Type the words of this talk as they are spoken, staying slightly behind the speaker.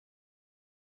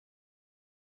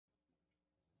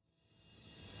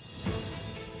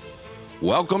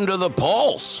Welcome to the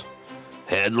Pulse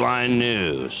Headline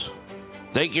News.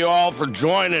 Thank you all for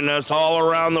joining us all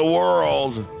around the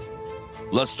world.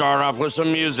 Let's start off with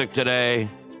some music today,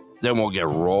 then we'll get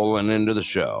rolling into the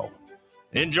show.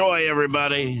 Enjoy,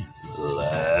 everybody.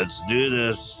 Let's do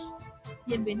this.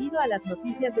 Bienvenido a las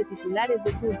noticias de titulares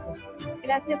de Pulso.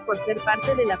 Gracias por ser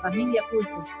parte de la familia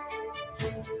Pulso.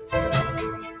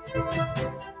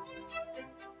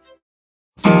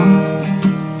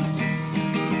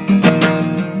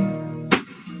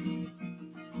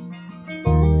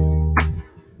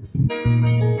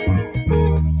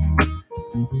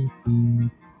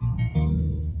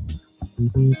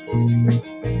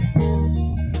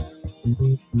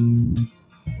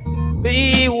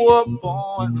 We were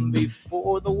born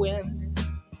before the wind,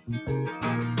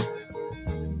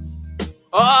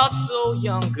 also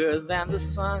younger than the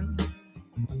sun.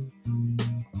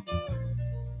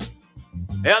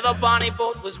 Yeah, the bonnie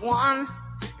boat was one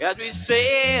as we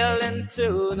sail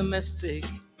into the mystic.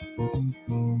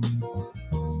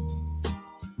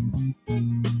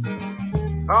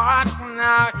 I can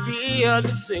now hear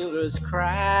the sailors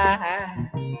cry,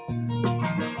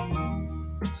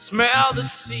 smell the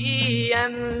sea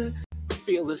and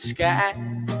feel the sky.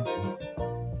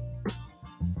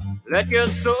 Let your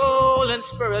soul and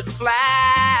spirit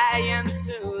fly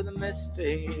into the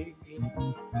mystic.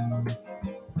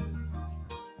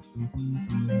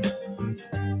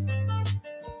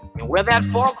 And where that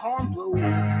foghorn blows,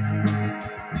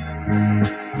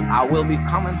 I will be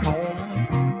coming home.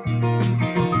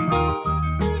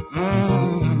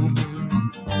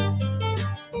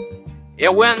 Yeah,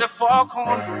 when the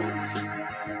foghorn blows,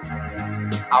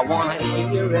 I wanna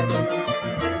hear it.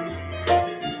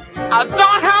 I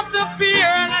don't have to fear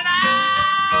it, and I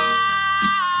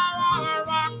wanna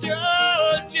rock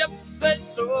your gypsy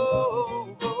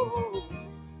soul,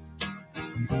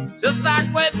 just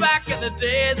like way back in the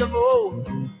days of old.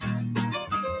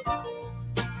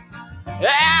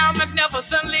 Yeah,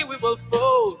 magnificently we will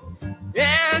fold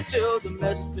into the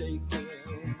mystic.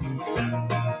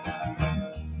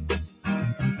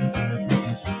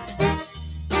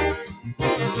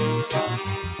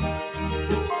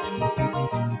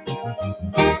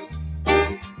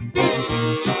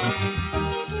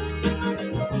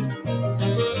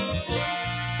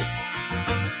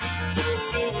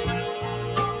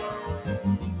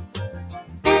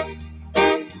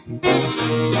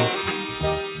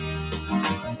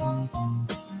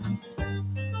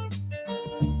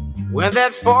 When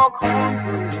that foghorn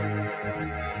blows,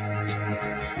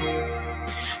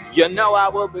 you know I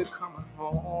will be coming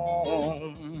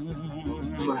home.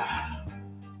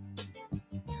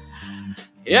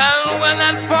 Yeah, when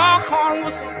that foghorn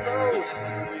whistle blows,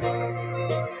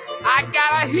 I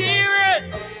gotta hear it.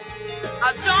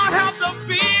 I don't have to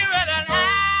fear it, and I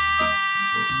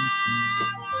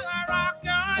wanna rock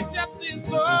your gypsy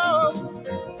soul,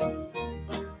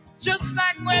 just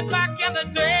like way back in the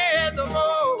days of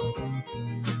old.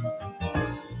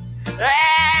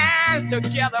 And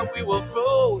together we will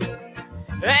float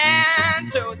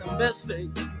into the mystic.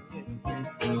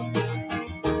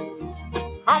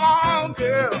 Come on,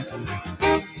 girl.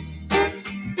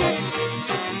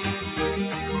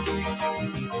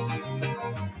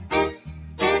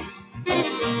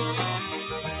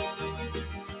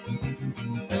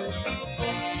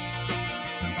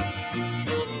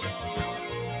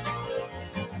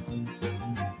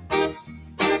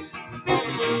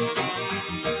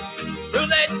 Too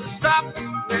late to stop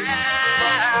now.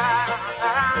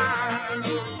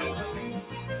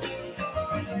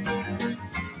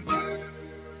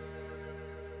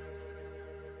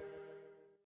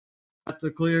 The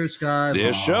Clear Sky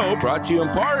This show brought to you in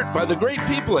part by the great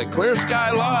people at Clear Sky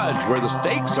Lodge, where the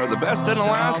steaks are the best in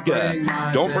Alaska.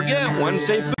 Don't forget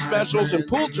Wednesday food specials and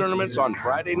pool tournaments on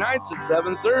Friday nights at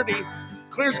 7:30.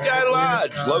 Clear Sky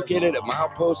Lodge, located at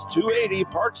milepost 280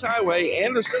 Parks Highway,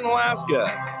 Anderson,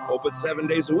 Alaska. Open 7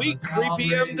 days a week, 3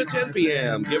 p.m. to 10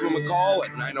 p.m. Give them a call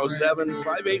at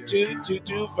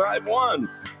 907-582-2251.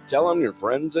 Tell them your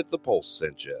friends at The Pulse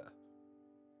sent you.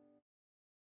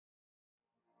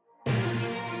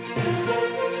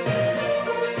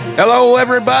 Hello,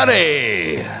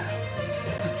 everybody.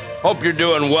 Hope you're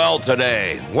doing well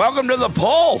today. Welcome to The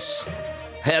Pulse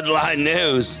Headline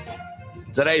News.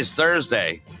 Today's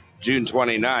Thursday, June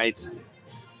 29th.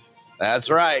 That's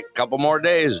right. Couple more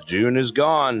days. June is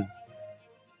gone.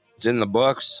 It's in the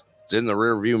books. It's in the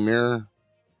rearview mirror.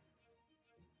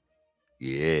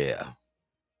 Yeah.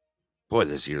 Boy,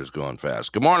 this year's going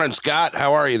fast. Good morning, Scott.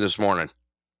 How are you this morning?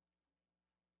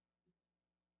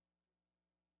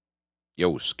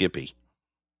 Yo, Skippy.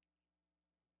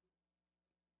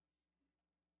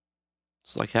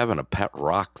 It's like having a pet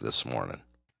rock this morning.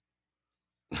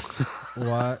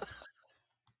 What?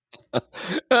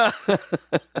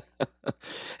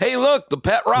 Hey, look, the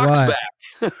pet rock's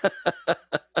What? back.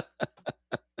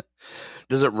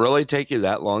 Does it really take you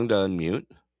that long to unmute?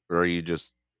 Or are you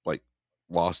just like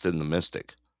lost in the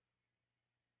mystic?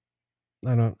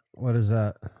 What is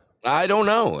that? I don't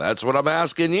know. That's what I'm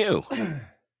asking you.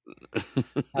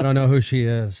 I don't know who she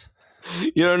is.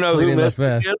 You don't know who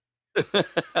Mystic is?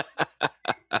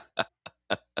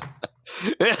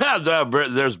 Yeah,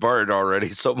 there's Bart already.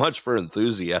 So much for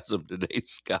enthusiasm today,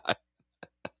 Scott.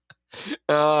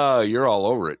 You're all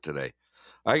over it today.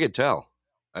 I could tell.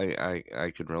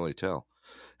 I could really tell.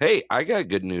 Hey, I got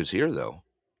good news here, though.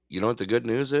 You know what the good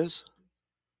news is?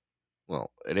 Well,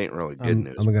 it ain't really good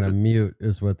news. I'm going to mute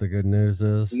is what the good news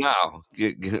is. No,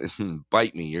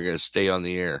 bite me. You're going to stay on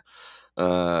the air.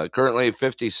 Currently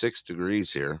 56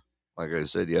 degrees here. Like I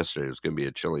said yesterday, it's going to be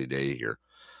a chilly day here.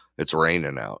 It's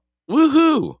raining out.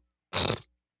 Woohoo!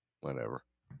 Whatever.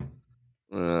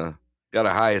 Got a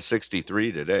high of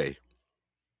 63 today.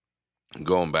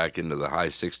 Going back into the high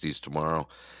 60s tomorrow.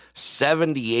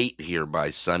 78 here by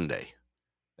Sunday.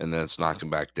 And then it's knocking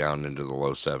back down into the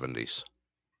low 70s.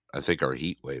 I think our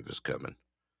heat wave is coming.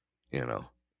 You know.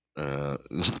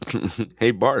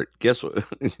 Hey, Bart, guess what?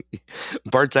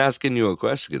 Bart's asking you a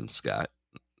question, Scott.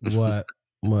 What?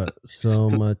 What? So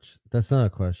much. That's not a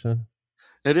question.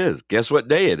 It is. Guess what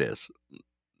day it is?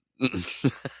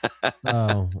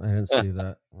 Oh, I didn't see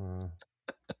that.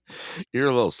 You're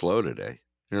a little slow today.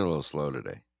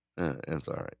 It's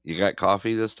all right. You got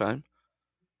coffee this time?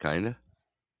 Kind of?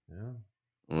 Yeah.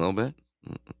 A little bit?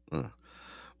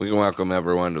 We can welcome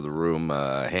everyone to the room.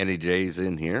 Handy J's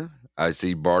in here. I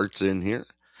see Bart's in here.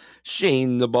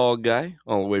 Shane, the bald guy,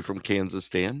 all the way from Kansas.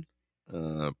 Poor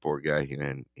guy,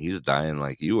 man. He's dying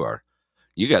like you are.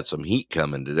 You got some heat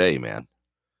coming today, man.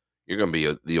 You're going to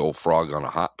be the old frog on a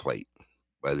hot plate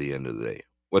by the end of the day.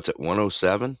 What's it,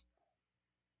 107?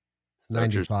 It's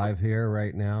 95 here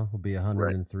right now. Will be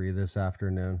 103 right. This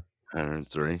afternoon.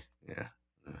 103? Yeah.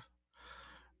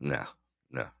 No.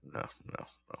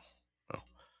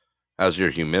 How's your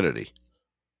humidity?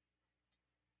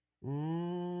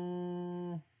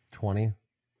 20.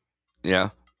 Yeah.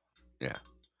 Yeah.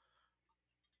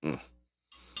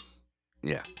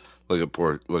 Look at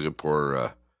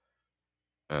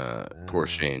poor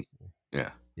Shane. Yeah.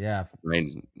 Yeah.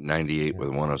 98 with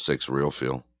 106 real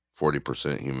feel,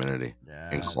 40% humidity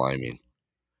and climbing.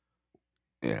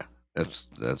 Yeah. That's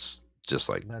just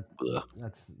like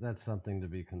that's something to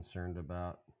be concerned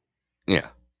about. Yeah.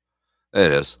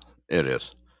 It is.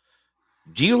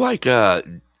 Do you like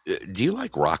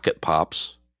rocket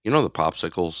pops? You know the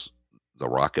popsicles, the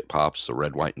rocket pops, the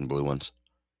red, white, and blue ones?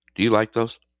 Do you like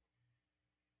those?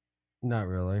 Not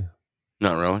really.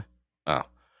 Oh,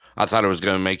 I thought it was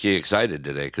going to make you excited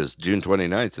today because June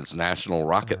 29th, it's National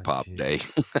Rocket Pop Day.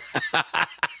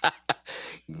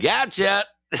 Gotcha.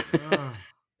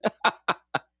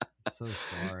 So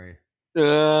sorry.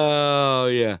 Oh,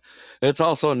 yeah. It's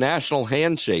also National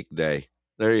Handshake Day.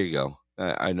 There you go.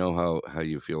 I know how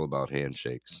you feel about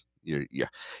handshakes.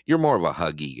 You're more of a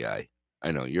huggy guy.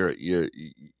 I know you're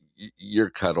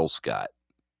Cuddle Scott,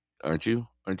 aren't you?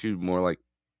 Aren't you more like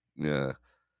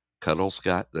Cuddle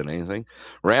Scott than anything?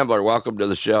 Rambler, welcome to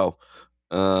the show.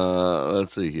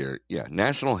 Let's see here. Yeah,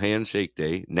 National Handshake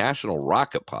Day, National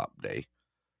Rocket Pop Day,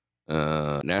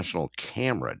 National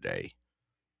Camera Day,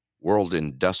 World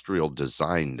Industrial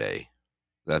Design Day.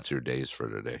 That's your days for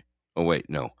today. Oh wait,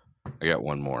 no, I got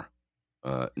one more.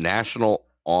 National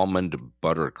Almond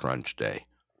Butter Crunch Day.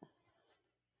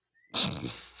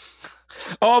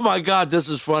 Oh my God, this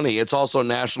is funny. It's also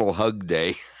National Hug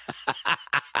Day.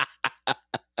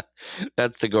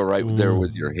 That's to go right there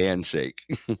with your handshake.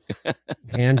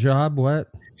 Hand job?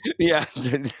 What? Yeah.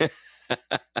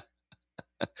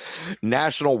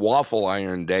 National Waffle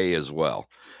Iron Day as well.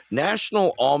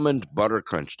 National Almond Butter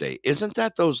Crunch Day. Isn't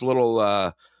that those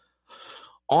little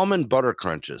almond butter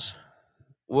crunches?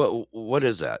 What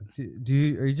is that?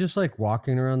 Are you just like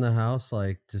walking around the house,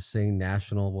 like just saying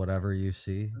national whatever you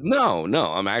see? No.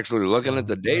 I'm actually looking at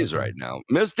the days right now.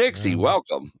 Miss Dixie,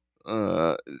 welcome.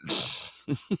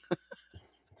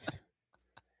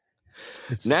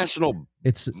 It's National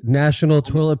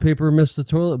Toilet Paper Missed the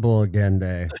Toilet Bowl Again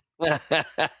Day.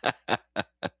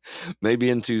 Maybe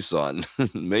in Tucson.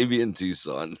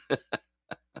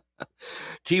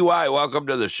 TY, welcome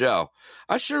to the show.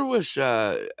 I sure wish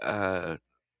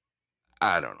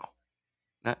I don't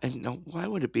know. Why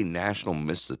would it be National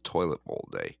Miss the Toilet Bowl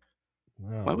Day?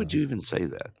 Why would you even say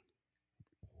that?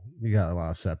 You got a lot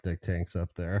of septic tanks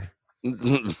up there.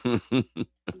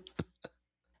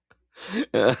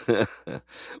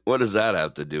 What does that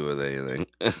have to do with anything?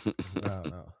 I don't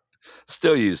know.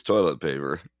 Still use toilet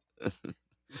paper.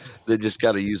 They just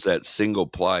got to use that single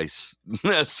ply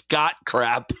Scott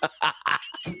crap.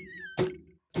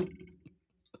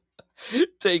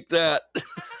 Take that.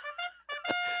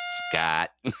 Scott.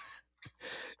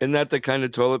 Isn't that the kind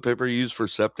of toilet paper you use for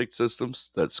septic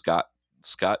systems? That Scott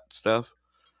stuff?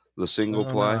 The single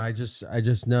ply? I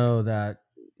just know that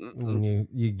when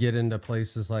you get into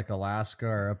places like Alaska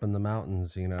or up in the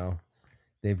mountains, you know,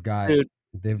 they've got Dude,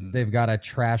 they've got a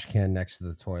trash can next to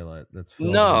the toilet that's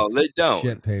filled no, with they don't.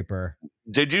 shit paper.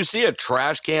 Did you see a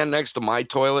trash can next to my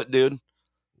toilet, dude?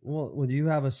 Well, you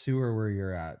have a sewer where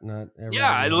you're at. Not everybody.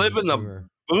 Yeah, I has live a in sewer.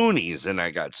 the boonies and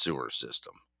I got sewer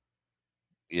system.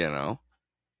 You know?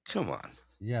 Come on.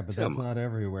 Yeah, but that's not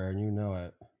everywhere, and you know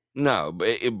it. No,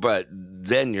 but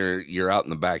then you're out in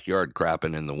the backyard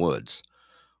crapping in the woods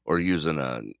or using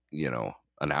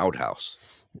an outhouse.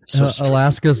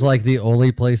 Alaska's like the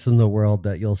only place in the world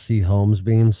that you'll see homes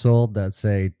being sold that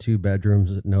say 2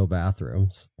 bedrooms, no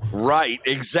bathrooms. Right,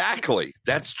 exactly.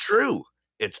 That's true.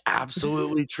 It's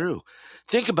absolutely true.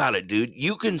 Think about it, dude.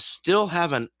 You can still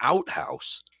have an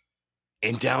outhouse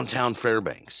in downtown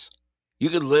Fairbanks. You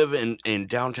could live in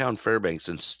downtown Fairbanks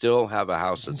and still have a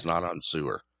house that's not on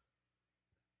sewer.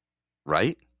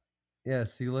 Right? Yeah,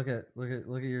 see, look at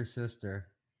your sister.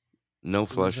 No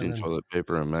flushing toilet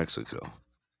paper in Mexico.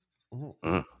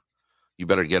 You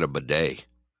better get a bidet.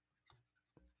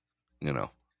 You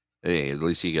know. Hey, at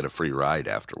least you get a free ride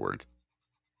afterward.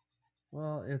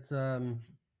 Well, it's I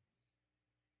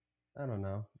don't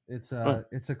know. It's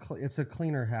a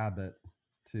cleaner habit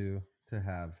to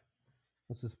have.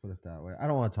 Let's just put it that way. I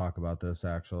don't want to talk about this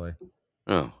actually.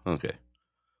 Oh, okay.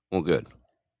 Well, good.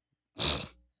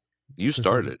 You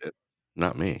started it,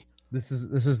 not me. This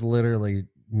is literally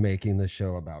making the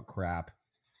show about crap.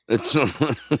 Is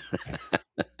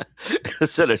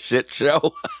it a shit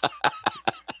show?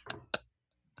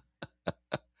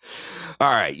 All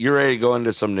right, you ready to go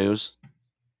into some news?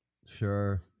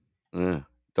 Sure.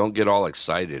 Don't get all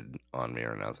excited on me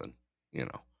or nothing. You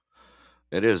know,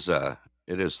 it is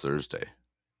Thursday.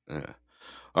 Yeah.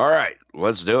 All right,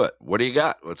 let's do it. What do you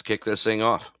got? Let's kick this thing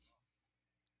off.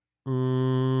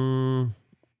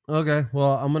 Okay.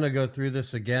 Well, I'm going to go through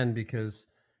this again because,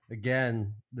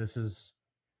 again,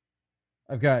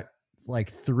 I've got like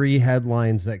 3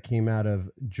 headlines that came out of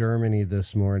Germany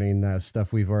this morning. That's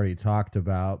stuff we've already talked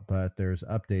about, but there's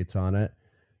updates on it.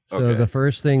 So the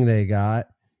first thing they got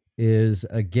is,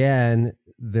 again,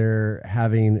 they're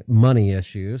having money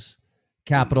issues.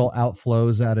 Capital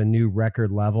outflows at a new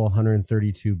record level,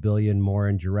 132 billion more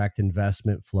in direct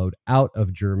investment flowed out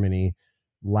of Germany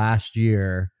last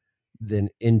year than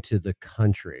into the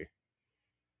country.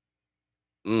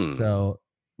 So,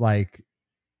 like,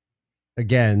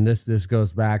 again, this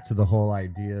goes back to the whole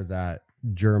idea that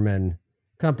German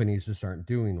companies just aren't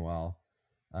doing well.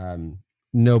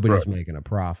 Nobody's making a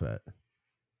profit,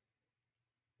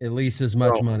 at least as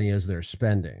much money as they're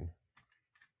spending.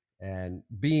 And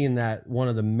being that one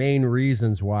of the main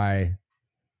reasons why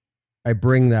I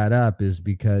bring that up is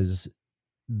because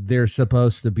they're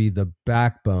supposed to be the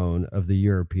backbone of the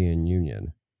European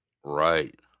Union.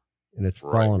 Right. And it's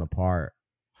falling apart.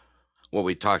 Well,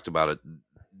 we talked about it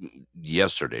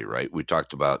yesterday, right? We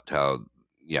talked about how,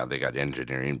 they got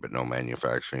engineering, but no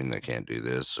manufacturing. They can't do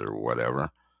this or whatever.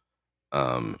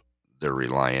 They're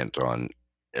reliant on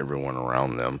everyone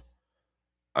around them.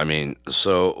 I mean,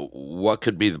 so what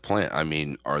could be the plan? I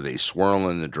mean, are they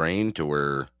swirling the drain to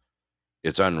where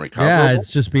it's unrecoverable? Yeah,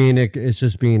 it's just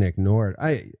being ignored.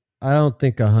 I don't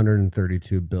think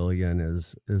 132 billion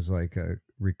is like a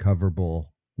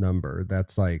recoverable number.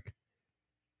 That's like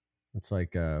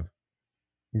you're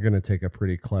going to take a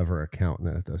pretty clever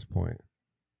accountant at this point.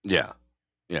 Yeah.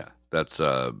 Yeah. That's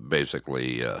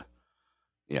basically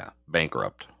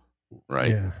bankrupt,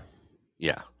 right? Yeah.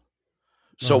 Yeah.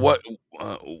 So what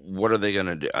are they going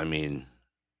to do? I mean,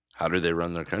 how do they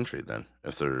run their country then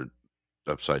if they're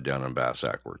upside down and bass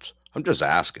backwards? I'm just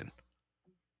asking.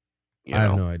 I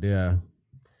have no idea.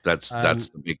 That's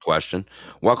the big question.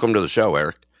 Welcome to the show,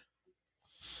 Eric.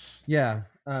 Yeah.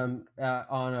 On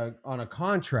a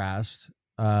contrast,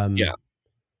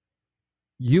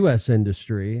 U.S.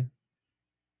 industry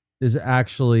is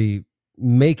actually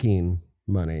making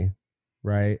money,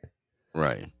 right?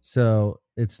 Right. So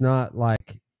it's not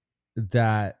like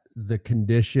that the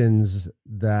conditions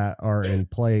that are in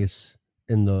place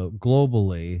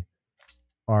globally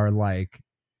are like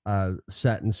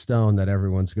set in stone that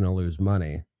everyone's going to lose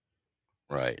money.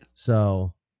 Right.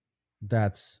 So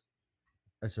that's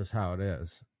just how it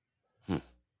is.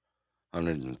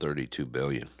 132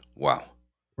 billion. Wow.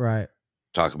 Right.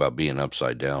 Talk about being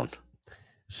upside down.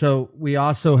 So we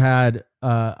also had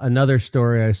another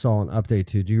story I saw an update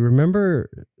to. Do you remember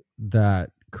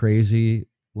that crazy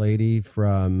lady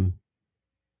from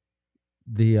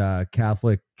the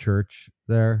Catholic Church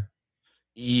there?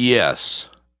 Yes.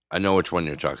 I know which one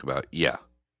you're talking about. Yeah.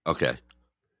 Okay.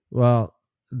 Well,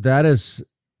 that has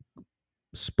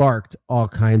sparked all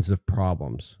kinds of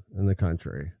problems in the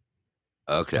country.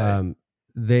 Okay.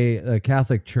 The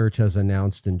Catholic Church has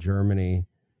announced in Germany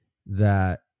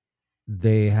that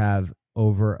they have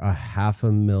over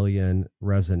 500,000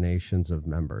 resignations of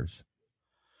members.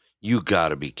 You got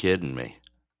to be kidding me.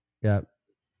 Yeah.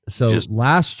 So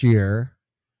last year,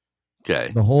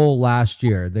 okay, the whole last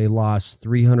year, they lost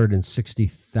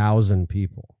 360,000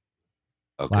 people.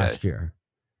 Okay. Last year.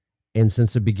 And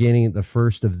since the beginning, the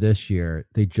first of this year,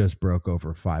 they just broke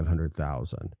over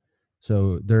 500,000.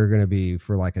 So they're going to be,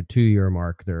 for like a 2-year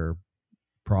mark, they're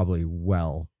probably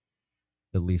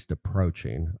at least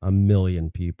approaching 1 million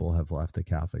people have left the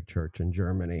Catholic Church in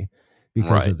Germany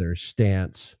because of their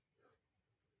stance.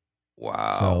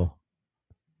 Wow.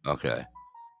 So, okay.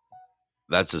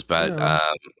 That's as bad.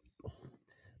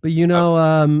 But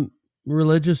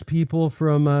religious people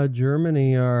from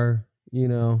Germany are,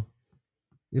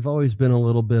 they've always been a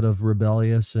little bit of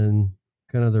rebellious and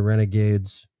kind of the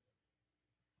renegades,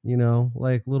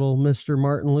 like little Mr.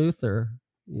 Martin Luther,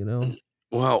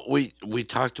 Well, we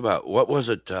talked about, what was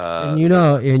it? And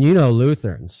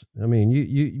Lutherans. I mean,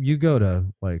 you go to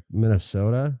like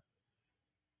Minnesota,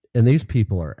 and these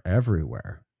people are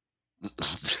everywhere.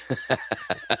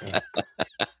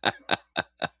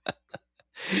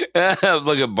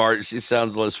 Look at Bart. She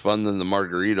sounds less fun than the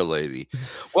margarita lady.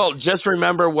 Well, just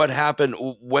remember what happened.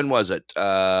 When was it?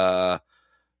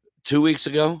 2 weeks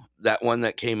ago? That one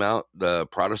that came out, the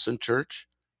Protestant church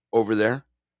over there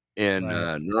in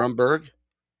Nuremberg,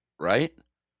 right?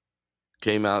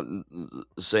 Came out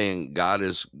saying God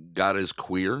is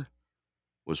queer,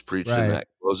 was preaching that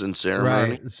closing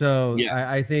ceremony. Right. So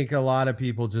I think a lot of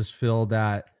people just feel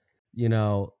that,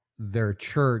 their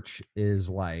church is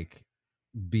like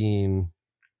being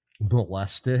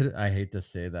molested. I hate to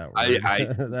say that word,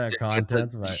 that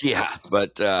content,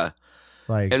 but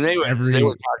like, and they were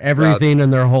everything in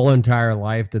their whole entire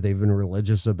life that they've been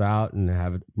religious about and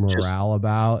have morale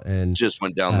about, and just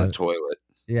went down the toilet.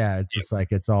 Yeah, it's just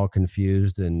like it's all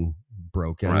confused and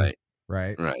broken.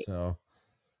 Right. So,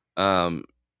 when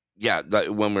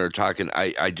we were talking,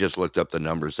 I just looked up the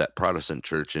numbers. That Protestant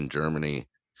church in Germany,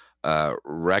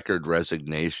 record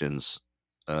resignations.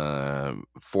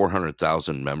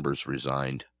 400,000 members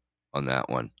resigned on that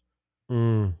one.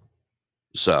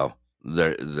 So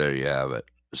there you have it.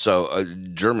 So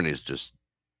Germany's just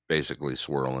basically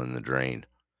swirling the drain.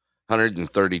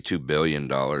 $132 billion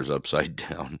upside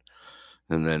down,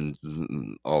 and then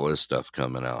all this stuff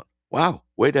coming out. Wow,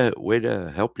 way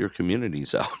to help your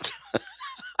communities out.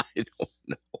 I don't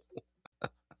know.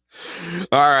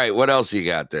 All right, what else you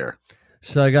got there?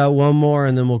 So I got one more,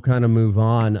 and then we'll kind of move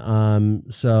on.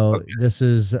 This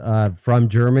is from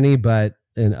Germany, but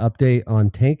an update on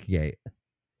Tankgate.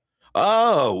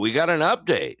 Oh, we got an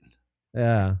update.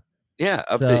 Yeah. Yeah,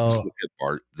 update. Look at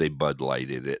Bart. They Bud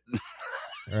Lighted it.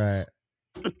 Right.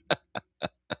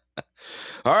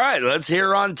 All right, let's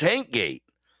hear on Tankgate.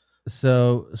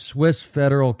 So Swiss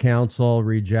Federal Council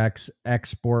rejects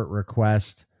export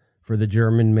request for the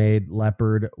German-made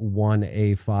Leopard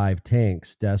 1A5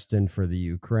 tanks destined for the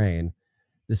Ukraine.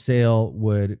 The sale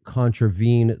would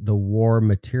contravene the War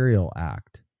Material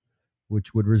Act,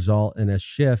 which would result in a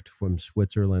shift from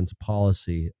Switzerland's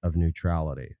policy of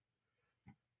neutrality.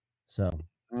 So,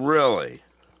 really,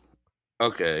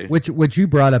 okay. Which you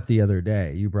brought up the other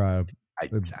day. You brought up. I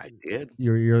did.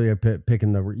 You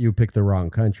picked the wrong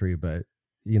country, but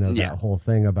that whole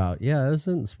thing about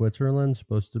isn't Switzerland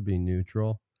supposed to be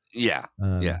neutral? Yeah.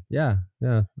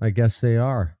 I guess they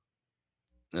are.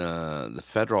 The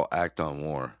Federal Act on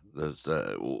War.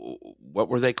 What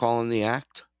were they calling the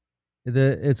act?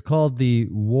 It's called the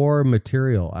War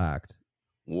Material Act.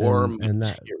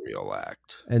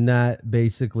 Act. And that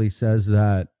basically says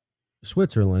that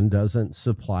Switzerland doesn't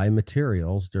supply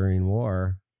materials during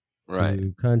war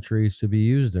to countries to be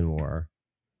used in war.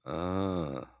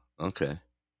 Okay.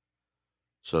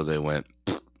 So they went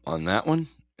on that one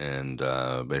and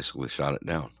basically shot it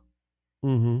down.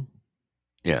 Mm-hmm.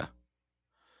 Yeah.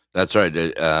 That's right.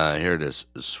 Here it is.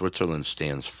 Switzerland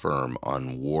stands firm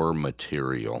on war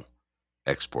material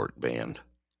export ban.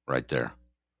 Right there.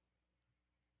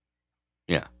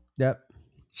 Yeah. Yep.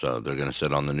 So they're going to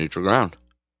sit on the neutral ground.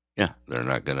 Yeah. They're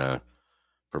not going to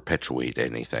perpetuate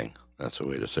anything. That's the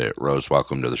way to say it. Rose,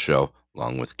 welcome to the show.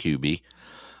 along with QB.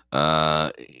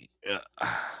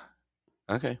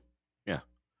 Okay, yeah.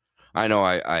 I know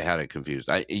I had it confused.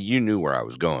 You knew where I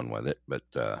was going with it, but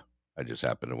I just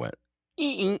happened to went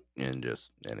and just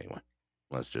anyway.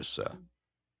 Let's just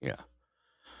yeah.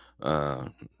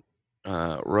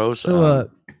 Rose. So,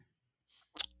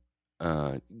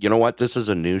 You know what? This is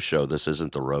a news show. This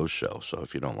isn't the Rose show. So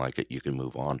if you don't like it, you can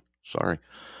move on. Sorry.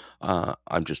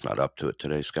 I'm just not up to it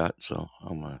today, Scott. So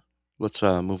let's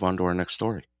move on to our next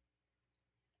story.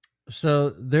 So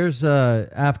there's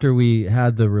after we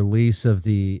had the release of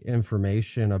the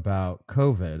information about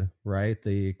COVID, right?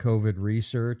 The COVID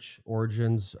research,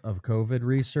 origins of COVID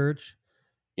research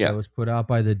that was put out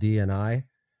by the DNI.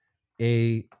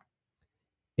 A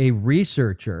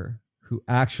researcher who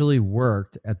actually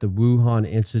worked at the Wuhan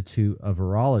Institute of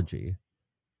Virology,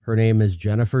 her name is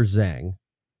Jennifer Zhang,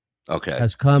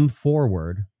 has come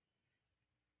forward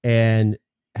and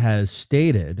has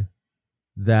stated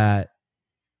that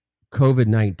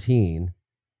COVID-19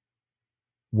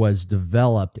 was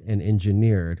developed and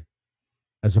engineered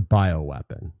as a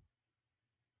bioweapon.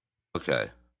 Okay.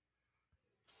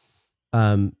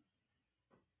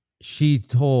 She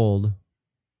told,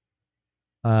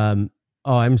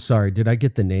 I'm sorry, did I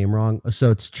get the name wrong?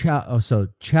 So it's Chao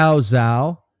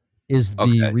Zhao is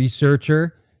the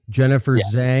researcher. Jennifer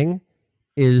Zhang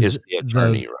is the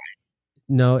attorney, right?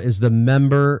 No, is the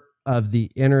member of the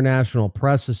International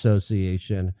Press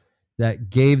Association that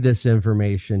gave this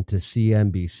information to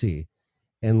CNBC.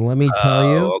 And let me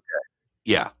tell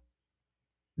you,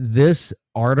 this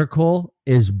article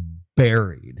is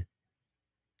buried.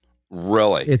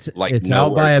 Really? It's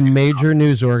out by a major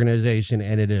news organization,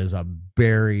 and it is a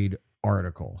buried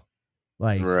article.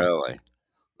 Like, really?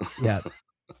 Yeah.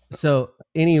 So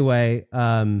anyway,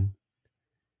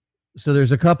 so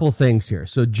there's a couple things here.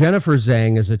 So Jennifer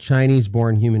Zhang is a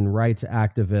Chinese-born human rights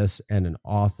activist and an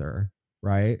author,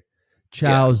 right?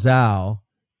 Chao Zhao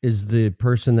is the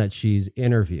person that she's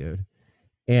interviewed.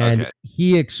 And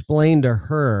he explained to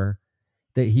her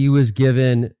that he was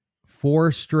given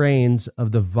 4 strains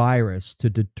of the virus to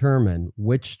determine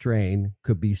which strain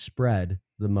could be spread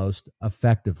the most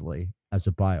effectively as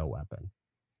a bioweapon.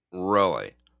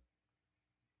 Really?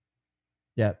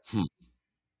 Yep.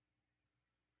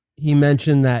 He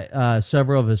mentioned that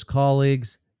several of his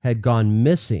colleagues had gone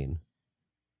missing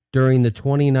during the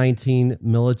 2019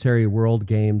 Military World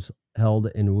Games held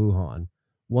in Wuhan.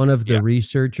 One of the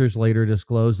researchers later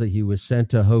disclosed that he was sent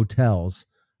to hotels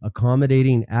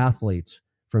accommodating athletes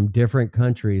from different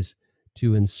countries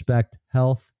to inspect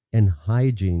health and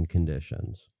hygiene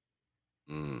conditions.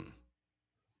 Chao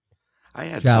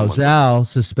Zhao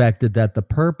suspected that the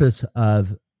purpose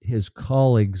of his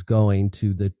colleagues going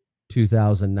to the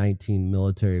 2019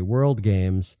 Military World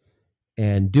Games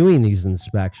and doing these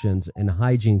inspections and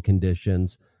hygiene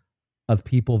conditions of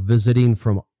people visiting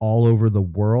from all over the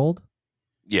world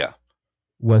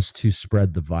was to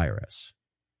spread the virus.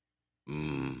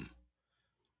 Interesting.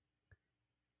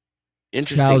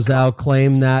 Chao Zhao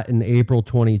claimed that in April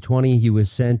 2020, he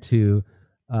was sent to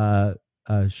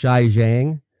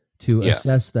Xinjiang to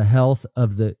assess the health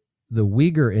of the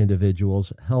Uyghur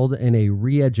individuals held in a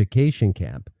re-education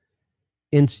camp,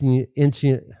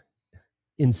 insinuating,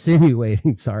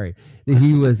 that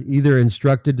he was either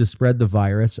instructed to spread the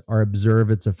virus or observe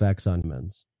its effects on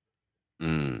humans.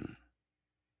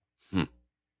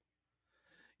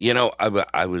 You know,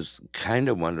 I was kind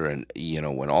of wondering,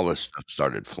 when all this stuff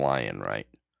started flying, right?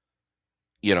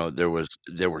 There was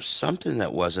something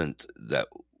that wasn't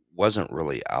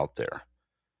really out there.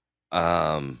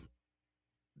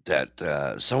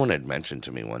 That someone had mentioned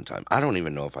to me one time. I don't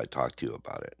even know if I talked to you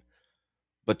about it,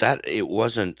 but that it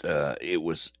wasn't. It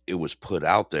was put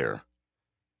out there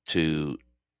to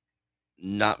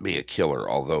not be a killer,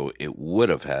 although it would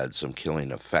have had some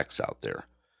killing effects out there.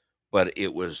 But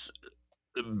it was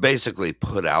basically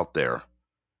put out there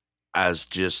as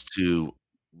just to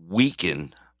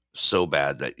weaken so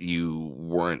bad that you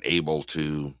weren't able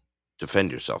to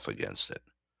defend yourself against it.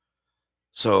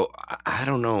 So I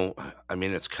don't know. I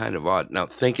mean, it's kind of odd. Now,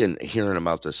 hearing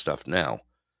about this stuff now,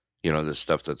 this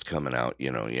stuff that's coming out,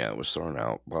 it was thrown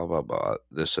out, blah, blah, blah,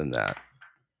 this and that.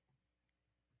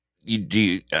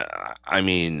 I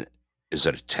mean, is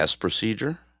it a test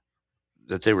procedure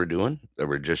that they were doing? They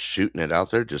were just shooting it out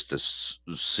there just to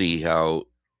see how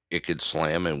it could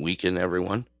slam and weaken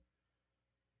everyone?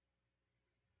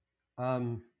 I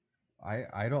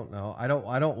don't know. I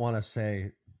don't want to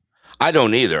say. I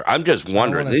don't either. I'm just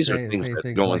wondering. These are things that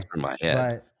are going through my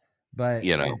head. But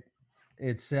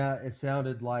it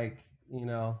sounded like,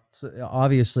 it's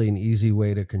obviously an easy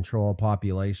way to control a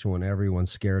population when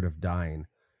everyone's scared of dying.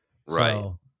 Right.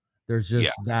 So There's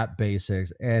just that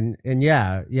basics. And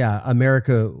yeah,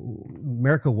 America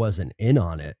wasn't in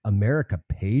on it. America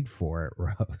paid for it,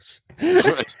 Rose.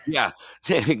 Yeah.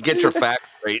 Get your facts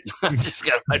straight. Just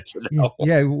gotta let you know.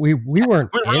 Yeah, we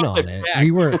weren't in on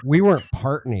it. We weren't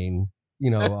partnering,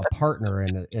 a partner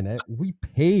in it. We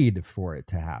paid for it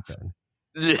to happen.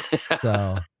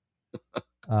 So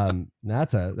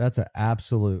that's an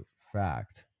absolute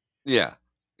fact. Yeah.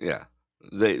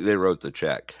 They wrote the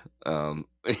check.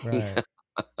 Right.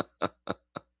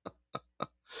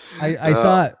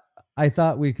 I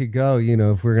thought we could go,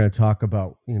 if we're going to talk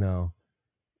about,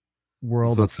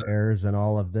 world affairs and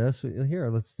all of this. Here,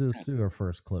 let's do our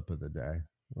first clip of the day.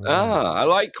 I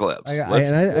like clips.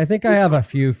 I think I have a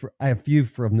few. I have a few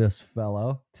from this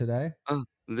fellow today.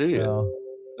 Do you?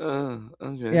 So,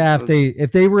 okay. Yeah,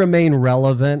 if they remain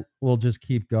relevant, we'll just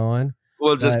keep going.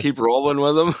 We'll just keep rolling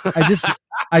with them.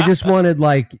 I just wanted,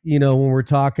 when we're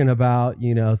talking about,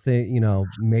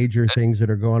 major things that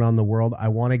are going on in the world, I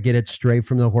want to get it straight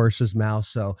from the horse's mouth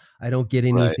so I don't get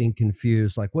anything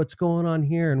confused. Like, what's going on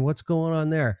here and what's going on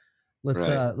there?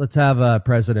 Let's have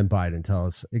President Biden tell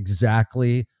us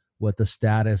exactly what the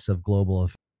status of global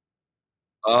affairs.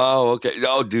 Oh, okay.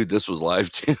 Oh, dude, this was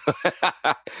live too.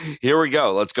 Here we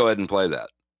go. Let's go ahead and play that.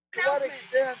 To what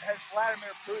extent has Vladimir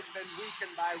Putin been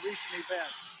weakened by recent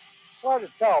events? It's hard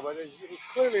to tell, but he's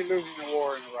clearly losing the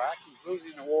war in Iraq. He's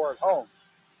losing the war at home.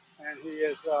 And he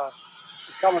has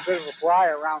become a bit of a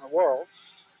pariah around the world.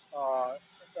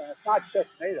 And it's not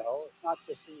just NATO. It's not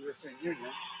just the European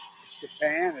Union. It's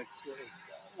Japan.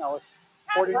 It's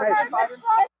 40 nations.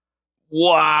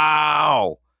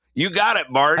 Wow. You got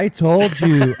it, Bart. I told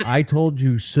you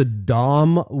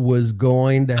Saddam was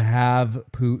going to have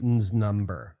Putin's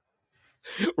number.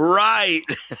 Right.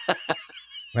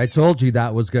 I told you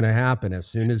that was going to happen as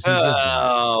soon as he did that.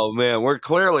 Oh, man. We're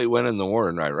clearly winning the war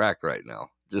in Iraq right now,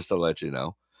 just to let you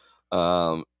know.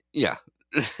 Yeah.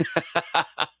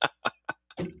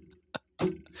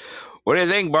 What do you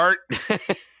think, Bart?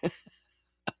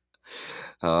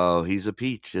 Oh, he's a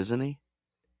peach, isn't he?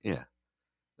 Yeah.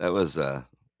 That was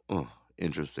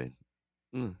interesting.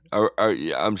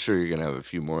 I'm sure you're gonna have a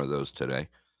few more of those today.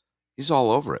 He's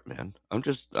all over it, man. I'm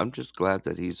just glad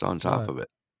that he's on top of it.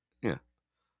 Yeah,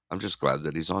 I'm just glad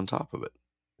that he's on top of it.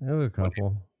 I have a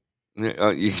couple.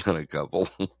 You got a couple.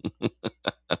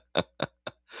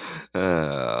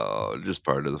 Oh, just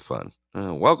part of the fun.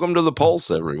 Welcome to the Pulse,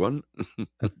 everyone.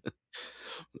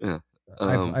 Yeah.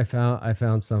 I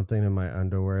found something in my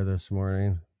underwear this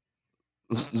morning.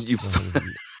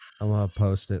 I'm gonna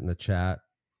post it in the chat.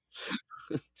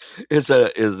 Is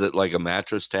it like a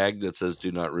mattress tag that says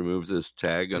 "Do not remove this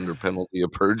tag under penalty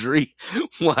of perjury"?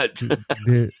 What?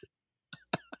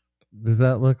 Does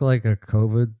that look like a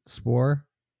COVID spore?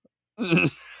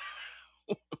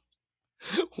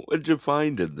 What'd you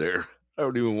find in there? I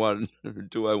don't even want.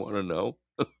 Do I want to know?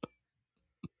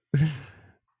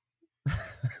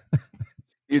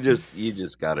 You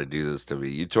just got to do this to me.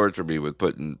 You torture me with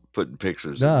putting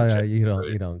pictures. No, you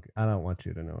don't. I don't want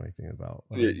you to know anything about.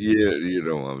 You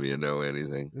don't want me to know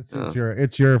anything.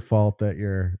 It's your fault that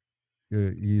you're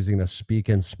using a speak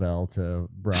and spell to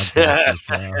broadcast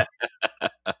the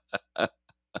show.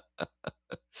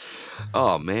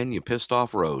 Oh man, you pissed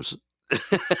off Rose. Is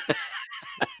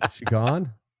she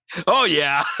gone? Oh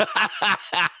yeah.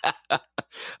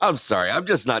 I'm sorry. I'm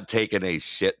just not taking a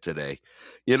shit today.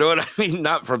 You know what I mean?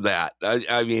 Not from that.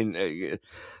 I mean,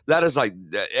 that is like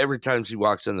every time she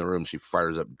walks in the room, she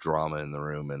fires up drama in the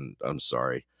room, and I'm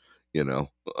sorry.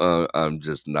 I'm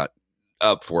just not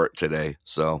up for it today.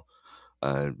 So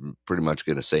I'm pretty much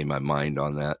going to say my mind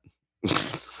on that.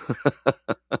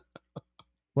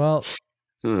 Well,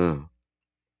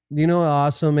 what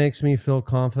also makes me feel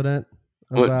confident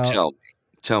about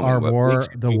tell me our war,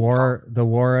 the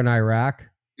war in Iraq.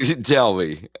 Tell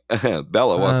me,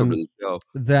 Bella, welcome to the show.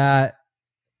 That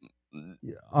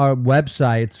our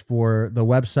website for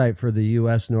the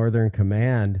U.S. Northern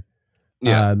Command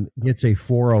gets a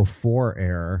 404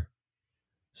 error.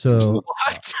 So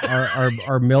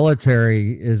our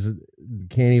military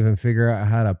can't even figure out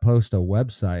how to post a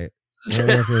website.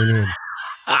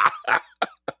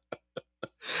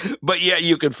 But yeah,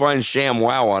 you could find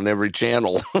ShamWow on every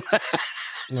channel.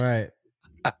 Right.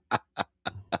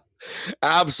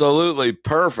 Absolutely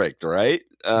perfect, right?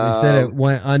 They said it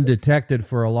went undetected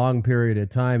for a long period of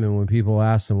time, and when people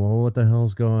asked them, "Well, what the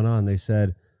hell's going on?" they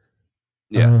said,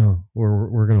 "Yeah,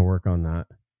 we're going to work on that.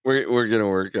 We're going to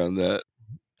work on that."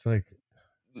 It's like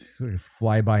sort of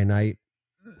fly by night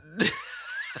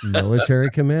military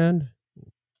command.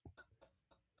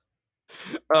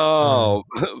 Oh,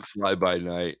 fly by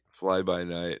night.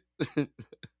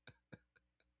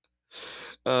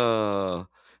 Uh,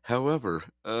 however,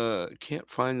 can't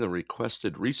find the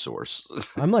requested resource.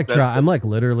 I'm like That I'm like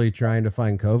literally trying to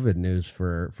find COVID news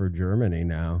for Germany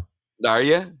now. are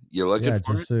you? You looking Yeah,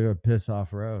 for it? just to piss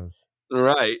off Rose.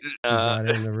 Right. She's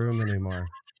not in the room anymore.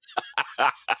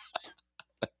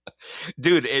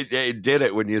 Dude, it did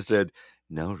it when you said,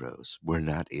 "No, Rose, we're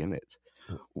not in it."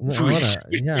 I'm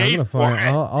We gonna paid for find.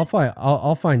 it.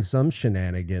 I'll find some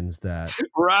shenanigans that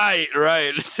Right,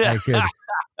 right. I could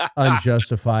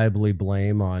unjustifiably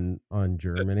blame on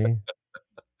Germany.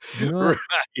 You know what?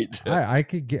 Right. I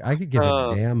could give a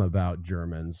Uh, damn about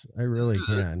Germans. I really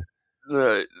can.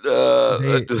 uh,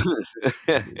 They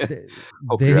they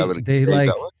hope you're having a they good day, like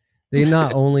fella. they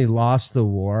not only lost the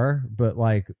war, but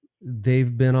like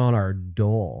they've been on our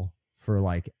dole for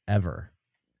like ever.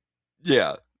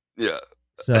 Yeah, yeah.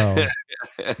 So,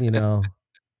 you know,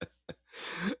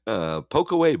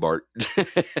 Poke away, Bart.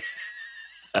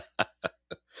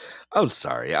 I'm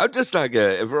sorry. I'm just not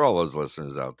gonna. For all those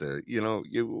listeners out there, you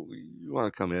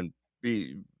want to come in,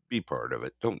 be part of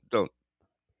it. Don't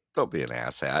be an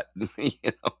asshat.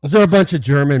 those are a bunch of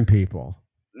German people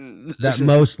that know.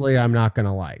 mostly I'm not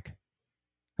gonna like.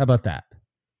 How about that?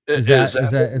 Is Is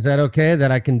that that? okay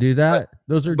that I can do But that?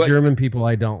 Those are but German people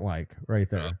I don't like right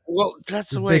there. well, that's There's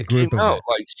the a way big it came group of out. it.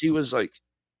 Like she was like,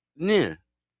 "Nah,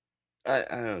 I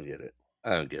don't get it.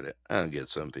 I don't get it. I don't get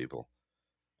some people.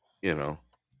 You know.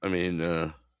 I mean,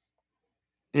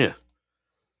 yeah.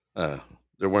 Uh,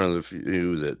 they're one of the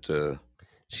few that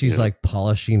She's you know." like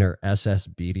polishing her SS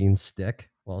beating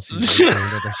stick while she's listening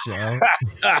to the show.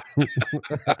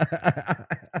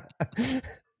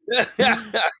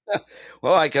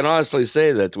 Well, I can honestly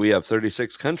say that we have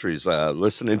 36 countries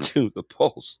listening to the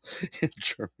Pulse, and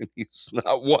Germany's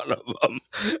not one of them.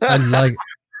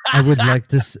 I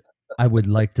would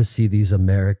like to see these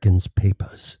Americans'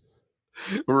 papers.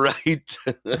 Right.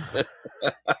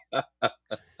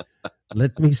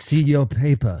 Let me see your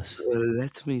papers.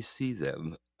 Let me see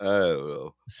them.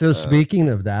 Oh. So speaking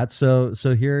of that, so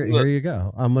here Look, you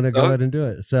go. I'm gonna go uh, ahead and do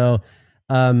it. So,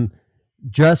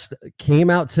 just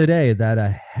came out today that a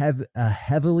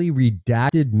heavily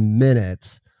redacted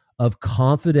minutes of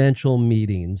confidential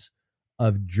meetings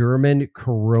of German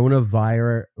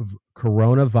coronavirus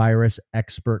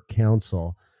expert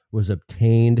council was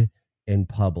obtained and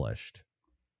published.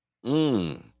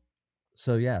 mm,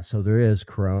 So yeah, so there is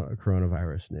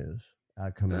coronavirus news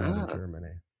coming out of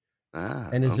Germany.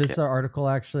 And is okay. this article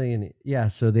actually? And yeah,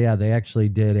 so they actually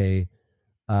did a.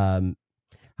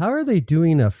 How are they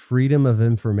doing a Freedom of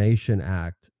Information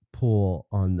Act poll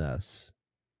on this?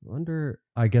 I wonder.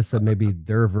 I guess that may be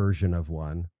their version of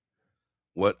one.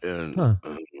 What? Huh?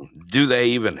 Do they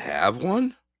even have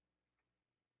one?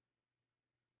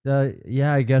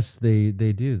 Yeah, I guess they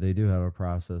do. They do have a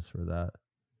process for that.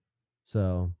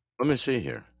 So Let me see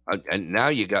here. And now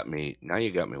you got me. Now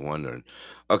you got me wondering.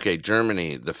 Okay,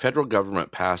 Germany. The federal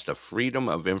government passed a Freedom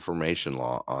of Information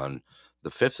law on the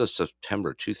 5th of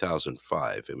September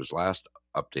 2005. It was last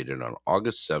updated on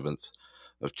August 7th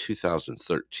of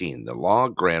 2013. The law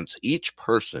grants each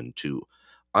person to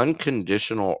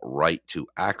unconditional right to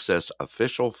access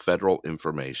official federal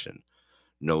information.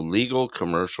 No legal,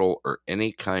 commercial, or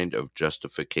any kind of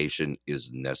justification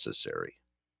is necessary.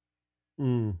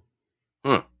 mm.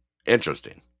 Huh.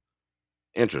 Interesting.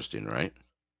 Interesting, right?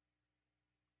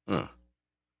 Huh.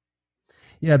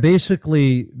 Yeah,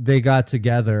 basically they got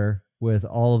together with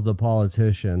all of the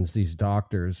politicians. These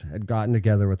doctors had gotten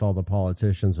together with all the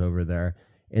politicians over there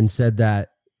and said that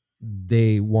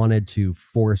they wanted to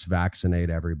force vaccinate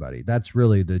everybody. That's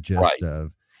really the gist Right.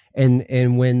 of.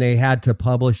 And when they had to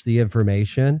publish the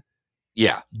information,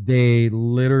 Yeah. they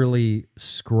literally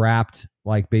scrapped,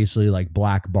 like basically like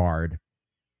blackbarred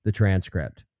the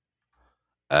transcript.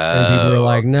 And people were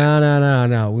like,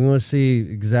 no. We want to see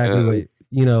exactly what,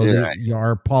 yeah.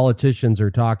 our politicians are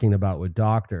talking about with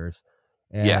doctors.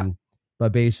 Yeah.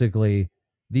 But basically,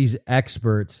 these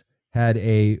experts had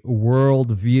a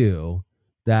worldview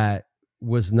that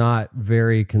was not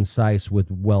very concise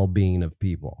with well-being of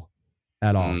people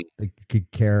at all. They could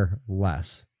care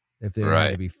less if they had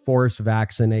Right. to be forced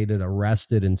vaccinated,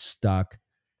 arrested, and stuck.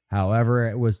 However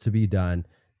it was to be done,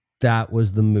 that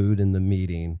was the mood in the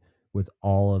meeting with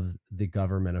all of the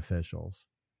government officials.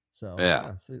 So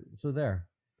Yeah. so there.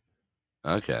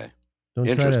 Okay.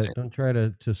 Don't try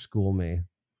to school me.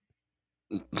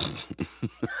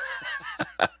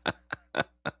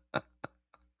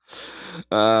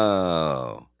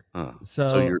 Oh. Huh.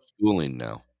 So you're schooling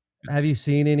now. Have you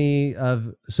seen any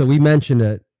of? So we mentioned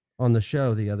it on the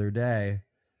show the other day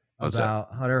What's that?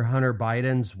 about Hunter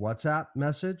Biden's WhatsApp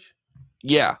message.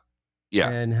 Yeah. Yeah.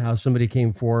 And how somebody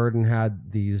came forward and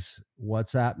had these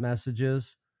WhatsApp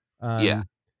messages. Yeah.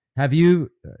 Have you?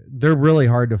 They're really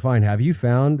hard to find. Have you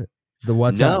found the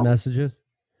WhatsApp messages?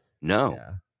 No.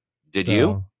 Yeah. Did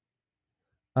you?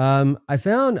 I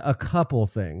found a couple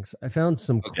things. I found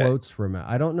some quotes from it.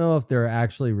 I don't know if they're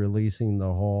actually releasing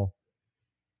the whole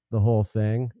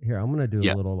thing. Here, I'm gonna do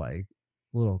a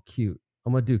little cute.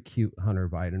 I'm gonna do cute Hunter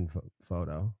Biden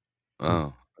photo.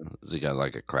 Oh, has he got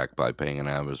like a crack pipe hanging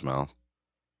out of his mouth?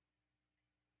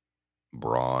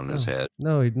 Bra on his head?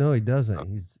 No, he doesn't. Oh.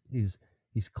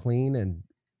 He's clean and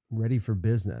ready for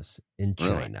business in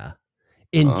China.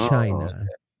 Really? In China. Okay.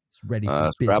 It's ready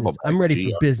for business. I'm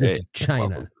ready for business in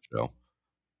China.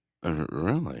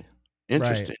 Really?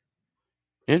 Interesting. Right.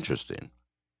 Interesting.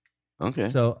 Okay.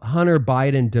 So Hunter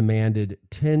Biden demanded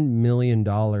 $10 million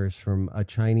from a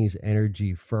Chinese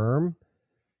energy firm.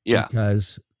 Yeah.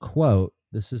 Because, quote,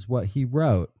 this is what he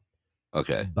wrote.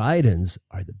 Okay. Bidens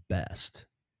are the best.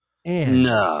 And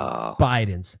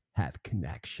Bidens have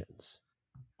connections.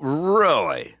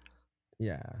 Really?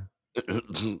 Yeah.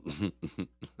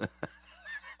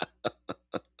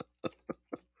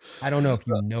 I don't know if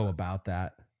you know about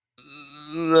that.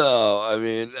 No, I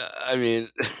mean,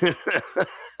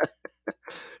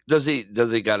 does he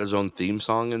got his own theme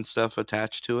song and stuff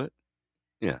attached to it?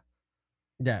 Yeah.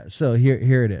 Yeah. So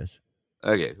here it is.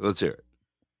 Okay, let's hear it.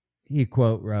 He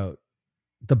quote wrote,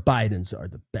 "The Bidens are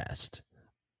the best.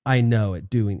 I know it,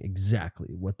 doing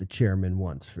exactly what the chairman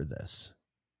wants for this."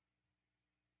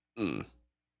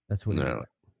 That's what he wrote.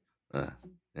 Yeah.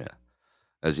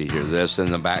 As you hear this in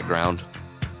the background,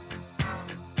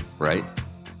 right?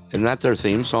 Isn't that their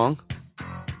theme song?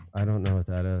 I don't know what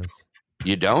that is.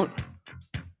 You don't?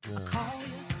 Yeah.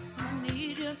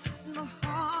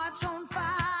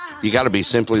 You got to be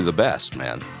simply the best,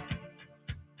 man.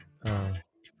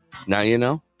 Now you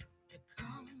know?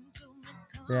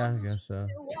 Yeah, I guess so.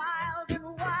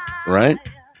 Right?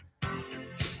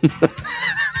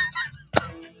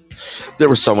 There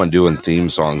was someone doing theme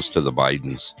songs to the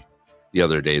Bidens the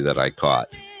other day that I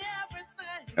caught.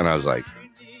 And I was like,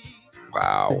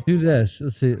 wow. Do this.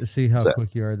 Let's see how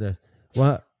quick you are at this.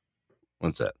 What?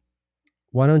 What's that?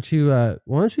 Why don't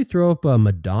you throw up a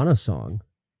Madonna song?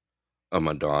 A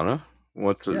Madonna?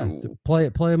 What's it? Yeah,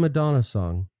 play a Madonna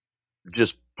song.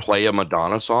 Just play a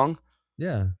Madonna song?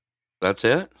 Yeah. That's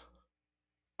it?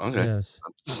 Okay. Yes.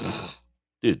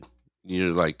 Dude,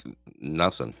 you're like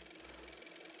nothing.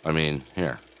 I mean,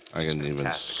 here. I can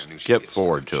even skip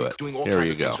forward to it. Here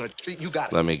you go.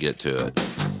 Let me get to it.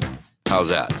 How's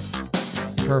that?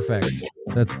 Perfect.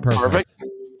 That's perfect.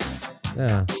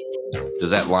 Yeah. Does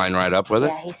that line right up with it?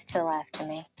 Yeah, he's still after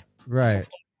me. Right.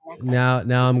 Now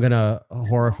I'm gonna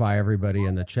horrify everybody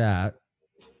in the chat.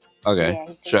 Okay. Yeah,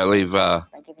 should I leave that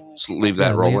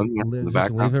rolling in the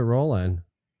background? Leave it rolling.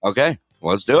 Okay.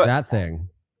 Well, let's do it. That thing.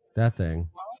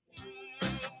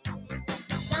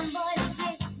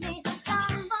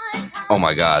 Oh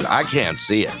my God, I can't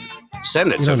see it.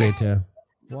 Send it to me. You don't need to.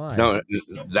 Why? No,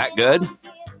 that good?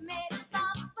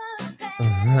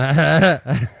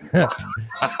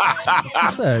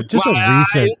 just a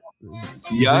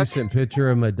recent picture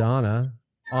of Madonna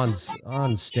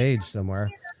on stage somewhere.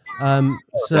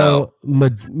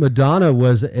 Madonna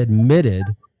was admitted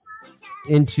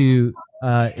into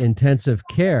intensive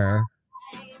care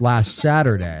last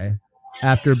Saturday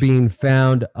after being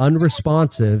found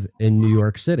unresponsive in New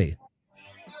York City.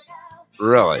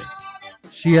 Really?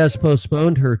 She has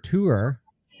postponed her tour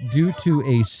due to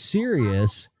a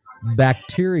serious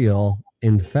bacterial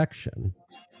infection.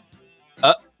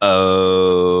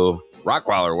 Uh-oh.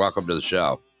 Rockweiler, welcome to the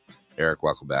show. Eric,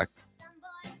 welcome back.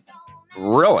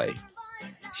 Really?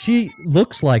 She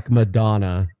looks like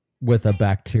Madonna with a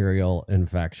bacterial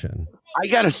infection. I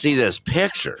got to see this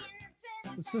picture.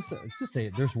 It's just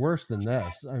there's worse than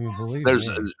this. I mean, believe me.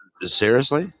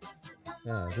 Seriously?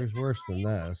 Yeah, there's worse than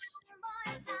this.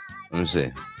 Let me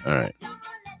see. All right.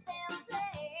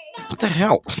 What the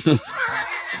hell?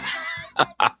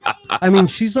 I mean,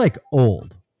 she's like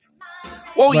old.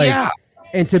 Well, yeah.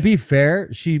 And to be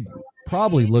fair, she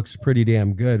probably looks pretty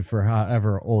damn good for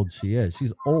however old she is.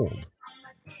 She's old.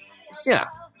 Yeah.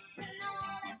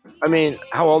 I mean,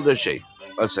 how old is she?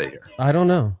 Let's see here. I don't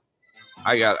know.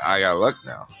 I got to look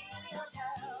now.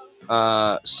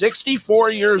 64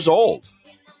 years old.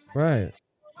 Right.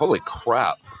 Holy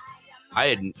crap.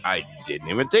 I didn't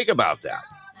even think about that.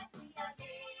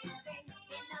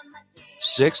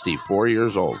 64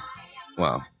 years old.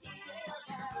 Wow.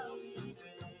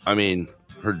 I mean,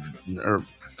 her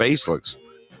face looks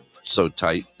so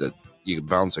tight that you can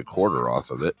bounce a quarter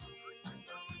off of it.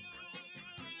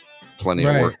 Plenty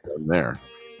of work done there,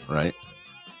 right?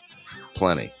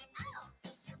 plenty.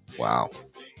 Wow.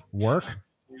 Work?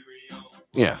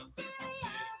 Yeah.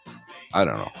 I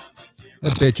don't know.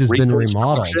 That bitch has been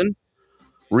remodeled.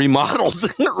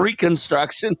 Remodeled.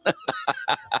 Reconstruction.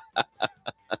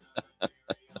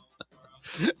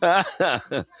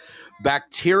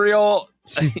 Bacterial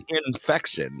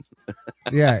infection.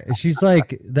 Yeah, she's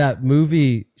like that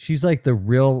movie. She's like the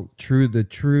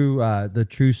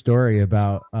true story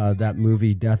about that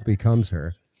movie Death Becomes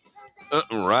Her.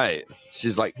 Right.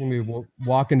 She's like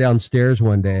walking downstairs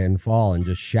one day and fall and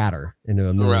just shatter into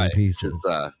a million pieces.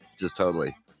 Just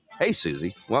totally. Hey,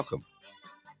 Susie, welcome.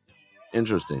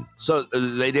 Interesting. So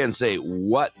they didn't say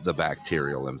what the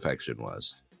bacterial infection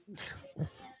was.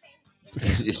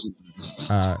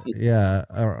 Yeah,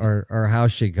 or how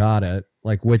she got it,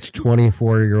 like which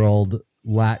 24-year-old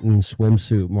Latin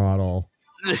swimsuit model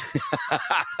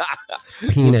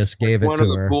penis gave it One to of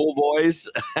the her. Cool boys.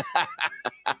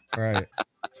 Right.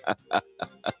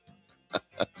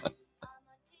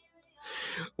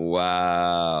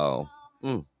 Wow.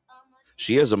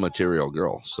 She is a material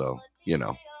girl, so you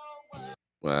know.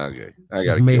 Well, okay, I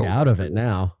got made out of it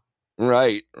now.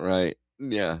 Right.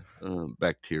 Yeah,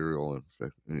 bacterial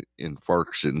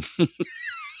infarction.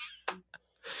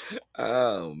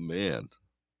 Oh man,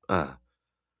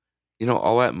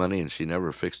 all that money and she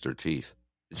never fixed her teeth.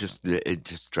 It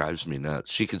just drives me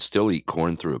nuts. She could still eat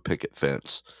corn through a picket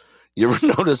fence. You ever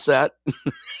notice that?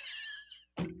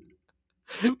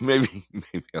 Maybe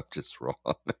I'm just wrong.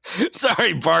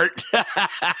 Sorry, Bart.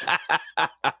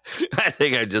 I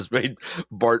think I just made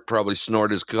Bart probably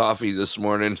snort his coffee this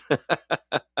morning.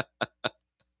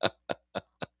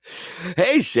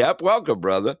 Hey, Shep, welcome,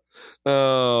 brother.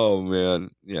 Oh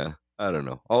man, yeah. I don't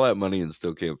know. All that money and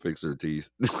still can't fix her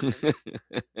teeth.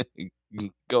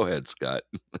 Go ahead, Scott.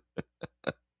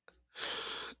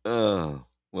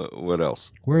 What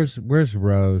else? Where's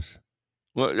Rose?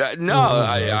 Well,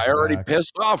 I already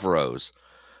pissed off Rose.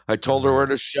 I told her where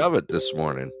to shove it this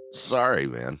morning. Sorry,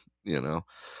 man.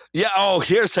 Yeah. Oh,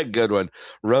 here's a good one.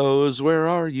 Rose, where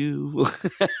are you?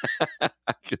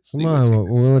 Come on,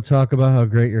 we want to talk about how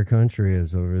great your country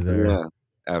is over there. Yeah.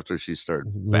 After she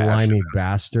started limey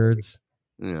bastards.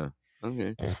 Yeah.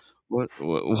 Okay. What?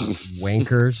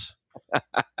 Wankers.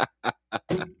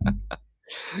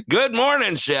 Good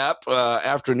morning, Shep.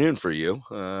 Afternoon for you.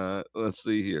 Let's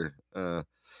see here.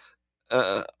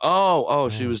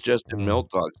 She was just in Milk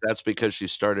Dogs. That's because she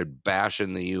started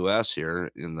bashing the U.S.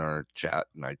 here in our chat,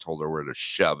 and I told her where to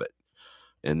shove it,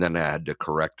 and then I had to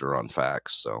correct her on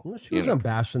facts. So she wasn't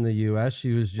bashing the U.S.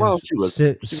 She was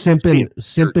just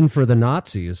simping for the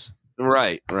Nazis.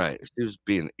 Right. She was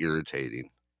being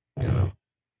irritating.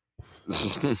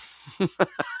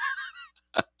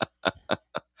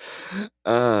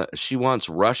 She wants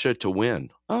Russia to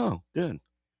win. Oh, good.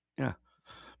 Yeah.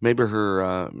 Maybe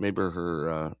her.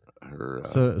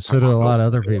 So do a lot of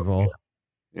other people.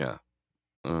 Yeah.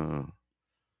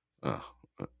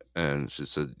 And she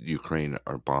said Ukraine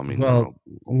are bombing. Well,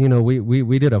 we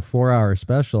did a 4-hour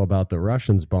special about the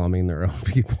Russians bombing their own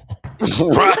people.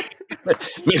 Right.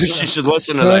 Maybe she should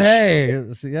listen to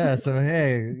that. So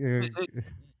hey.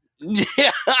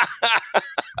 Yeah.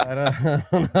 I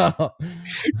don't know.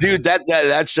 Dude,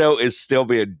 that show is still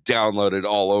being downloaded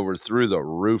all over through the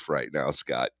roof right now,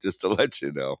 Scott, just to let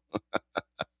you know.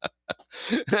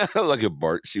 Look at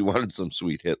Bart. She wanted some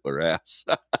sweet Hitler ass.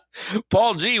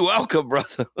 Paul G, welcome,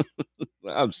 brother.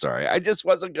 I'm sorry. I just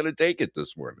wasn't going to take it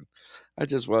this morning. I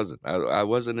just wasn't. I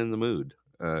wasn't in the mood.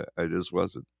 I just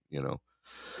wasn't,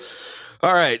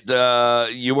 All right.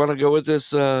 You want to go with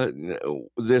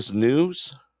this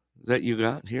news that you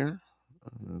got here?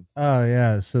 Oh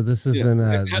yeah. So this is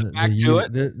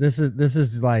this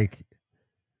is like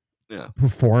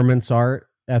performance art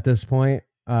at this point.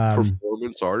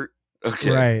 Performance art.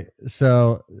 Okay. Right.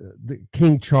 So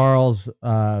King Charles, do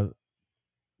I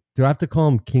have to call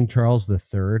him King Charles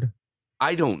III?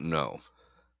 I don't know.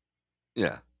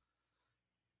 Yeah.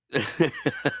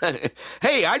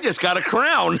 Hey, I just got a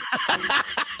crown.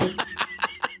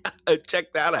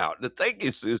 Check that out. Thank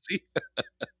you, Susie.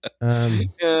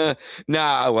 No,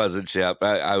 I wasn't, Shep.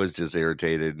 I was just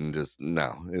irritated and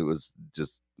it was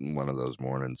just one of those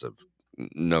mornings of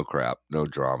no crap, no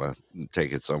drama.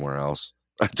 Take it somewhere else.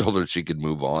 I told her she could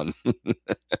move on.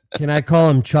 Can I call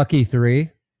him Chucky 3?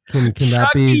 Can that be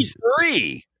Chucky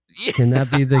 3? Yeah. Can that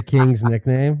be the king's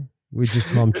nickname? We just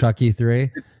call him Chucky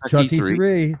 3. Chucky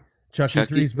 3. Chucky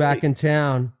 3's back in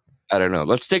town. I don't know.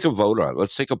 Let's take a vote on it.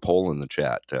 Let's take a poll in the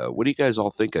chat. What do you guys all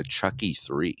think of Chucky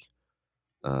 3?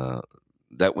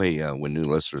 That way, when new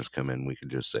listeners come in, we can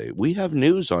just say, we have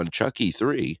news on Chucky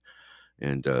 3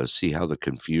 and see how the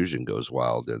confusion goes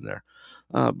wild in there.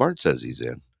 Bart says he's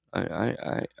in.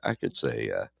 I could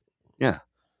say, yeah.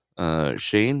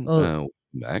 Shane,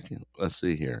 back. Let's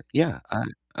see here. Yeah,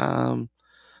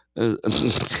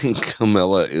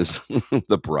 Camilla is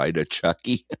the bride of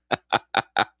Chucky.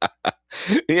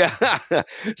 Yeah,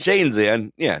 Shane's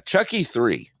in. Yeah, Chucky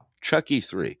 3. Chucky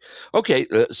 3. Okay,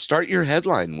 start your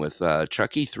headline with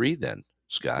Chucky 3 then,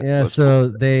 Scott. Yeah, Let's so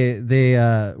they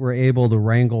were able to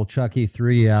wrangle Chucky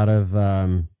 3 out of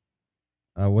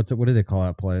what do they call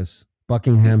that place?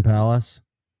 Buckingham Palace,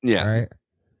 yeah, right?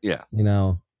 yeah. You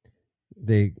know,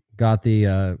 they got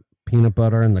the peanut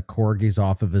butter and the corgis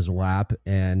off of his lap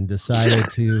and decided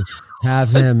to have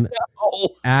him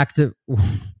active.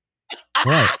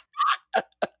 What?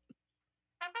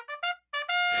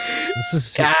 This is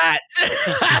Scott.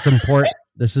 This is important.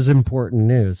 This is important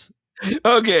news.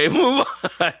 Okay, move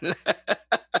on.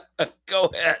 Go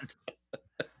ahead.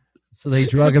 So they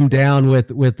drug him down with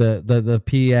the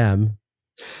PM,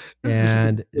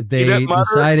 and they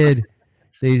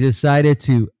decided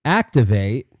to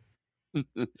activate.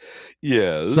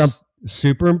 Yes. Some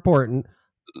super important.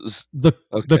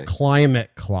 The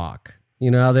climate clock.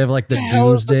 You know, they have like the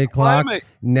doomsday clock.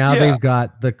 Now they've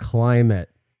got the climate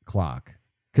clock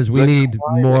because we need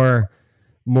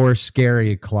more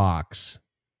scary clocks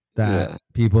that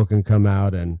people can come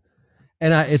out and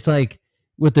it's like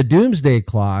with the doomsday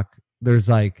clock, there's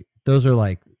like those are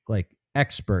like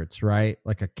experts, right?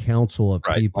 Like a council of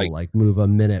people, like move a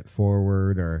minute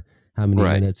forward or how many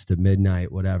minutes to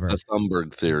midnight, whatever. The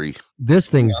Thunberg theory. This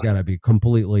thing's got to be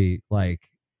completely like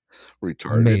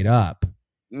retarded, made up.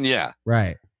 Yeah.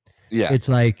 Right. Yeah. It's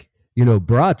like, you know,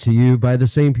 brought to you by the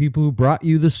same people who brought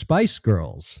you the Spice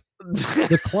Girls,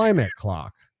 the climate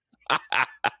clock.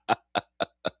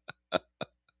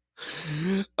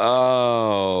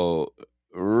 Oh,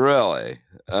 really?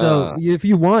 So if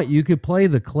you want, you could play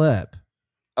the clip.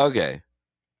 Okay.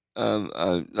 I'm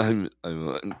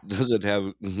does it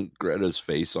have Greta's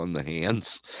face on the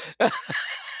hands? I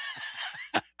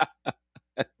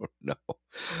don't know.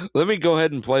 Let me go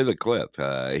ahead and play the clip.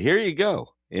 Here you go.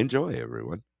 Enjoy,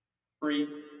 everyone. 3,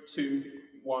 2,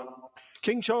 1.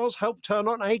 King Charles helped turn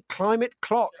on a climate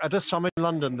clock at a summit in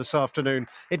London this afternoon.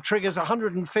 It triggers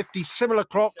 150 similar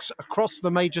clocks across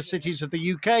the major cities of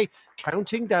the UK,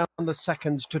 counting down the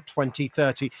seconds to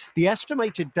 2030. The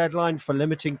estimated deadline for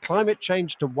limiting climate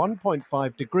change to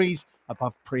 1.5 degrees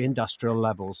above pre-industrial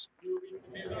levels.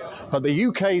 But the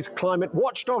UK's climate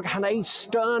watchdog had a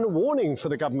stern warning for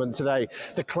the government today.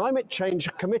 The Climate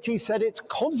Change Committee said it's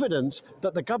confident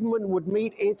that the government would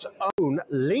meet its own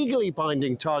legally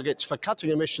binding targets for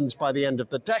cutting emissions by the end of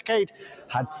the decade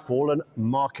had fallen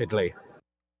markedly.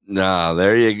 No,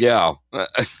 there you go.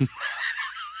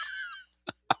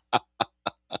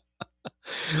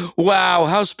 Wow,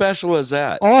 how special is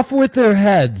that? Off with their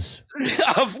heads.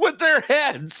 Off with their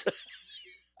heads.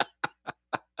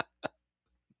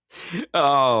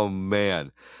 Oh,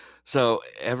 man. So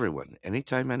everyone,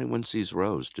 anytime anyone sees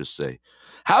Rose, just say,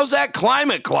 how's that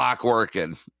climate clock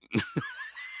working?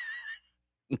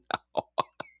 No.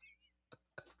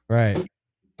 Right.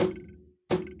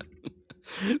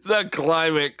 The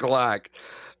climate clock.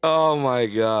 Oh, my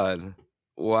God.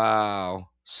 Wow.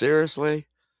 Seriously?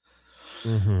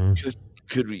 Mm-hmm.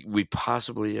 Could we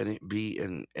possibly be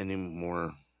in any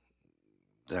more?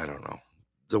 I don't know.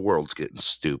 The world's getting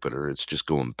stupider. It's just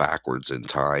going backwards in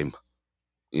time.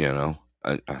 You know,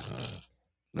 I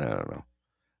don't know.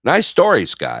 Nice story,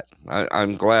 Scott.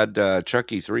 I'm glad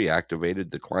Chucky 3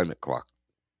 activated the climate clock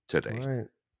today. All right.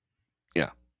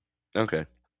 Yeah. Okay.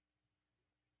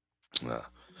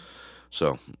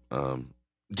 So,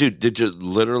 dude, did you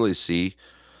literally see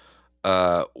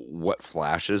what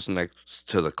flashes next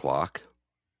to the clock?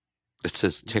 It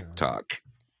says TikTok.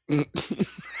 Yeah.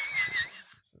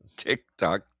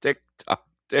 TikTok, TikTok,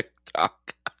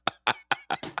 TikTok.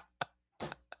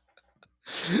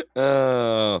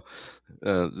 There'll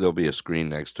be a screen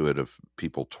next to it of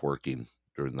people twerking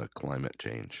during the climate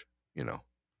change. You know,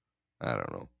 I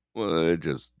don't know. Well, it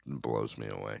just blows me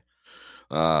away.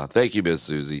 Thank you, Miss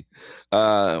Susie.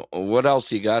 What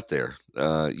else you got there?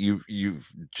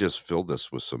 You've just filled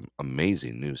us with some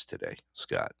amazing news today,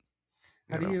 Scott.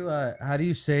 How do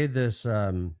you say this?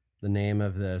 The name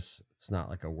of this? It's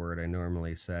not like a word I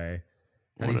normally say.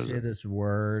 How do you say this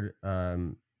word?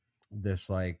 This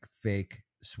like fake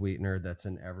sweetener that's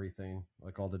in everything,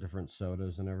 like all the different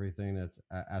sodas and everything. That's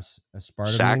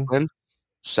aspartame.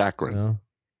 Saccharin.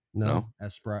 No.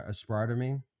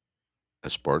 Aspartame.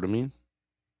 Aspartame.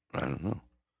 I don't know.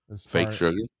 Fake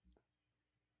sugar.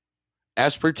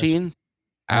 Aspartame.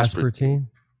 Aspartame.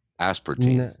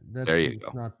 Aspartame. No, there you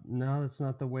go. That's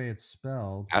not the way it's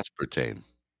spelled. Aspartame.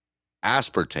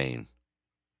 Aspartame.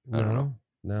 I don't know.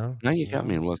 No. Now you got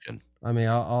me looking. I mean,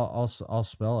 I'll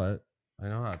spell it. I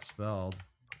know how it's spelled.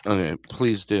 Okay,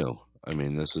 please do. I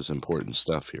mean, this is important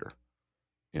stuff here.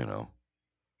 You know.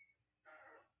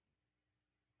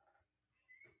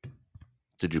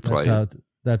 Did you play it?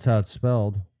 That's how it's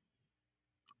spelled.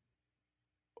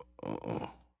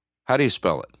 How do you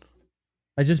spell it?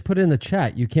 I just put it in the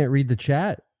chat. You can't read the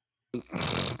chat?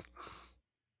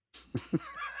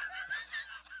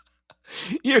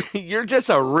 You're just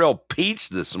a real peach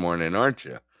this morning, aren't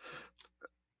you?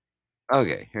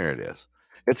 Okay, here it is.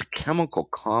 It's a chemical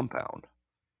compound.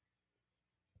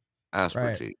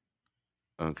 Aspartame. Right.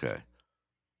 Okay.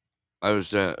 I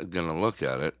was gonna look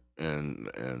at it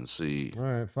and see. All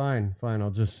right, fine. I'll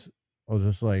just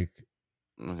like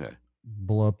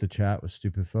blow up the chat with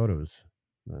stupid photos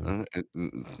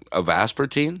of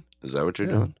aspartame. Is that what you're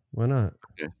doing? Why not?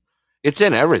 Okay. It's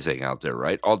in everything out there,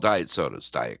 right? All diet sodas,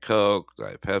 Diet Coke,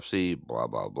 Diet Pepsi, blah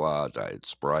blah blah, Diet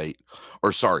Sprite,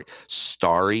 or sorry,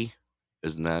 Starry.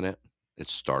 Isn't that it?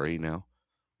 It's Starry now.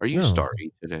 Are you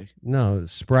Starry today? No,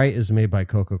 Sprite is made by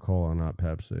Coca-Cola, not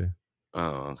Pepsi.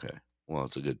 Oh, okay. Well,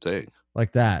 it's a good thing.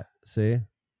 Like that. See?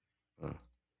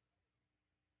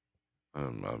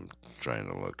 I'm trying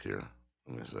to look here.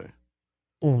 Let me see.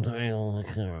 I'm trying to look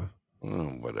here.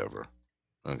 Whatever.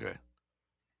 Okay.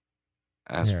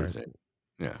 Aspartame.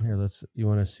 Yeah. Here, you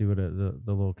want to see what the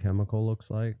little chemical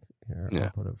looks like? Here, I'll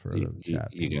put it for the chat.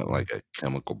 You get like a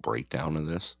chemical breakdown of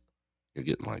this? You're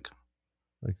getting like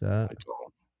that?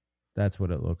 That's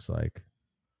what it looks like.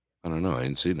 I don't know. I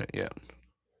ain't seen it yet.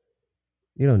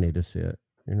 You don't need to see it.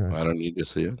 You're not. I don't need to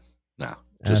see it? No.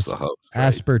 Just the host.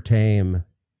 Right? Aspartame.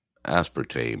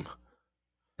 Aspartame.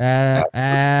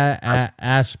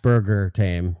 Asperger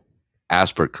tame.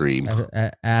 Asper cream.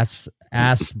 Ass.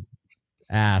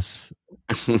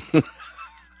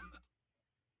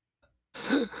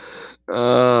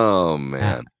 Oh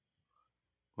man.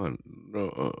 Why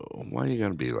are you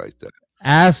gonna be like that?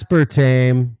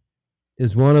 Aspartame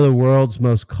is one of the world's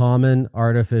most common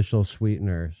artificial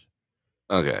sweeteners.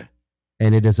 Okay.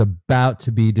 And it is about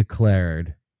to be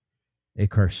declared a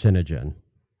carcinogen.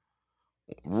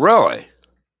 Really?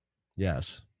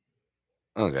 Yes.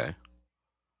 Okay.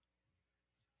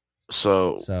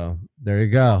 So there you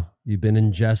go. You've been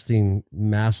ingesting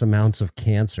mass amounts of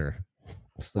cancer.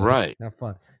 So right.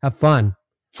 Have fun.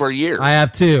 For years. I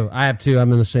have too.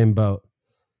 I'm in the same boat.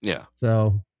 Yeah.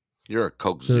 So you're a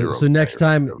Coke Zero. So next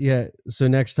time, So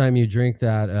next time you drink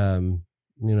that,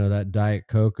 that Diet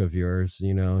Coke of yours,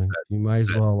 you might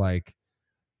as well like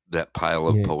that pile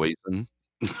of poison.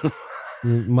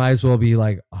 You might as well be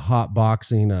like hot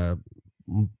boxing a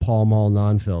Pall Mall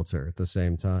non-filter at the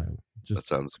same time. Just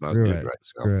that sounds not good, right?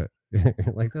 Screw it.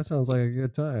 Like that sounds like a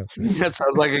good time. That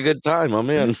sounds like a good time. I'm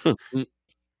in.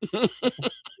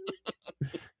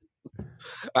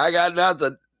 I got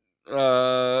nothing.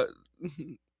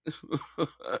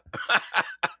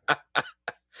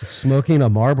 Smoking a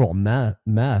Marlboro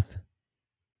meth.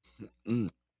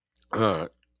 I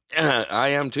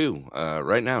am too.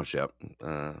 Right now, Shep.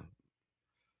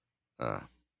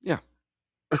 Yeah.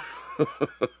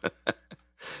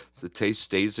 The taste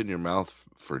stays in your mouth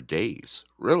for days.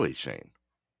 Really, Shane.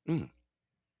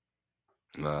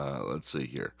 Let's see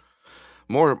here.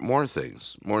 More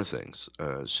things.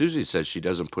 Susie says she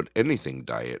doesn't put anything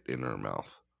diet in her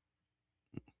mouth.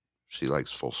 She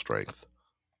likes full strength.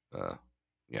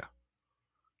 Yeah.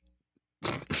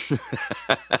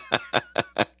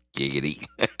 Giggity.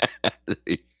 There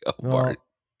you go, Bart.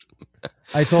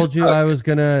 I told you I was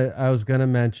gonna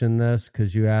mention this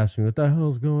because you asked me what the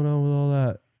hell's going on with all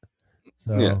that.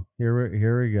 So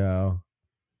here we go.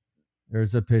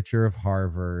 There's a picture of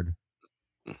Harvard.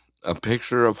 A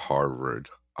picture of Harvard.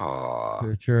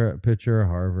 Picture of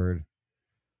Harvard.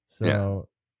 So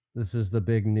this is the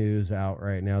big news out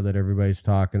right now that everybody's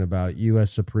talking about.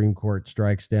 U.S. Supreme Court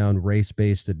strikes down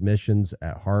race-based admissions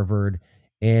at Harvard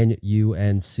and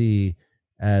UNC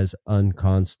as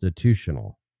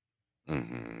unconstitutional.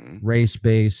 Mm-hmm.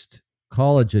 Race-based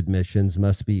college admissions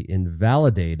must be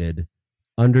invalidated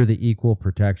under the Equal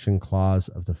Protection Clause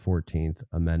of the 14th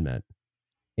Amendment.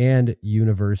 And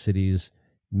universities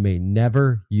may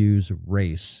never use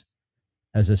race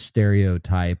as a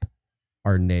stereotype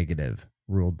or negative,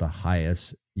 ruled the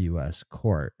highest U.S.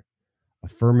 court.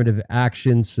 Affirmative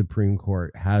action, Supreme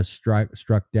Court has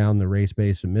struck down the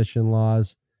race-based admission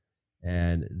laws,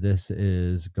 and this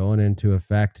is going into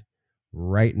effect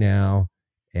right now.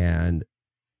 And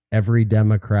every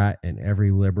Democrat and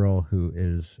every liberal who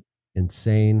is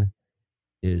insane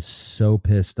is so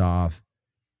pissed off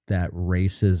that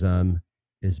racism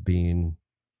is being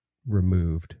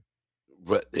removed.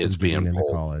 But it's from getting being into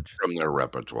pulled college. from their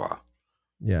repertoire.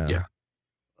 Yeah. Yeah.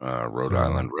 Rhode So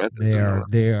Island Red is another.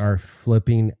 they are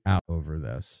flipping out over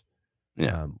this.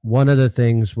 Yeah. One of the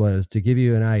things was to give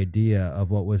you an idea of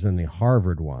what was in the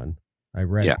Harvard one. I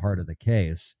read Yeah. part of the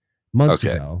case months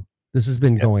Okay. ago. This has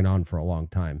been going on for a long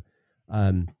time.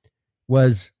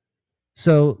 Was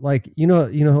so like you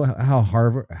know how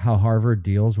Harvard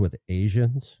deals with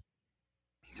Asians?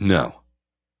 No.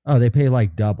 Oh, they pay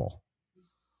like double.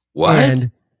 What?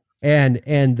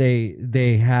 And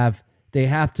they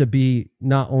have to be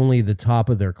not only the top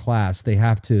of their class, they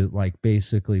have to like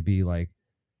basically be like,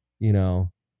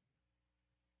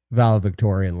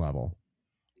 valedictorian level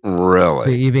to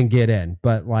Really? even get in.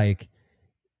 But like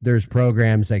there's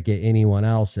programs that get anyone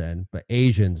else in, but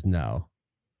Asians no.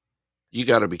 You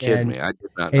got to be kidding And- me. I did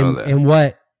not know that.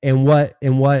 And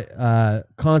what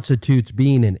constitutes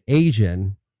being an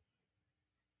Asian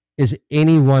is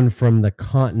anyone from the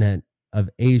continent of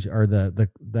Asia, or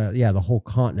the whole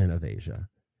continent of Asia.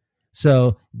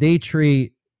 So they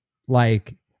treat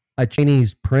like a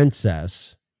Chinese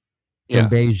princess from Yeah.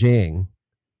 Beijing,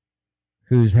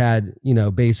 who's had,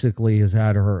 basically has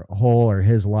had her whole or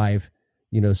his life,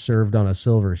 served on a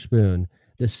silver spoon,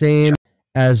 the same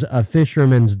as a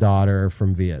fisherman's daughter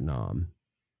from Vietnam.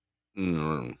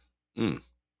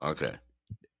 Okay.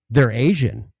 They're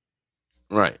Asian.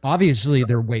 Right. Obviously,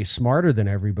 they're way smarter than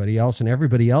everybody else, and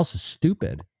everybody else is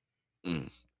stupid. Mm.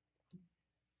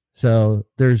 So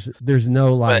there's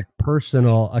no like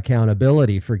personal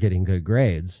accountability for getting good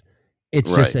grades. It's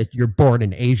just Right. that you're born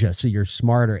in Asia, so you're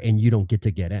smarter and you don't get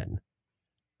to get in.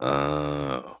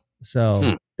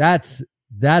 So that's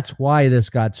why this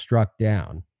got struck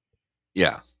down.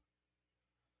 Yeah.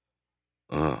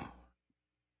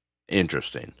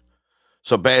 Interesting.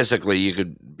 So basically, you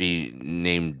could be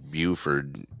named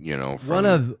Buford,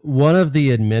 from One of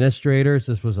the administrators,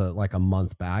 this was like a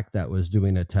month back, that was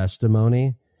doing a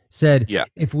testimony, said, Yeah.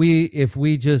 if we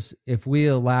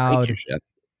allowed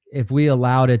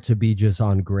it to be just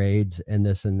on grades and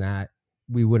this and that,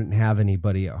 we wouldn't have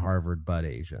anybody at Harvard but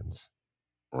Asians.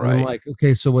 And I'm right. like,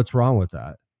 okay, so what's wrong with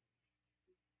that?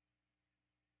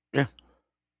 Yeah.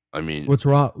 I mean, What's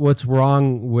wrong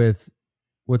with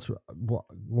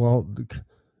well,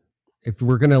 if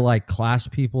we're gonna like class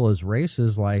people as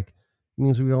races, like it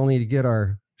means we all need to get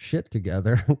our shit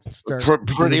together and start pretty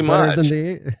doing better much. than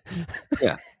the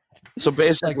Yeah. So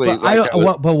basically,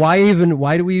 but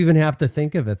why do we even have to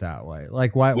think of it that way?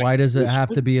 Like why does it have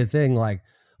to be a thing? Like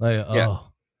Yeah.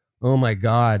 oh my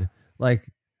God, like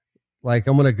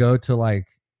I'm gonna go to like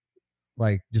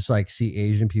just like see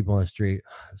Asian people on the street,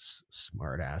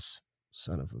 smart ass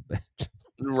son of a bitch.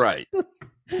 right.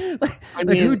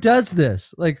 Like who does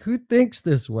this? Like who thinks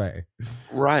this way?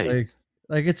 Right.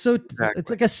 Like it's so Exactly. it's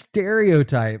like a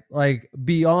stereotype, like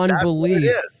beyond That's what it belief,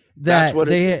 is. That's what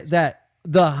it is. that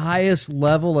the highest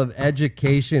level of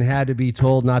education had to be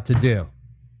told not to do.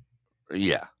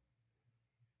 Yeah.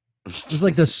 It's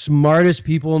like the smartest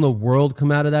people in the world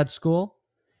come out of that school,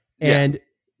 and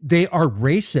they are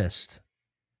racist.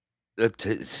 It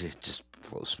just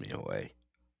blows me away.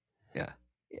 Yeah.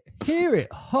 Here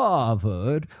at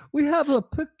Harvard, we have a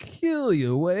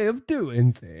peculiar way of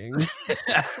doing things.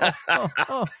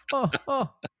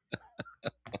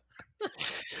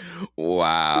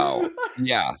 Wow.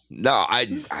 Yeah. No,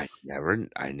 I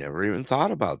never even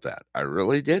thought about that. I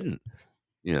really didn't.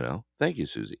 Thank you,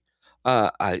 Susie.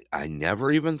 I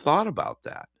never even thought about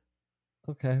that.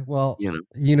 Okay, well,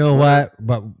 You know what?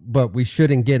 But we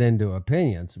shouldn't get into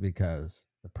opinions because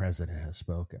the president has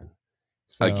spoken.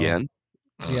 So, Again.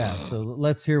 Yeah, so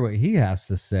let's hear what he has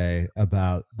to say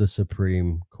about the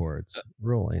Supreme Court's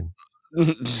ruling.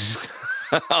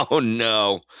 Oh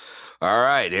no. All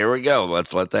right, here we go.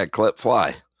 Let's let that clip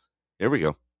fly. Here we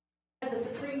go. The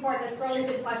Supreme Court has thrown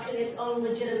into question its own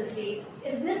legitimacy.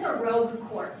 Is this a rogue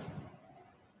court?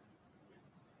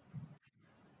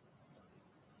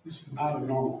 This is not a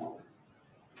normal court.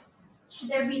 Should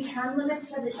there be term limits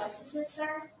for the justices,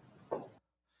 sir?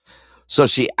 So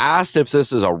she asked if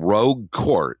this is a rogue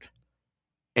court,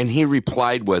 and he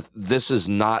replied with, "This is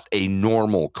not a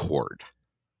normal court."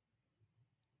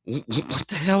 What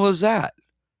the hell is that?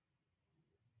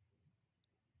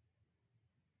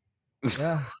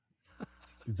 Yeah.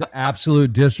 It's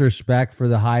absolute disrespect for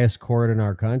the highest court in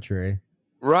our country.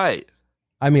 Right.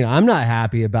 I mean, I'm not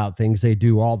happy about things they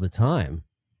do all the time.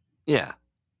 Yeah.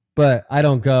 But I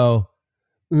don't go,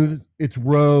 it's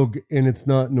rogue and it's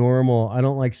not normal. I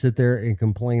don't like sit there and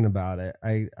complain about it.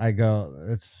 I go,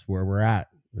 that's where we're at.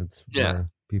 That's where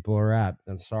people are at.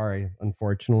 I'm sorry.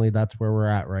 Unfortunately, that's where we're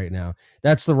at right now.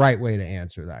 That's the right way to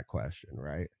answer that question,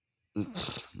 right?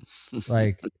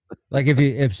 Like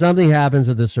if something happens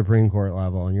at the Supreme Court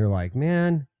level and you're like,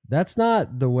 man, that's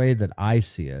not the way that I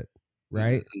see it,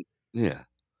 right? Yeah.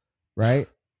 Right?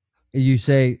 You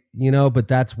say, but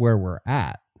that's where we're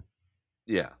at.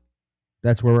 Yeah.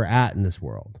 That's where we're at in this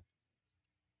world.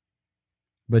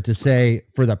 But to say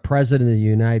for the president of the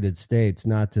United States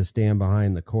not to stand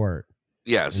behind the court.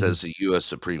 Yeah, it says the U.S.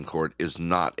 Supreme Court is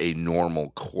not a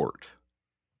normal court.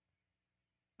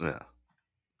 Yeah.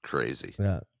 Crazy.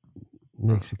 Yeah.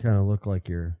 Makes you kind of look like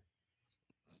you're.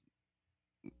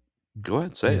 Go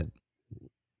ahead, say it.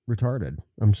 Retarded.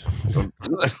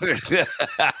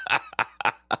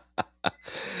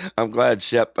 I'm glad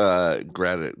Shep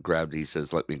grabbed. He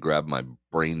says, "Let me grab my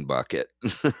brain bucket."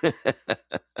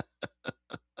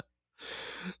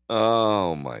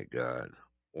 Oh my God!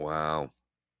 Wow.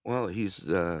 Well, he's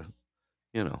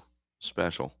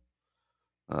special.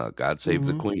 God save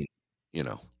the Queen.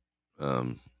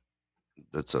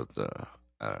 That's I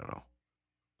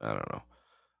don't know.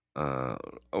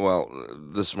 Well,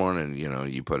 this morning,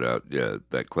 you put out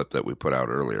that clip that we put out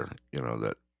earlier.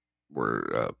 That where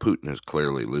Putin is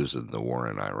clearly losing the war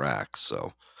in Iraq.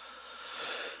 So,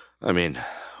 I mean,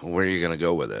 where are you going to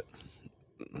go with it?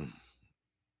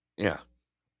 Yeah,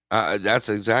 that's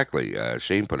exactly.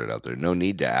 Shane put it out there. No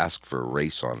need to ask for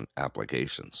race on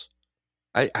applications.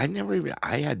 I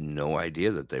had no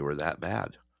idea that they were that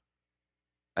bad.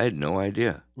 I had no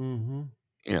idea. Mm-hmm.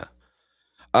 Yeah.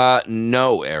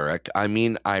 No, Eric. I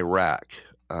mean Iraq.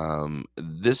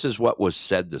 This is what was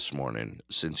said this morning.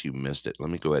 Since you missed it, let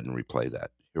me go ahead and replay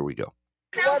that. Here we go.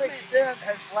 To what extent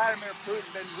has Vladimir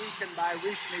Putin been weakened by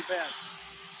recent events?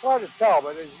 It's hard to tell,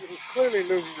 but he's clearly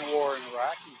losing the war in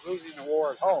Iraq. He's losing the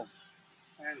war at home.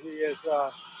 And he has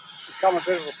become a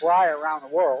bit of a pariah around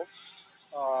the world.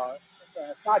 And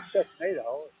it's not just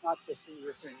NATO. It's not just the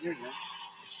European Union.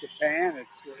 It's Japan.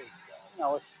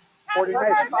 It's 40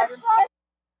 nations.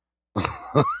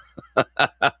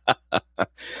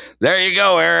 There you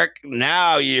go, Eric.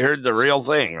 Now you heard the real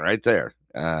thing right there.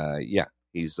 Yeah,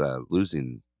 he's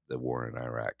losing the war in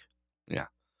Iraq. Yeah,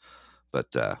 but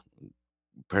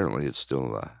apparently it's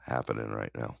still happening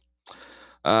right now.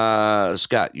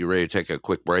 Scott, you ready to take a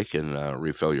quick break and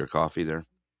refill your coffee there?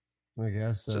 I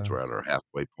guess since we're at our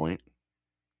halfway point.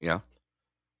 Yeah,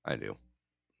 I do.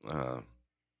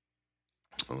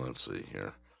 Let's see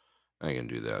here. I can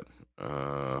do that.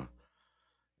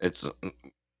 It's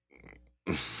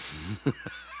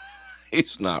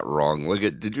he's not wrong.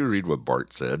 Did you read what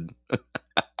Bart said?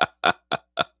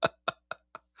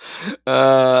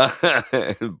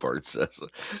 Bart says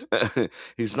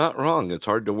he's not wrong. It's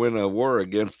hard to win a war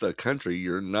against a country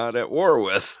you're not at war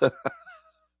with.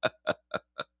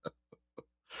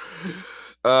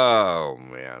 Oh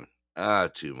man,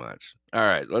 too much. All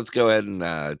right, let's go ahead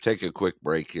and take a quick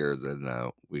break here.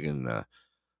 Then we can.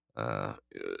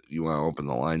 You want to open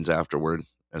the lines afterward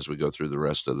as we go through the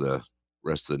rest of the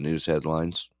news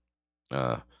headlines?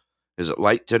 Is it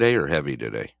light today or heavy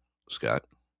today, Scott?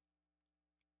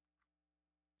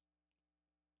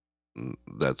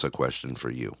 That's a question for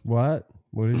you. What?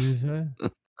 What did you say?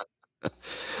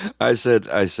 I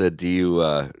said, do you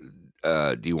want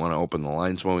to open the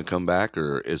lines when we come back,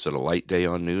 or is it a light day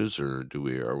on news, or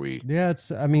are we? Yeah,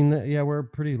 we're a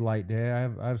pretty light day.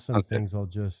 I have some things I'll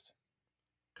just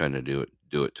kind of do it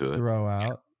to it. Throw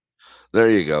out. There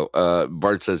you go.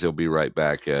 Bart says he'll be right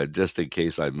back. Just in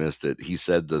case I missed it, he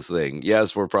said the thing.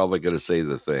 Yes, we're probably going to say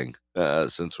the thing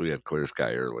since we had clear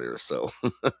sky earlier. So,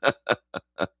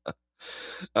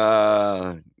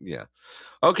 yeah.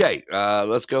 Okay,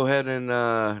 let's go ahead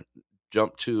and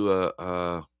jump to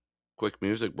a quick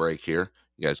music break here.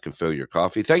 You guys can fill your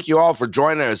coffee. Thank you all for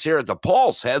joining us here at the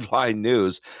Pulse Headline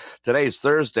News. Today's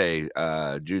Thursday,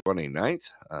 June 29th.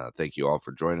 Thank you all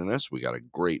for joining us. We got a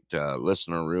great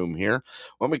listener room here.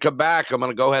 When we come back, I'm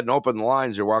going to go ahead and open the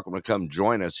lines. You're welcome to come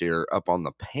join us here up on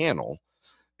the panel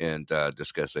and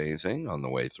discuss anything on the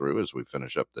way through as we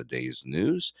finish up the day's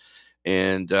news.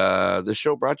 And the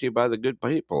show brought to you by the good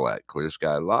people at Clear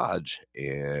Sky Lodge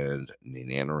and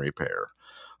Nana Repair.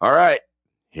 All right,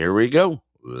 here we go.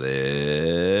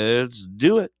 Let's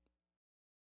do it.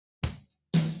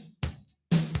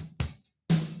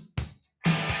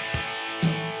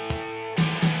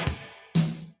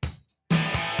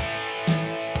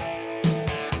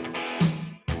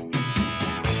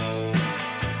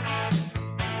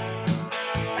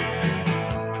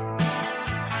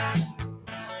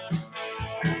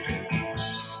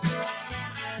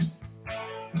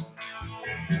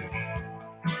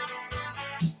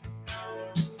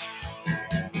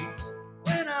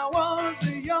 When I was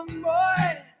a young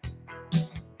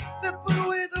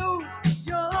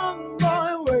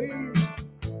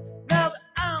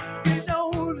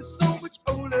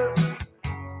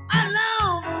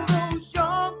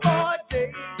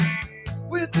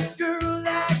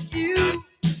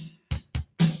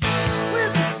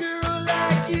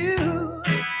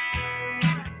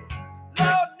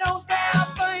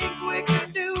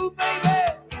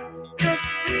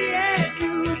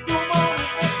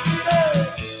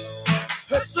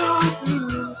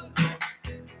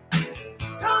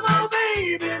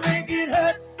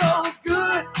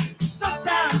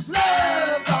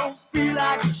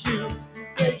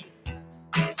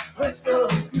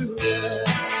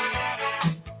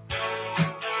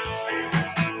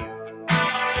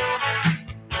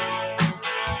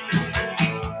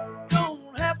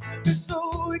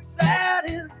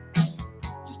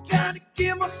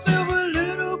myself a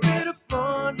little bit of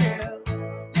fun, yeah.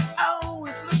 You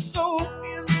always look so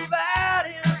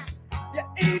inviting. You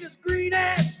ain't as green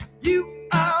as you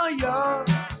are young.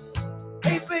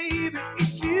 Hey, baby,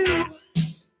 it's you.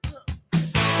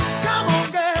 Come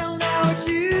on, girl, now it's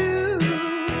you.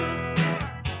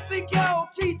 Sink your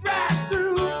teeth right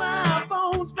through my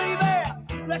bones, baby.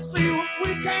 Let's see what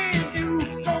we can do.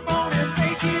 Come on and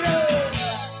make it up.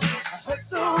 I hurt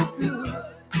so good.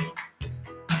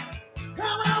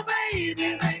 Come on,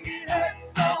 baby, make it hurt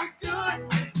so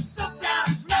good.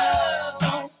 Sometimes love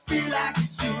don't feel like it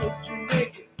should. You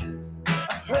make it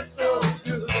hurt so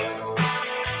good.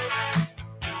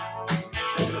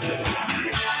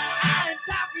 I ain't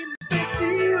talking big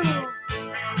deals.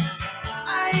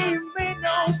 I ain't made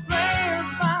no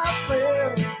plans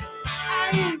myself. I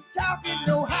ain't talking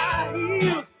no high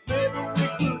heels. Maybe we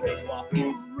could walk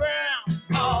around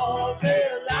all day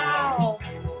long.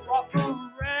 Walk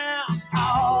around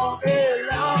all day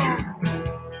long.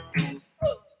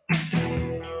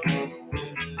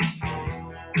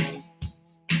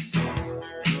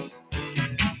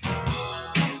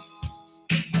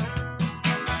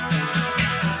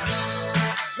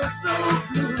 That's so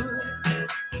good.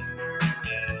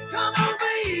 Come on,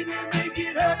 baby, make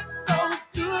it hurt so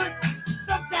good.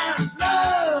 Sometimes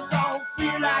love don't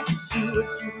feel like it should.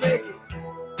 You make it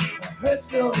hurt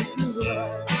so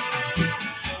good.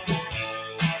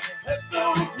 Hurt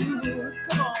so good.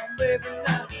 Come on, baby,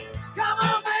 now. Come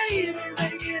on, baby,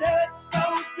 make it hurt so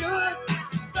good.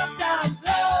 Sometimes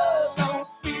love don't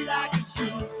feel like it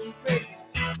should. You make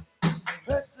it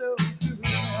hurt so good.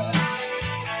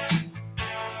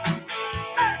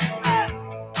 Hey, hey.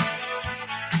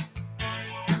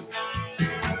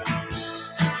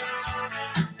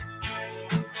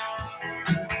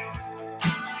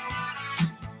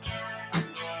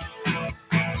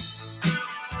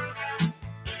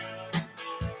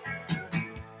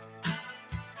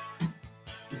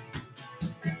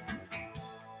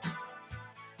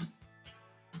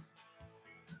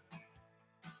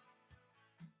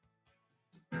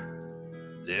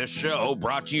 This show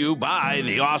brought to you by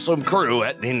the awesome crew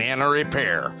at Nana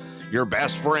Repair, your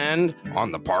best friend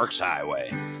on the Parks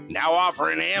Highway. Now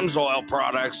offering AMSOIL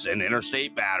products and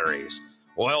interstate batteries.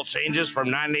 Oil changes from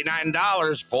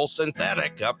 $99, full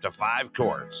synthetic, up to 5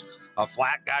 quarts. A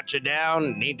flat got you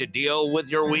down, need to deal with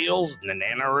your wheels?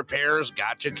 Nana Repair's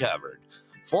got you covered.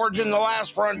 Forging the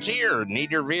last frontier,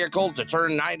 need your vehicle to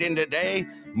turn night into day?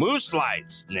 Moose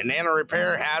lights, Nana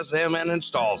Repair has them and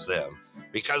installs them.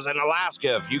 Because in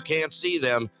Alaska, if you can't see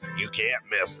them, you can't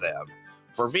miss them.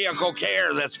 For vehicle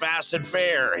care that's fast and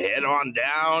fair, head on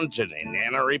down to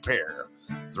Nana Repair,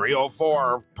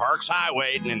 304 Parks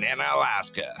Highway, Nana,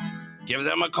 Alaska. Give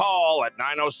them a call at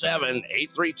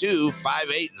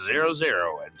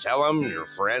 907-832-5800 and tell them your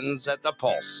friends at the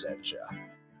Pulse sent you.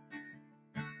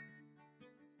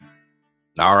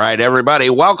 All right, everybody,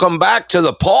 welcome back to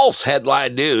the Pulse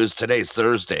Headline News. Today's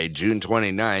Thursday, June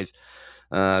 29th.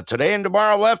 Today and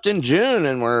tomorrow left in June,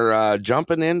 and we're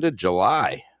jumping into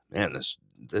July. Man, this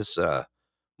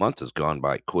month has gone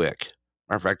by quick.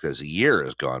 Matter of fact, this year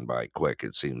has gone by quick,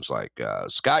 it seems like.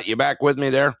 Scott, you back with me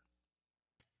there?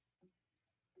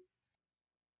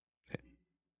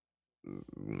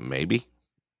 Maybe.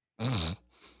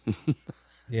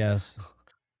 Yes.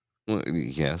 Well,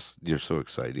 yes, you're so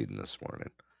excited this morning.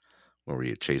 What, were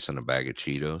you chasing a bag of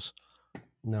Cheetos?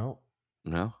 No.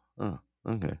 No? Oh,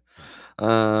 okay.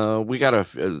 We got it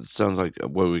sounds like,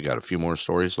 we got a few more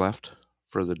stories left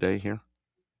for the day here.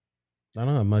 I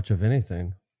don't have much of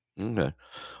anything. Okay.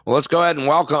 Well, let's go ahead and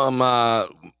welcome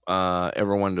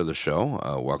everyone to the show.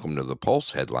 Welcome to the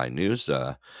Pulse Headline News.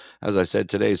 As I said,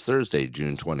 today's Thursday,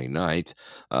 June 29th.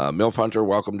 Milf Hunter,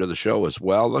 welcome to the show as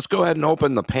well. Let's go ahead and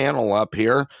open the panel up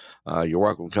here. You're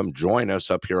welcome to come join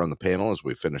us up here on the panel as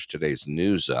we finish today's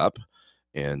news up.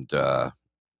 And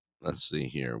let's see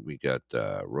here. We got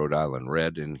Rhode Island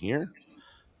Red in here.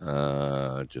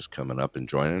 Just coming up and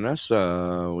joining us.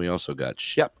 We also got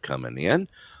Shep coming in.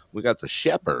 We got the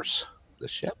Sheppers,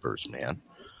 man.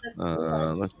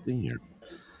 Let's see here.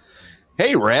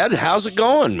 Hey, Red, how's it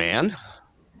going, man?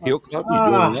 Heel Club, you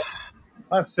doing well?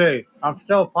 Let's see. I'm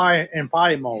still in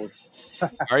party mode.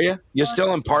 Are you? You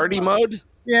still in party mode?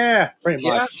 Yeah, pretty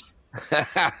much. From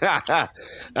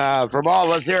all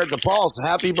of us here at the Pulse,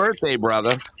 happy birthday,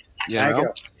 brother. Thank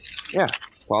you. Yeah.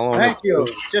 Thank you.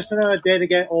 Just another day to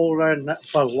get older and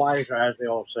but wiser, as they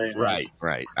all say. Right.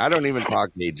 I don't even talk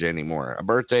age anymore. A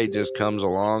birthday just comes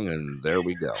along, and there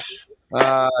we go.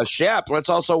 Shep, let's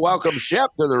also welcome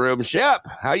Shep to the room. Shep,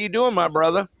 how you doing, my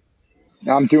brother?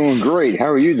 I'm doing great. How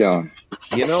are you doing?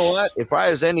 You know what? If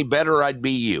I was any better, I'd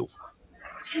be you.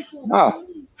 Oh,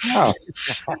 oh,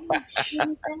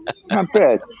 not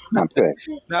bad, not bad.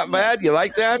 Not bad. You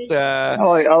like that? I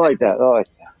like that. I like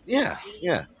that. Yeah,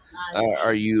 yeah.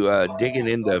 Are you digging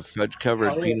into fudge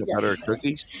covered peanut butter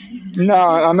cookies? No,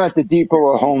 I'm at the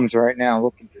Depot of Homes right now,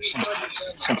 looking for some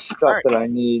All stuff right. that I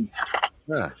need.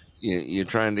 Huh. You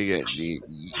trying to get you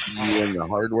in the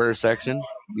hardware section?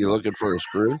 You looking for a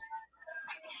screw?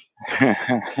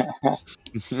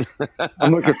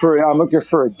 I'm looking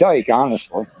for a dike,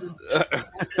 honestly.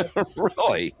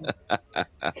 Really?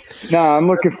 No, I'm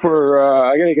looking for.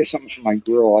 I gotta get something for my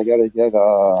grill. I gotta get.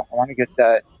 I want to get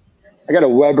that. I got a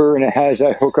Weber, and it has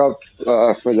that hookup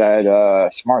for that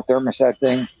smart thermostat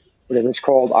thing, whatever it's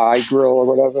called, iGrill or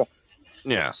whatever.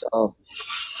 Yeah. So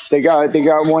they got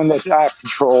one that's app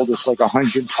controlled. It's like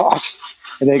 $100,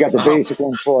 and they got the Oh, basic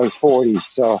one for like 40.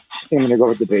 So I think I'm gonna go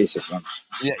with the basic one.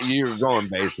 yeah. You're going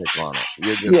basic on it.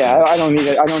 You're just Yeah, gonna. I don't need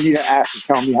it. I don't need an app to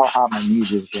tell me how hot my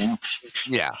knees is.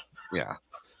 Yeah, yeah.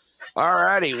 All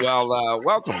righty. Well,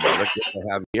 welcome, brother. Good to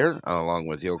have you here, along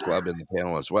with Yo Club in the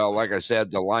panel as well. Like I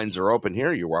said, the lines are open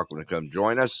here. You're welcome to come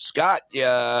join us. Scott,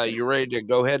 you ready to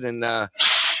go ahead and go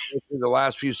through the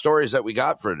last few stories that we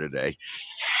got for today?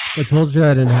 I told you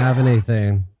I didn't have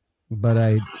anything, but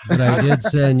I did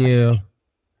send you.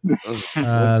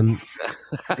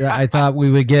 I thought we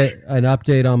would get an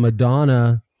update on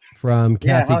Madonna from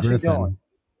Kathy how's she Griffin. doing?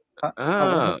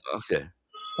 Okay.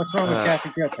 What's wrong with Kathy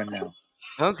Griffin now?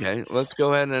 Okay, let's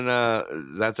go ahead and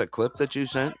that's a clip that you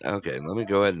sent? Okay, let me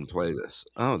go ahead and play this.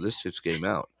 Oh, this just came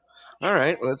out. All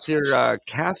right, let's hear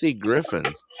Kathy Griffin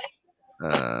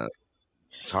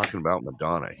talking about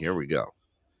Madonna. Here we go.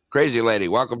 Crazy lady,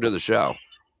 welcome to the show.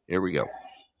 Here we go.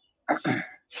 I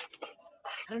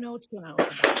don't know what's going on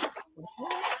with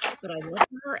Madonna, but I love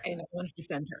her and I want to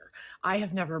defend her. I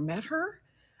have never met her.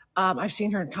 I've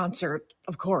seen her in concert,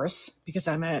 of course, because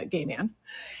I'm a gay man.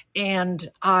 And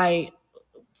I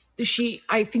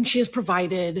think she has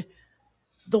provided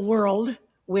the world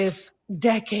with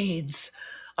decades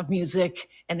of music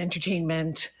and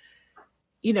entertainment,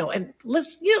 and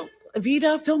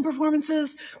Evita film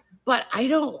performances. But I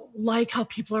don't like how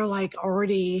people are like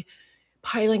already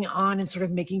piling on and sort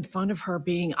of making fun of her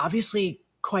being obviously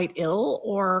quite ill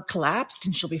or collapsed,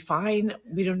 and she'll be fine.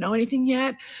 We don't know anything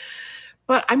yet.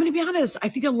 But I'm going to be honest, I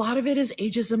think a lot of it is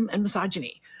ageism and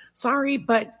misogyny. Sorry,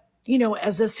 but,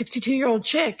 as a 62-year-old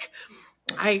chick,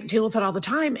 I deal with it all the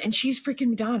time, and she's freaking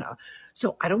Madonna.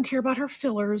 So I don't care about her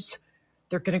fillers.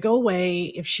 They're going to go away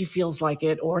if she feels like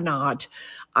it or not.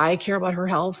 I care about her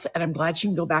health, and I'm glad she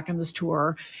can go back on this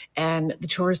tour. And the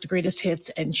tour is the greatest hits,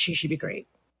 and she should be great.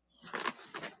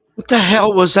 What the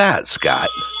hell was that, Scott?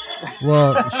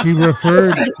 Well, she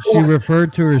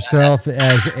referred to herself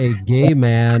as a gay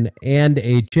man and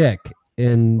a chick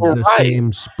in the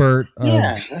same spurt of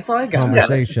that's all I got.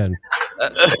 conversation.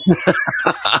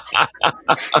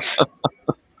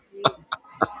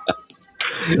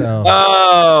 So,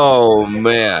 oh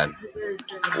man,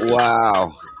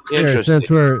 wow! Interesting.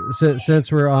 Here,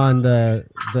 since we're on the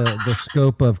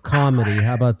scope of comedy,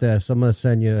 how about this? I'm gonna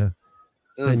send you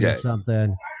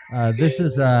something. This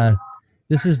is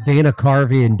Dana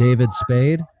Carvey and David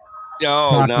Spade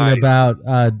talking about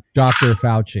Dr.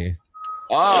 Fauci.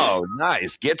 Oh,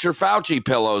 nice. Get your Fauci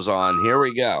pillows on. Here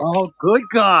we go. Oh, good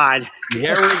God.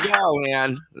 Here we go,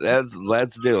 man.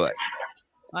 Let's do it.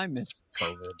 I miss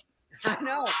COVID. I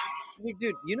know.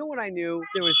 Dude, you know what I knew?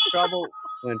 There was trouble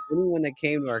when anyone that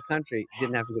came to our country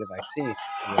didn't have to get a vaccine.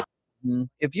 Mm-hmm.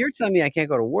 If you're telling me I can't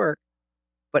go to work,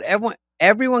 but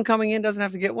everyone coming in doesn't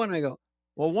have to get one, I go,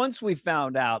 well, once we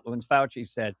found out when Fauci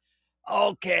said,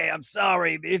 okay, I'm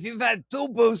sorry, but if you've had 2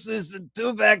 boosters and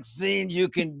 2 vaccines, you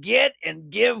can get and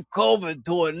give COVID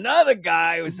to another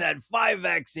guy who's had 5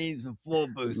 vaccines and 4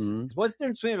 boosters. Mm-hmm. What's the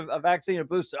difference between a vaccine and a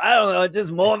booster? I don't know. It's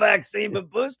just more vaccine, but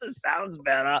booster sounds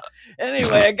better.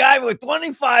 Anyway, a guy with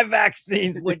 25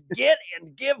 vaccines would get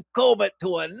and give COVID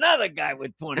to another guy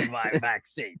with 25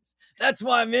 vaccines. That's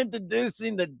why I'm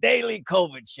introducing the daily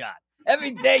COVID shot.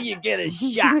 Every day you get a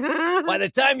shot. By the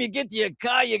time you get to your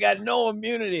car, you got no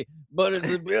immunity. But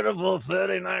it's a beautiful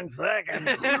 39 seconds.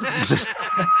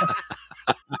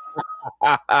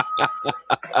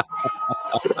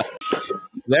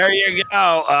 There you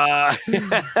go. Wow.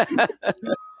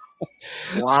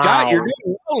 Scott, you're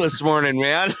doing well this morning,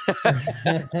 man.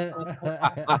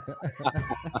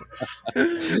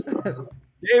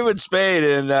 David Spade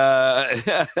and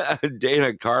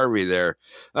Dana Carvey there.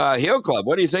 Heel Club,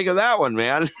 what do you think of that one,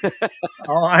 man?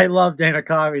 Oh, I love Dana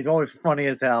Carvey. He's always funny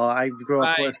as hell. I grew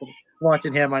up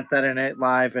watching him on Saturday Night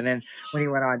Live, and then when he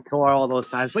went on tour all those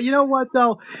times. But you know what,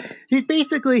 though?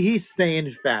 He's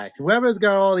staying fat. Whoever's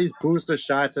got all these booster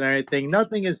shots and everything,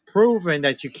 nothing is proven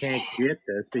that you can't get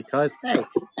this because, hey,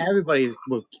 everybody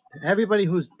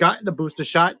who's gotten the booster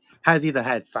shot has either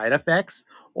had side effects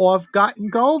or have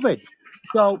gotten COVID.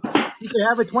 So you can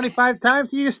have it 25 times,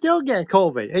 you can still get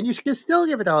COVID, and you can still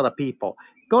give it to other people.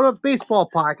 Go to a baseball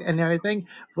park and everything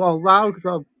for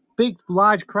big,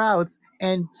 large crowds,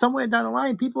 and somewhere down the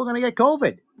line, people are going to get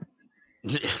COVID.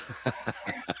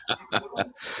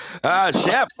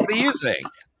 Shep, what do you think?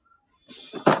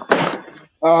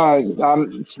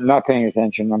 I'm not paying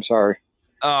attention. I'm sorry.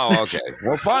 Oh, okay.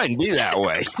 Well, fine. Be that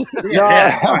way.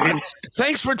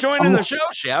 Thanks for joining the show,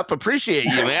 Shep. Appreciate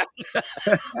you, man.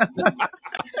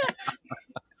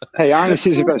 Hey,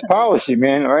 honesty is the best policy,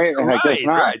 man. Right? I guess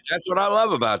not. Right. That's what I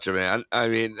love about you, man. I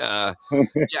mean, yeah.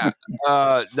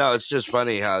 No, it's just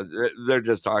funny how they're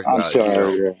just talking I'm about.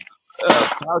 sorry.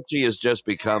 Fauci has just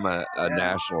become a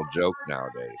national joke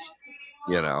nowadays.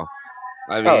 You know,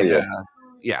 I mean,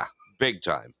 yeah, big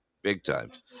time.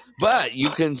 But you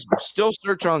can still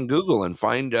search on Google and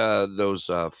find those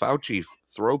Fauci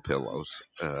throw pillows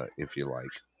if you like.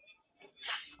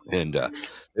 And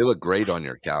they look great on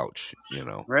your couch, you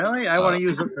know. Really? I want to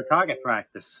use them for target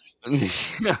practice.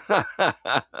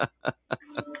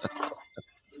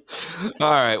 All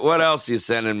right, what else you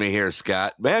sending me here,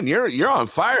 Scott? Man, you're on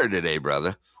fire today,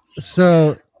 brother.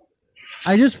 So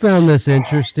I just found this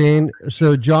interesting.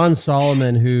 So John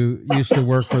Solomon, who used to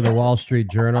work for the Wall Street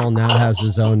Journal, now has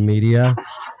his own media.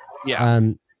 Yeah.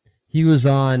 He was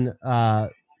on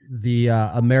the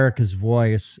America's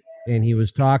Voice, and he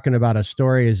was talking about a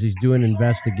story as he's doing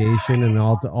investigation and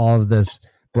all of this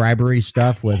bribery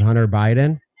stuff with Hunter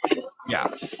Biden. Yeah.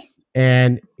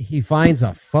 And he finds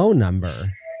a phone number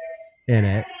in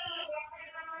it,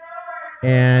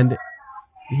 and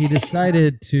he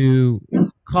decided to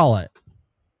call it.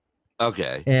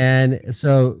 Okay. And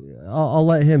so I'll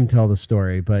let him tell the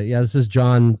story. But yeah, this is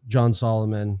John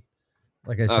Solomon.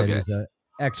 Like I said, he's an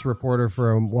ex-reporter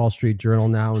for Wall Street Journal,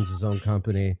 now owns his own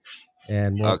company.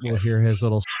 And we'll hear his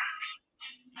little.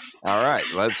 All right,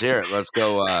 let's hear it. Let's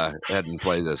go ahead and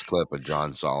play this clip of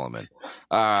John Solomon.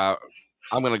 I'm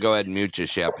going to go ahead and mute you,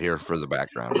 Shep, here for the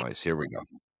background noise. Here we go.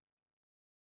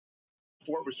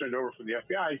 Report was turned over from the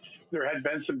FBI. There had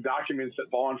been some documents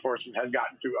that law enforcement had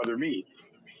gotten through other means.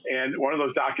 And one of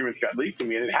those documents got leaked to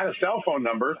me, and it had a cell phone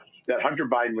number that Hunter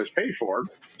Biden was paid for.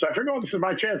 So I figured, oh, this is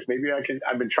my chance. Maybe I can.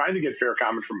 I've been trying to get fair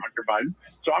comment from Hunter Biden,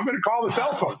 so I'm going to call the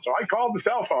cell phone. So I called the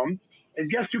cell phone, and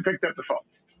guess who picked up the phone?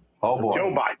 Oh boy,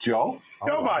 Joe Biden. Joe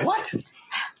Biden. What?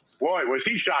 Boy, was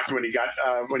he shocked when he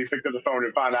picked up the phone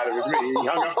and found out it was me. He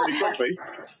hung up pretty quickly.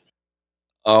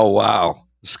 Oh wow,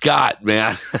 Scott,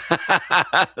 man,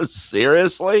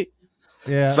 seriously?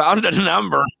 Yeah. Found a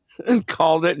number and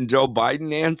called it, and Joe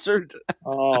Biden answered.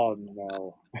 Oh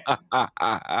no!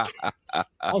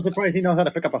 I'm surprised he knows how to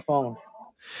pick up a phone.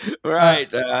 Right,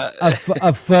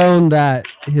 a phone that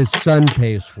his son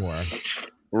pays for.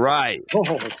 Right.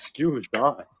 Oh, excuse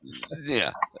God.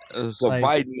 Yeah. So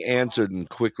Biden answered and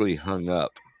quickly hung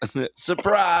up.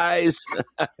 Surprise!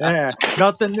 Yeah,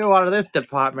 nothing new out of this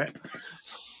department.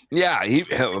 Yeah,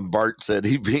 Bart said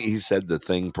he said the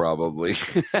thing probably.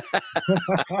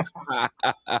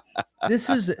 This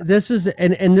is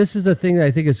and this is the thing that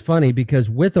I think is funny, because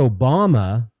with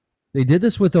Obama, they did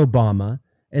this with Obama,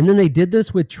 and then they did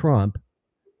this with Trump,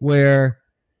 where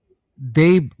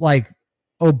they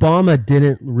Obama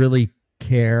didn't really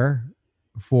care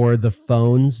for the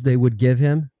phones they would give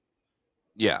him.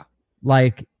 Yeah.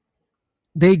 Like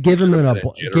they gave him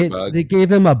they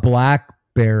gave him a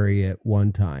BlackBerry at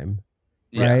one time.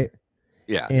 Right?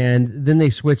 Yeah. And then they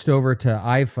switched over to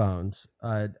iPhones,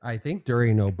 I think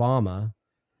during Obama,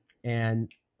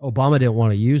 and Obama didn't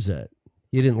want to use it.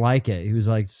 He didn't like it. He was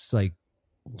like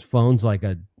phone's like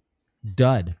a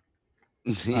dud.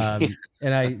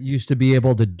 And I used to be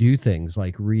able to do things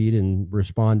like read and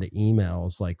respond to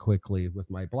emails like quickly with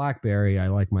my BlackBerry. I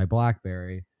like my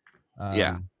BlackBerry.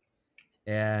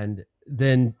 And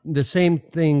then the same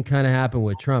thing kind of happened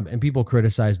with Trump, and people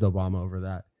criticized Obama over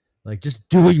that. Like, just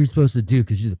do what you're supposed to do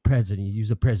because you're the president. You use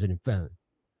the president phone.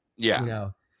 Yeah. You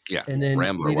know? Yeah. And then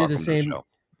Rambler, they did the welcome to the same. show.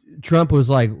 Trump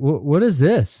was like, what is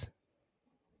this?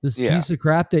 This Yeah. piece of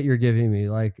crap that you're giving me?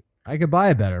 Like, I could buy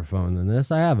a better phone than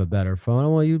this. I have a better phone. I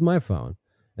want to use my phone.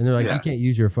 And they're like, Yeah. you can't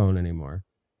use your phone anymore.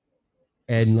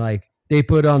 And like, they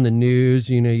put on the news,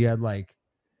 you know, you had like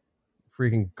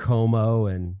freaking Como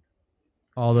and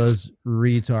all those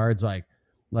retards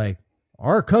like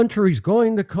our country's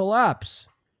going to collapse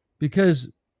because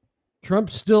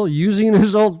Trump's still using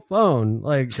his old phone.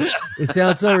 Like, it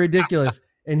sounds so ridiculous.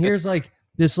 And here's like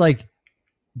this like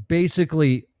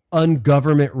basically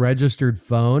ungovernment registered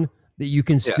phone that you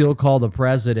can still call the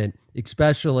president,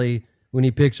 especially when he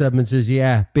picks up and says,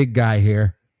 "Yeah, big guy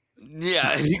here."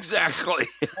 Yeah, exactly.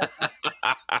 Is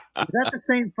that the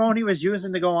same phone he was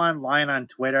using to go online on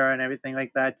Twitter and everything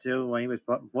like that too, when he was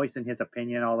voicing his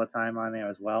opinion all the time on there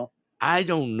as well? I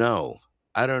don't know.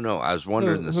 I was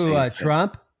wondering the same thing.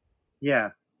 Trump? Yeah.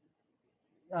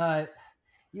 Well,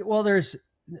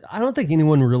 I don't think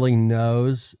anyone really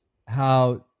knows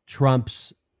how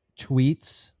Trump's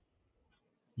tweets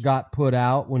got put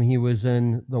out when he was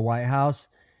in the White House.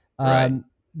 Right.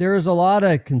 There is a lot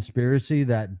of conspiracy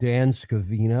that Dan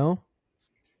Scavino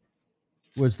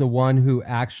was the one who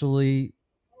actually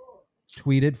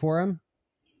tweeted for him.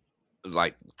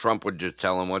 Like Trump would just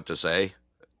tell him what to say.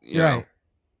 You know?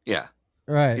 Yeah.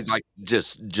 Right. He'd like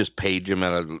just page him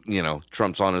at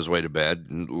Trump's on his way to bed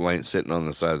and sitting on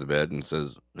the side of the bed and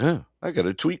says, "Yeah, I got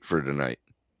a tweet for tonight.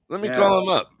 Let me call him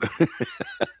up."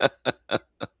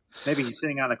 Maybe he's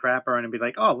sitting on the crapper and be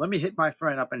like, "Oh, let me hit my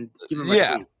friend up and give him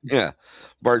a tweet." Yeah.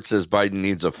 Bart says Biden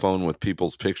needs a phone with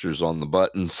people's pictures on the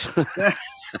buttons.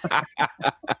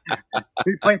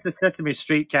 Replace the Sesame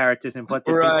Street characters and put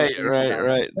the right.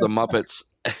 The Muppets.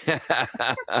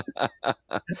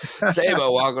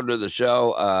 Sabo, welcome to the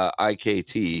show.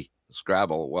 IKT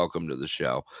Scrabble, welcome to the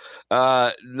show.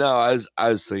 No, I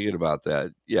was thinking about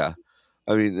that. Yeah,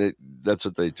 I mean that's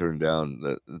what they turned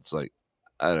down. It's like,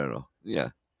 I don't know. Yeah,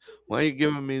 why are you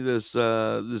giving me this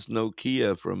this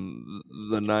Nokia from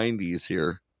the '90s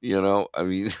here? I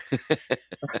mean,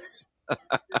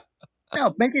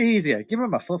 no, make it easier. Give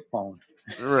him a flip phone.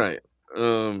 Right.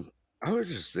 I was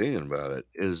just thinking about it.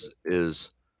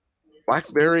 Is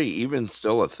BlackBerry even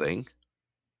still a thing?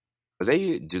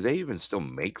 Do they even still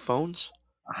make phones?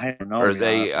 I don't know. Or did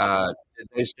they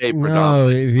stay No,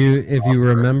 predominantly? if you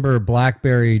remember,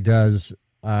 BlackBerry does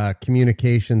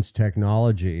communications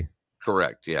technology.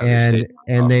 Correct. Yeah.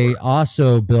 And they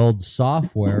also build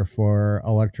software for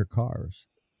electric cars.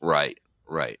 Right.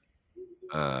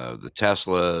 The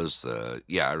Teslas,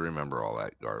 I remember all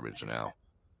that garbage now.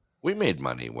 We made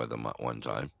money with them at one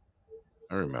time.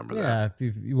 I remember that. Yeah,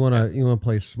 if you want to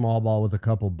play small ball with a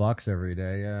couple bucks every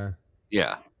day, yeah.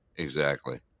 Yeah,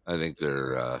 exactly. I think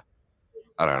they're I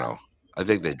don't know. I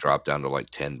think they dropped down to like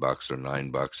 $10 or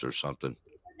 $9 or something.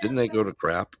 Didn't they go to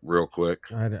crap real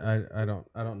quick? I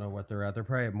don't know what they're at. They're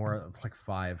probably at more like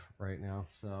 5 right now.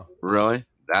 So really,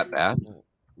 that bad?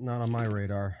 Not on my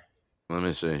radar. Let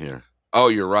me see here. Oh,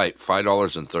 you're right.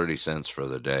 $5.30 for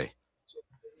the day.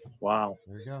 Wow.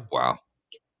 There you go. Wow.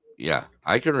 Yeah,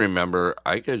 I can remember.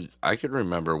 I could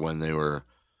remember when they were.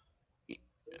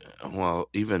 Well,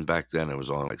 even back then, it was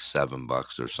only like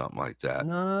 $7 or something like that.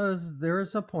 No, there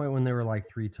was a point when they were like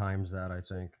 3 times that, I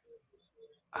think.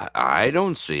 I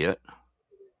don't see it.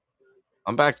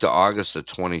 I'm back to August of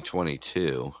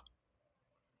 2022.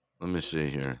 Let me see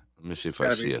here. Let me see if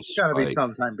I see a spike. It's got to be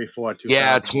sometime before 2000.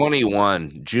 Yeah,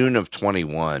 21, June of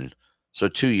 21. So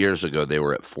 2 years ago, they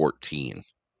were at 14.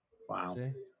 Wow.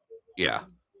 See? Yeah,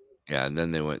 and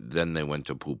then they went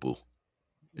to poo poo.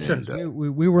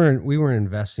 We weren't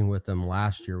investing with them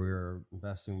last year. We were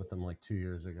investing with them like 2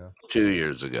 years ago. 2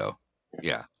 years ago.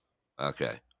 Yeah.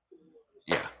 Okay.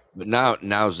 Yeah. But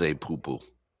now's they poo poo.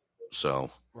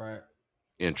 So right.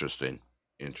 Interesting.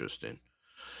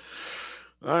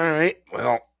 All right.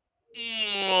 Well,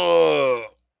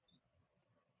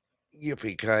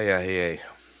 yippee-ki-yay.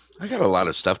 I got a lot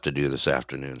of stuff to do this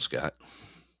afternoon, Scott.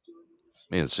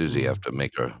 Me and Susie have to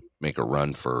make a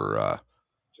run for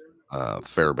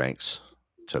Fairbanks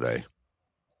today.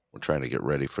 We're trying to get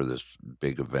ready for this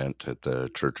big event at the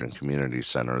Church and Community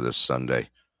Center this Sunday.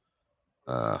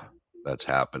 That's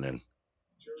happening.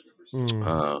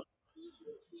 We're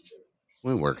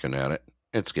working at it.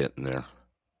 It's getting there.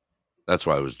 That's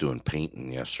why I was doing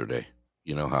painting yesterday.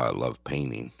 You know how I love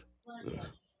painting.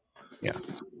 Yeah.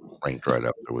 Ranked right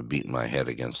up there with beating my head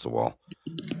against the wall.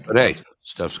 But hey,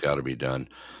 stuff's got to be done.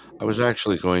 I was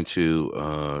actually going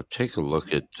to take a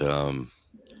look at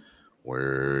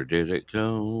where did it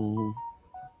go?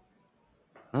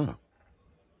 Oh,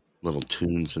 little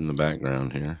tunes in the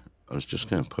background here. I was just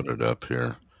going to put it up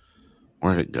here.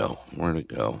 Where'd it go?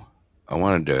 I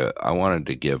wanted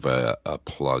to give a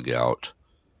plug out,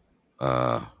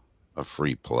 a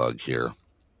free plug here.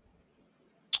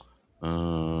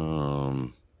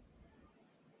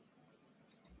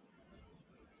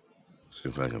 See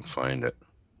if I can find it.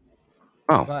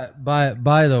 Oh, But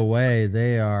by the way,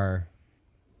 they are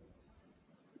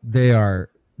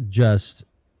just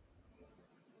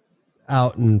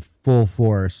out in full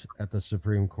force at the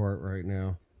Supreme Court right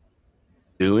now.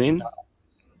 doing?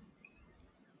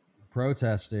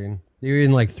 Protesting. They're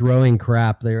even like throwing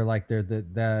crap. They were like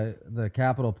the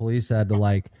Capitol Police had to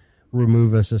like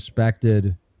remove a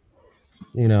suspected,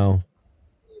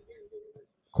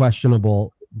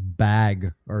 questionable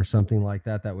bag or something like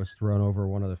that was thrown over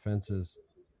one of the fences.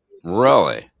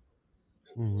 Really?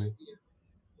 Mm-hmm.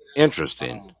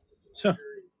 Interesting. Sure.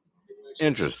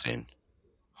 Interesting.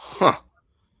 Huh.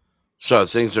 So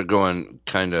things are going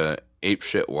kind of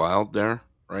apeshit wild there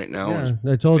right now. Yeah,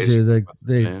 I told you they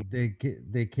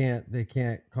can't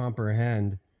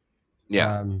comprehend.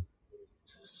 Yeah.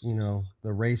 The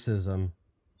racism.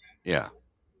 Yeah.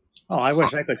 Oh, I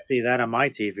wish I could see that on my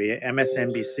TV.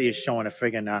 MSNBC is showing a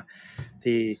friggin'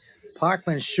 the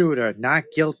Parkland shooter not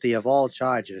guilty of all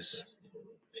charges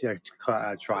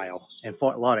trial in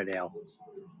Fort Lauderdale.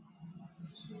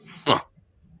 Huh.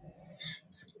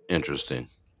 Interesting.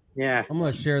 Yeah. I'm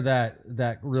gonna share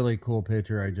that really cool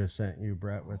picture I just sent you,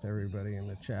 Brett, with everybody in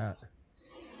the chat.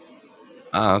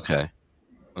 Okay.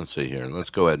 Let's see here. Let's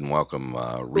go ahead and welcome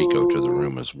Rico to the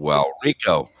room as well.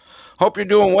 Rico, hope you're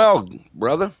doing well,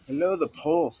 brother. Hello, the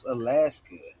Pulse,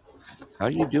 Alaska. How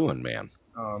you doing, man?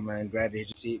 Oh man, glad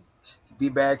to be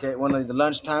back at one of the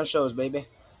lunchtime shows, baby.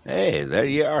 Hey, there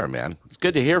you are, man. It's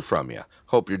good to hear from you.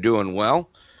 Hope you're doing well.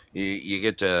 You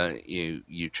get to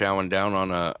you chowing down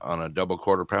on a double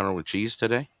quarter pounder with cheese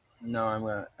today? No, I'm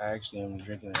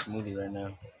drinking a smoothie right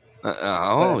now.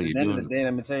 You then doing?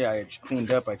 Let me tell you, I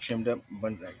cleaned up. I trimmed up,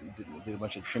 did a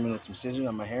bunch of trimming with some scissors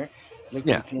on my hair. Looked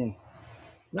pretty clean.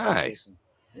 Nice,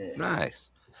 yeah.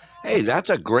 Nice. Hey, that's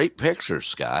a great picture,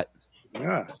 Scott.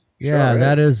 Yeah. Yeah, sure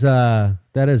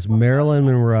that is Marilyn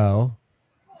Monroe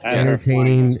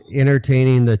entertaining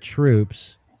the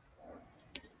troops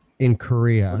in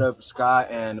Korea. What up, Scott,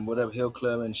 and what up, Hill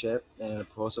Club and Shep, and of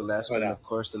course Alaska, and of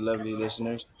course the lovely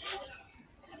listeners.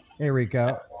 Hey,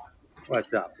 Rico.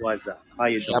 What's up? How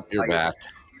you doing? Shep, you're back.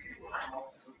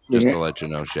 You Just hear- to let you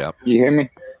know, Shep. You hear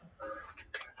me?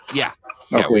 Yeah.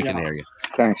 Okay. Yeah, we can hear you.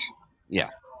 Thanks. Yeah.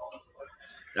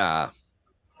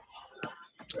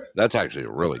 That's actually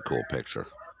a really cool picture.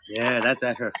 Yeah, that's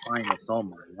at her finest. Oh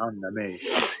my, under me.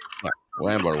 Yeah.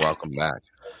 Lambert, welcome back.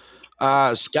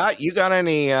 Scott, you got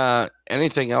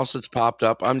anything else that's popped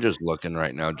up? I'm just looking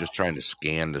right now, just trying to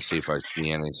scan to see if I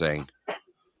see anything.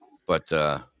 But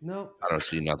no, I don't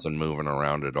see nothing moving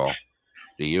around at all.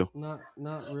 Do you? Not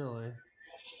really.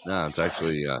 No, it's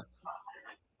actually a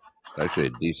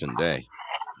decent day.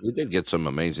 We did get some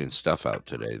amazing stuff out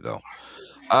today, though.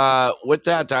 With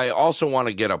that, I also want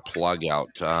to get a plug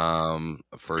out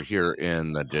for here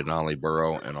in the Denali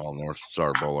Borough and all North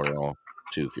Star Borough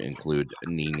to include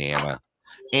Nenana,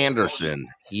 Anderson,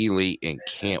 Healy, and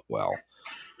Cantwell.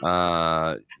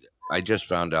 I just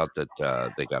found out that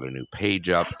they got a new page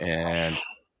up, and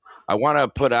I want to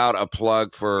put out a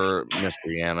plug for Miss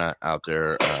Brianna out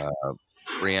there.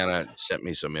 Brianna sent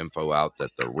me some info out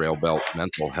that the Railbelt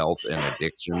Mental Health and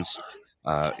Addictions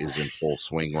is in full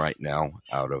swing right now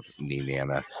out of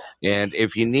Nenana. And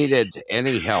if you needed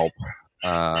any help,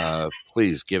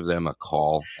 please give them a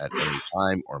call at any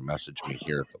time or message me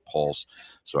here at the Pulse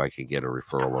so I can get a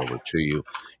referral over to you.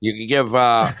 You can give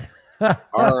RMH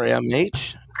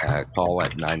a call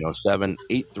at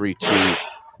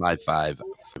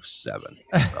 907-832-5557.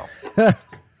 So,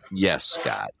 yes,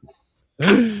 Scott.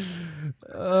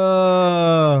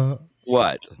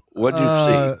 What? What'd you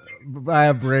see? I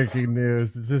have breaking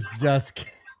news. This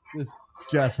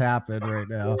just happened right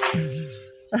now.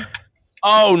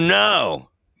 Oh no!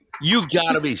 You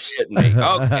gotta be shitting me.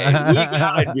 Okay,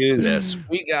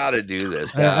 we gotta do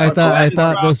this. I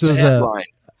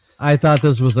thought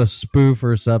this was a spoof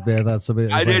or something. I thought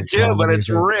somebody. I did too, but it's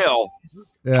real.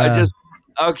 Yeah.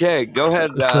 Okay. Go ahead.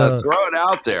 Throw it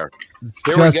out there. It's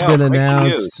just been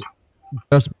announced.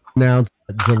 Just announced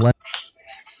that Zelensky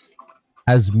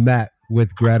has met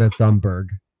with Greta Thunberg.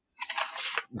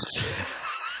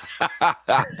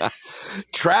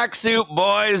 Tracksuit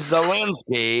boys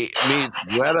Zelensky meets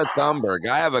Greta Thunberg.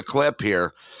 I have a clip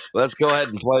here. Let's go ahead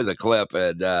and play the clip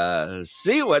and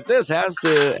see what this has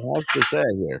to say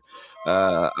here.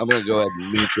 I'm going to go ahead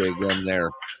and mute you again there,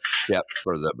 Yep,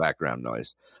 for the background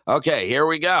noise. Okay, here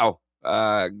we go.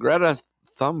 Greta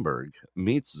Thunberg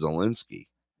meets Zelensky.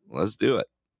 Let's do it.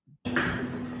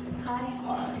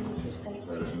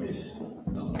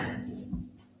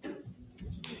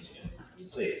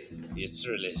 It's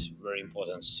really very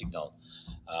important signal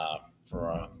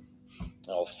for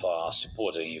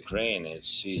supporting Ukraine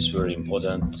is very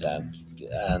important,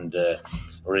 and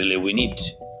really we need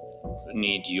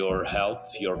your help,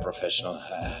 your professional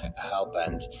help.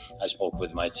 And I spoke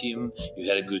with my team. You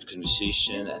had a good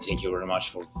conversation. I thank you very much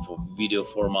for video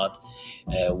format,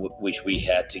 which we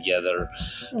had together.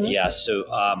 Mm-hmm. Yeah, so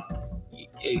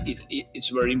it's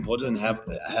very important have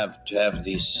to have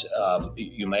this.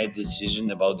 You made the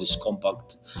decision about this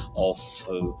compact of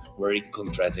very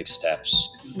concrete steps.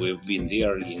 We've been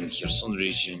there in Kherson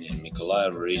region, in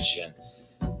Mykolaiv region,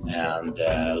 and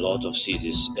a lot of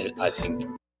cities. I think.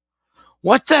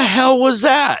 What the hell was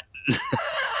that?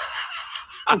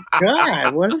 Oh,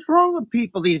 God, what is wrong with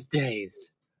people these days?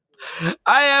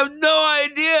 I have no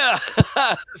idea.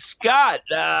 Scott.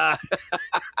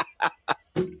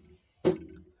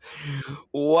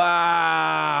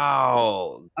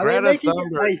 Wow. Are they making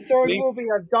a third movie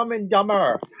of Dumb and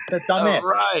Dumber? The Dumbest.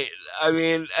 Right. I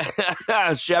mean,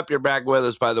 Shep, you're back with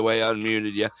us, by the way. I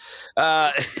unmuted you.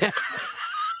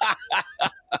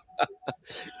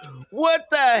 What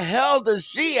the hell does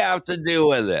she have to do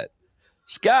with it?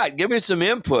 Scott, give me some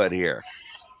input here.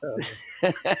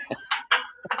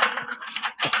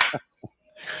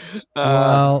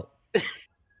 Well,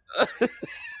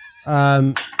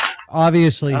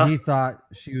 obviously he thought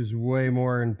she was way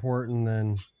more important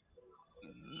than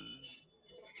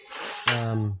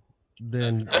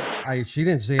she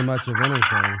didn't say much of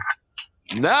anything.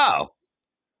 No.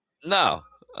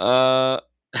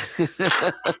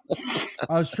 I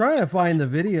was trying to find the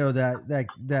video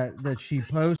that she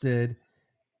posted.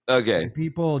 Okay. And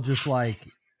people just like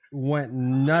went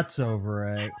nuts over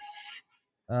it.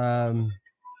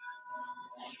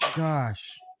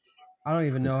 Gosh, I don't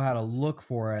even know how to look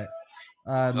for it.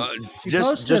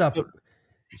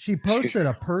 She posted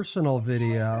a personal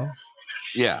video.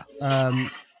 Yeah.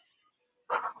 And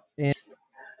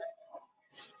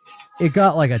it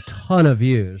got like a ton of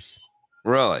views.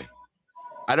 Really?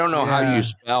 I don't know how you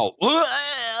spell.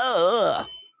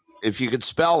 If you could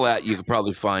spell that, you could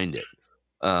probably find it.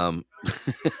 Part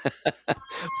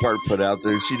put out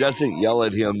there. She doesn't yell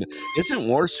at him. Isn't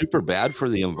war super bad for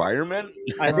the environment?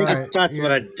 I think it starts with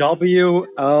a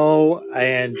W-O,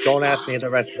 and don't ask me the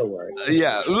rest of the word.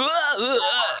 Yeah.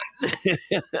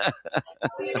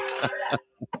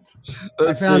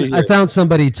 I found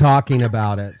somebody talking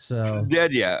about it. So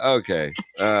did ya? Okay.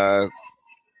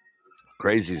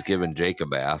 Crazy's giving Jake a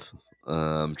bath.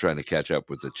 I'm trying to catch up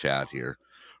with the chat here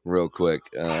real quick.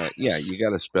 Yeah, you got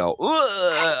to spell.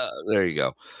 There you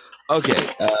go. Okay.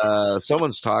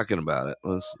 Someone's talking about it.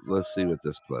 Let's see what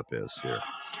this clip is here.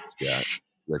 Scott,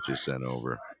 that you sent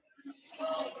over.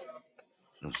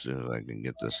 Let's see if I can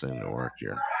get this thing to work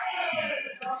here.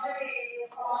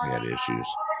 I got issues.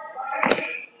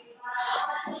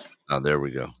 Oh, there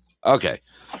we go. Okay.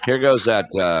 Here goes that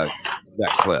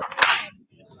clip.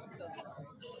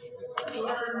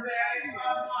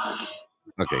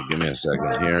 Okay, give me a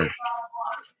second here.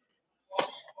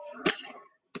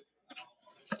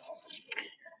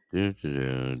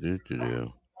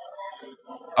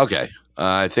 Okay,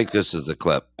 I think this is the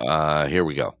clip. Here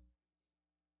we go.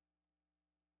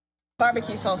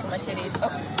 Barbecue sauce on my titties. Oh,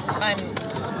 I'm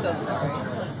so sorry.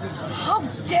 How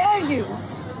dare you!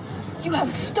 You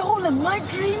have stolen my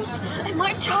dreams and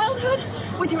my childhood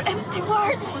with your empty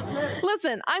words.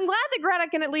 Listen, I'm glad that Greta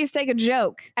can at least take a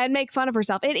joke and make fun of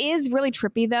herself. It is really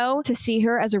trippy, though, to see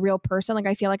her as a real person. Like,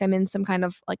 I feel like I'm in some kind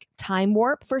of, like, time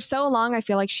warp. For so long, I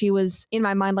feel like she was, in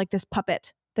my mind, like this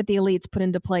puppet that the elites put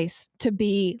into place to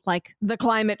be, like, the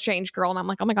climate change girl. And I'm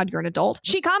like, oh my God, you're an adult.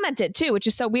 She commented, too, which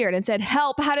is so weird, and said,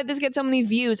 help, how did this get so many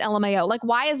views, LMAO? Like,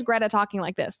 why is Greta talking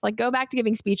like this? Like, go back to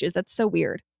giving speeches. That's so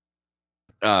weird.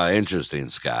 Interesting,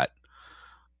 Scott.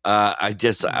 I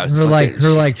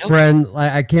friend.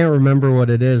 I can't remember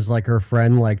what it is. Like her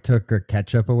friend, like took her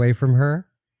ketchup away from her.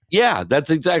 Yeah,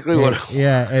 that's exactly what.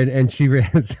 Yeah, and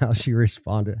that's how she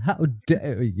responded. How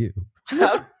dare you?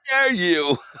 How dare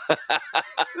you?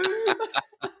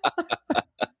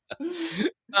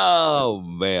 Oh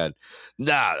man,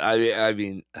 nah. I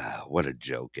mean, what a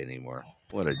joke anymore.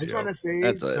 What a joke. I just want to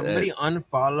say, somebody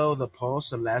unfollow the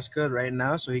Pulse Alaska right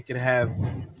now, so he could have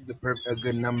a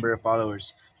good number of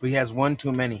followers. But he has one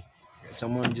too many.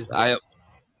 Someone just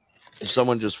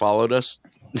followed us.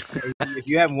 If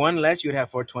you have one less, you would have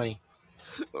 420.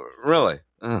 Really?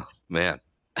 Oh man.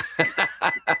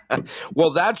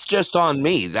 Well, that's just on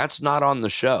me. That's not on the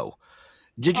show.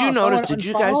 Did you notice? Did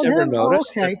you guys ever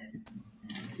notice? Okay.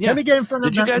 Yeah. Let me get in front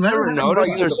of Did you guys ever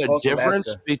notice there's a difference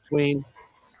Alaska. between?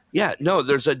 Yeah, no,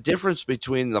 there's a difference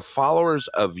between the followers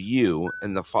of you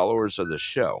and the followers of the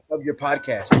show. Of your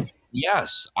podcast.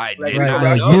 Yes, I Right, did Right, not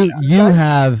right. know. You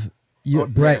have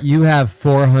Brett, you have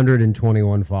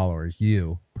 421 followers.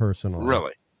 You personally.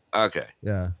 Really? Okay.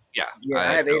 Yeah. Yeah. I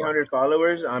have 800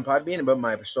 followers on Podbean, but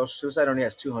my social suicide only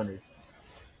has 200.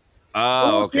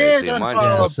 Oh, Who okay. cares See,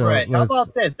 unfollow Brett? How let's-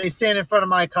 about this? They stand in front of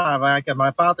my car. I'm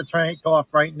about to turn it off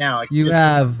right now. I can You just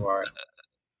have for it.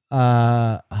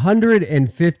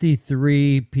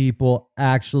 153 people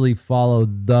actually follow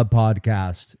the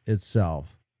podcast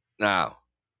itself. No.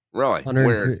 Really? 150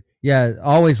 Weird. Yeah,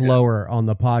 always lower on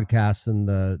the podcast than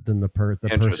the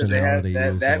personality.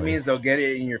 That means they'll get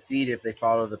it in your feed if they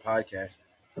follow the podcast.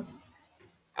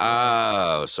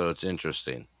 Oh, so it's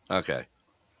interesting. Okay.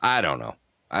 I don't know.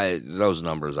 Those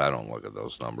numbers, I don't look at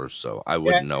those numbers, so I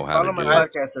wouldn't know how to Follow my do it.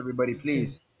 podcast, everybody,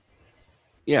 please.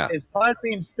 Yeah. Is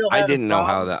Podbean still I having didn't know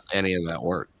how problems? any of that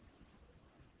worked.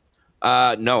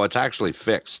 No, it's actually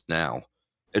fixed now.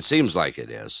 It seems like it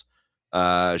is.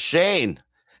 Shane,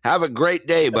 have a great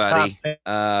day, buddy.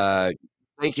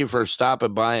 Thank you for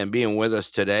stopping by and being with us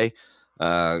today.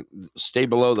 Stay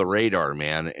below the radar,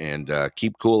 man, and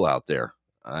keep cool out there.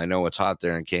 I know it's hot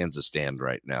there in Kansas stand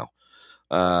right now.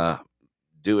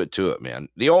 Do it to it, man.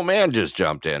 The old man just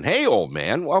jumped in. Hey, old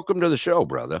man, welcome to the show,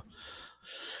 brother.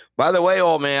 By the way,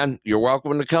 old man, you're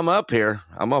welcome to come up here.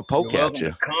 I'm gonna poke at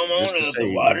you. Come on up.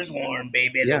 The water's warm,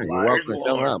 baby. Yeah, The you're water's welcome to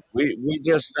come warm. up. We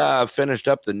just finished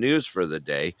up the news for the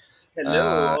day.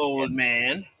 Hello, old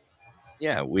man.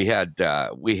 Yeah, we had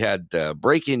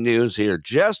breaking news here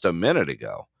just a minute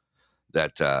ago.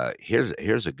 That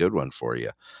here's a good one for you.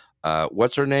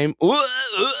 What's her name?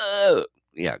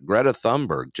 Yeah, Greta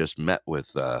Thunberg just met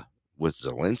with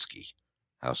Zelensky.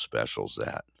 How special is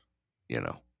that? You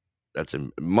know, that's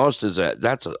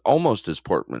almost as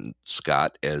Portman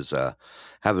Scott as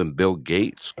having Bill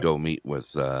Gates go meet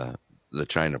with the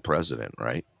China president,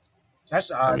 right?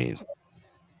 That's odd. I mean,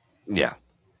 yeah.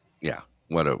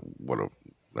 What a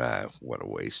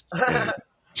waste.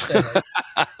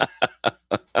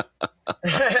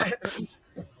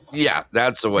 Yeah,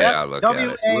 that's the way I look at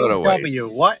it. What a waste. W-A-W,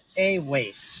 what a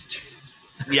waste.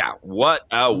 Yeah, what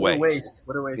a waste.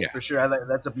 What a waste, Yeah. for sure.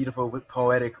 That's a beautiful,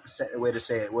 poetic way to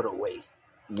say it. What a waste.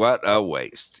 What a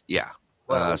waste. Yeah.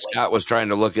 Scott was trying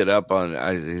to look it up on.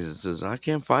 He says, I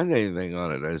can't find anything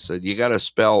on it. I said, you got to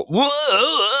spell,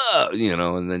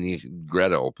 and then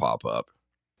Greta will pop up.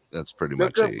 That's pretty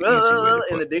much Look up it.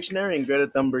 in the dictionary and Greta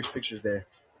Thunberg's pictures there.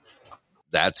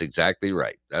 That's exactly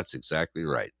right.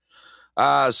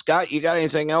 Scott, you got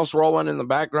anything else rolling in the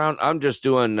background? I'm just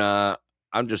checking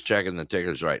the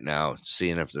tickers right now,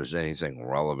 seeing if there's anything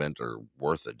relevant or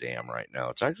worth a damn right now.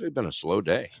 It's actually been a slow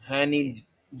day. Honey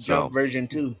Jump version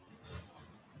 2.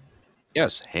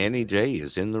 Yes, Hanny J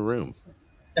is in the room.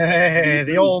 Hey,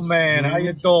 the old man, how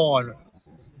you doing?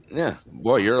 Yeah,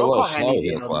 boy, you're a little slow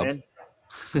here, Club.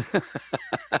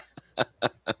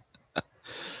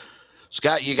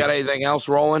 Scott, you got anything else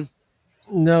rolling?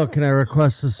 No, can I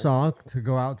request a song to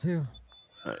go out to?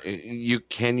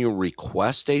 Can you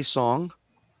request a song?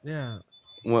 Yeah.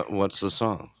 What's the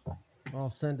song? I'll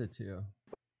send it to you.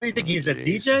 Do you think he's a I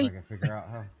DJ? can figure out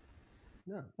how.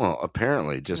 No. Well,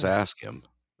 apparently, just ask him.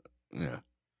 Yeah,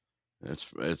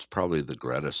 it's probably the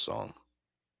Greta song.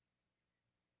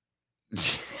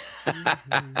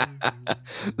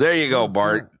 There you go,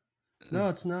 Bart. No,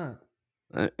 it's not.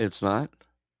 It's not.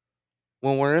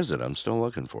 Well, where is it? I'm still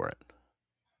looking for it.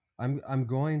 I'm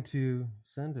going to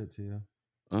send it to you.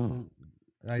 Oh,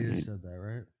 I just said that,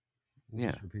 right?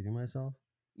 Yeah. Just repeating myself.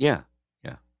 Yeah.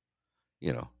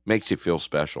 Makes you feel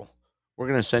special. We're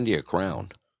gonna send you a crown.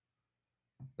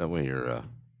 That way you're.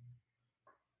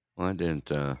 Well, I didn't.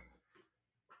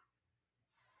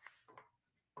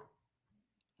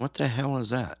 What the hell is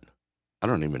that? I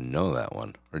don't even know that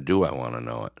one, or do I want to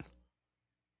know it?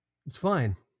 It's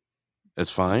fine.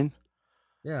 It's fine.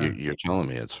 Yeah. You're telling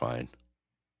me it's fine.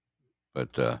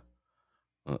 But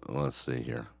let's see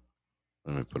here.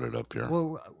 Let me put it up here.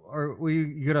 Well, are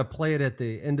you gonna play it at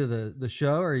the end of the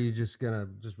show, or are you just gonna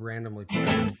randomly play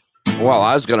it? Well,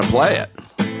 I was gonna play it.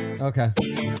 Okay.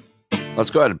 Let's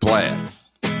go ahead and play it.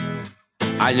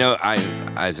 I know.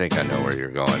 I think I know where you're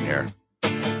going here.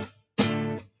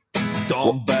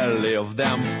 Don't believe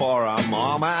them for a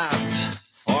moment,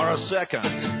 for a second.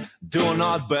 Do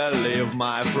not believe,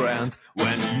 my friend,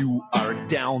 when you are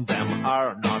down, them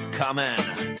are not coming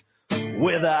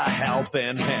with a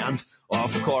helping hand.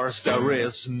 Of course, there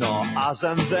is no us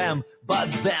and them,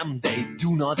 but them, they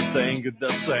do not think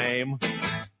the same.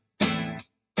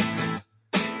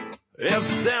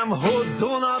 It's them who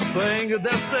do not think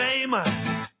the same.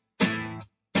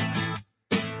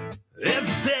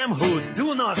 It's them who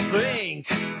do not think.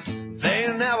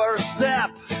 They never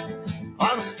step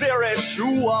on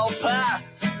spiritual path.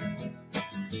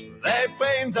 They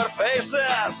paint their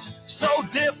faces so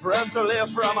differently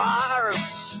from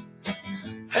ours.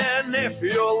 And if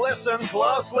you listen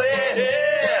closely,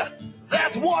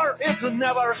 that war, it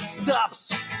never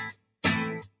stops.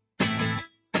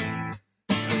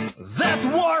 That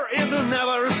war, it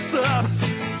never stops.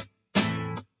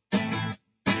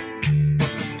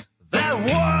 That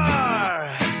war,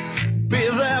 be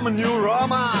them new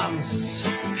romance.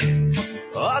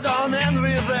 Oh, don't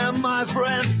envy them, my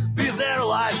friend, be their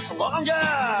lives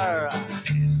longer.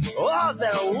 Oh,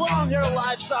 their longer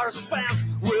lives are spent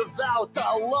without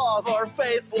a love or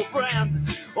faithful friend.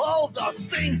 All those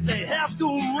things they have to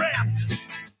rent.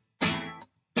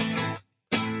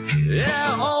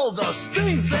 Yeah, all those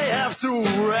things they have to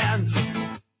rent.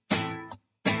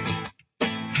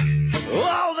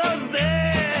 All those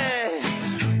days.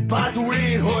 But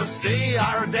we who see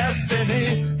our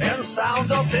destiny in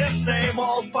sound of this same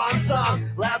old punk song,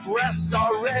 let rest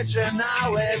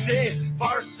originality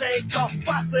for sake of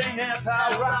passing it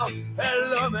around,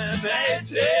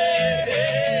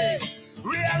 illuminating.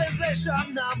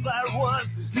 Realization number one,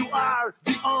 you are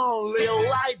the only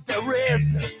light there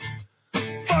is.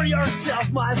 For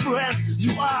yourself, my friend,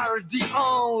 you are the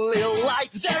only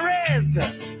light there is.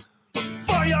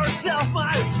 For yourself,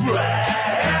 my friend.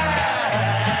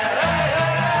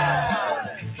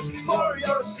 For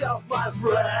yourself, my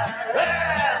friend.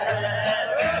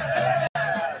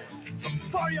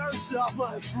 For yourself,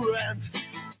 my friend.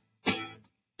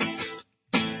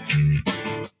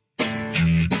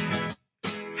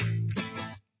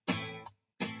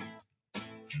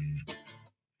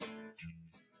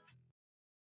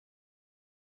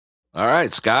 All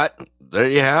right, Scott, there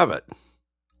you have it.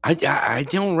 I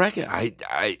don't reckon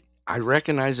I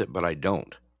recognize it, but I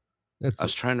don't. I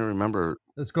was trying to remember.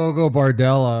 It's Gogo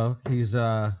Bordello. He's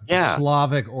Yeah.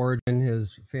 Slavic origin.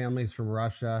 His family's from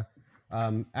Russia.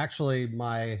 Actually,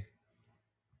 my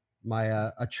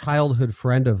a childhood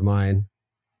friend of mine.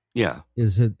 Yeah.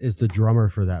 Is the drummer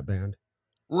for that band.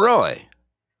 Really?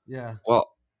 Yeah.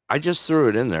 Well, I just threw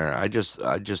it in there. I just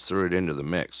threw it into the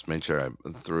mix. Made sure I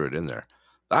threw it in there.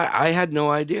 I had no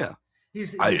idea.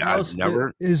 I've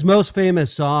never. His most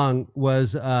famous song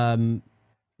was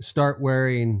 "Start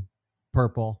Wearing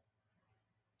Purple."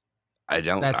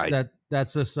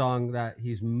 That's a song that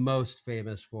he's most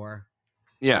famous for.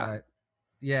 Yeah.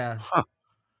 Yeah. Huh.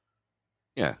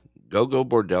 Yeah. Go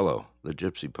Bordello, the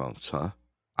Gypsy Punks, huh?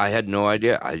 I had no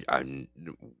idea.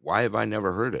 Why have I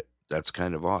never heard it? That's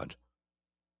kind of odd.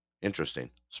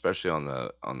 Interesting, especially on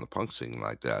the punk scene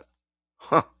like that.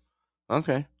 Huh.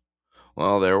 Okay.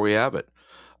 Well, there we have it.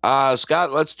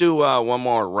 Scott, let's do one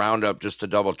more roundup just to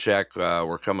double check.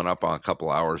 We're coming up on a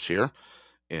couple hours here,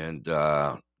 and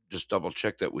just double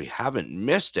check that we haven't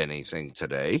missed anything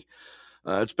today.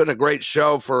 It's been a great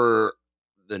show for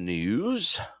the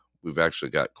news. We've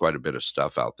actually got quite a bit of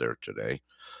stuff out there today.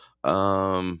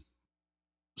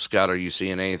 Scott, are you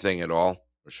seeing anything at all,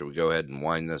 or should we go ahead and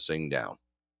wind this thing down?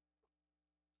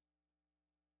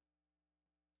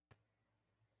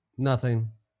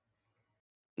 Nothing.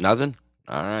 Nothing?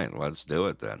 All right, let's do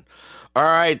it then. All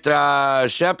right,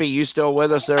 Sheppy, you still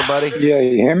with us there, buddy? Yeah,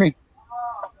 you hear me?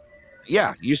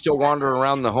 Yeah, you still wandering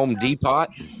around the Home Depot?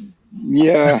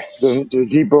 Yeah, the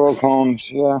Depot of Homes,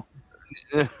 yeah.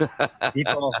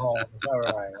 Depot of Homes, all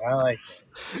right, I like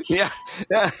it. Yeah.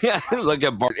 Look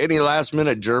at Bart. Any last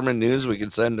minute German news we can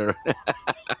send her?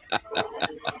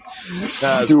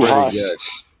 That's Du pretty hast. good.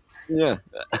 Yeah.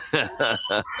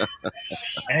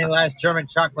 Any last German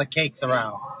chocolate cakes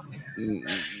around?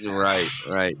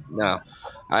 Right. No,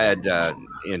 I had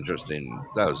interesting.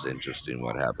 That was interesting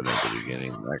what happened at the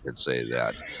beginning. I could say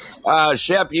that.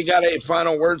 Shep, you got any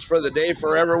final words for the day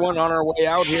for everyone on our way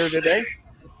out here today?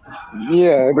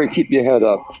 Yeah, everybody keep your head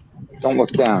up. Don't look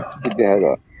down. Keep your head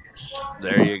up.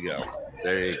 There you go.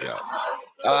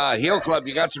 Heel Club,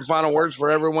 you got some final words for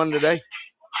everyone today?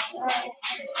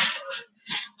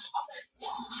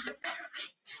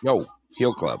 Yo,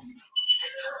 Heel Club.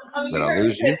 Did I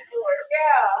lose you?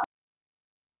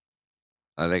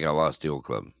 I think I lost Heel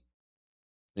Club.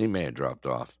 He may have dropped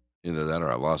off. Either that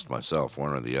or I lost myself,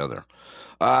 one or the other.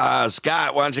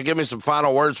 Scott, why don't you give me some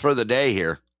final words for the day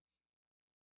here?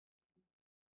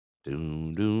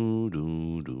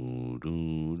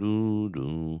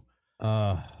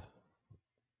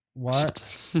 What?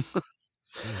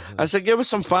 I said, give us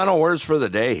some final words for the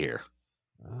day here.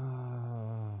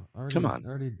 Come on.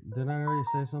 Did I already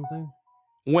say something?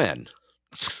 When?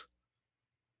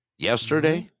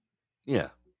 Yesterday? Yeah.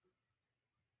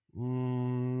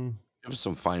 Give us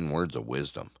some fine words of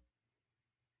wisdom.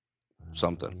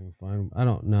 Something. I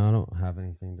don't know. I don't have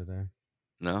anything today.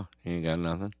 No? You ain't got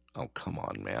nothing? Oh, come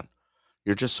on, man.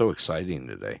 You're just so exciting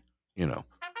today. You know,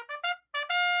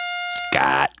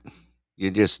 Scott.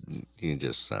 You just you're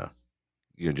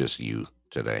just you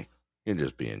today. You're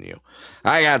just being you.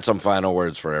 I got some final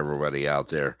words for everybody out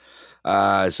there.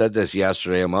 I said this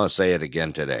yesterday. I'm going to say it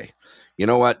again today. You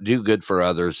know what? Do good for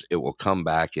others. It will come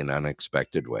back in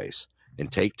unexpected ways.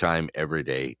 And take time every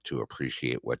day to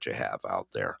appreciate what you have out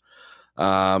there.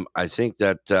 I think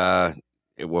that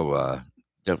it will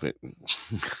definitely.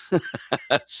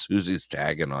 Susie's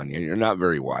tagging on you. You're not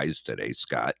very wise today,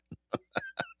 Scott.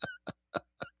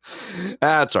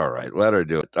 That's all right. Let her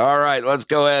do it. All right, let's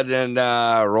go ahead and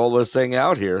roll this thing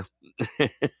out here.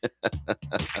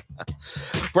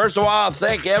 First of all,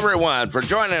 thank everyone for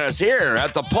joining us here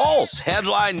at the Pulse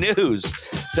Headline News.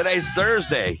 Today's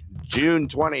Thursday, June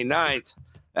 29th.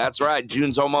 That's right.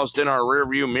 June's almost in our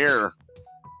rearview mirror.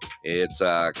 It's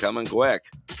coming quick.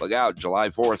 Look out, July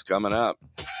 4th coming up.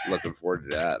 Looking forward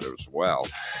to that as well.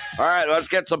 All right, let's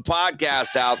get some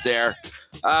podcasts out there.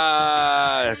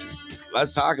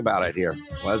 Let's talk about it here.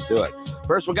 Let's do it.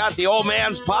 First, we got the Old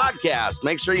Man's Podcast.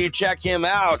 Make sure you check him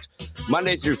out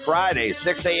Monday through Friday,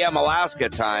 6 a.m. Alaska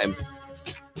time,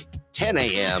 10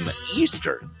 a.m.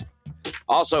 Eastern.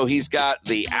 Also, he's got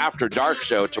the After Dark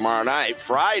show tomorrow night,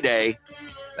 Friday.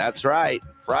 That's right,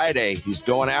 Friday. He's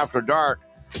going After Dark,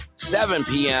 7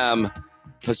 p.m.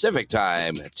 Pacific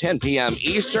time, 10 p.m.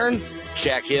 Eastern.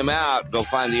 Check him out. Go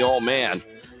find the Old Man.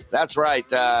 That's right.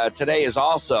 Today is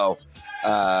also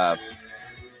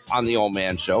on the Old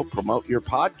Man Show. Promote your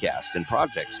podcast and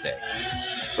Projects Day.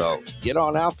 So get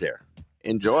on out there.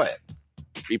 Enjoy it.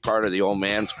 Be part of the Old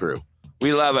Man's crew.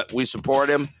 We love it. We support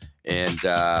him. And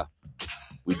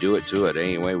we do it to it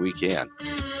any way we can.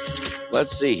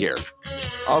 Let's see here.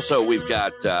 Also, we've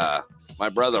got my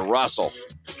brother Russell.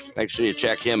 Make sure you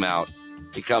check him out.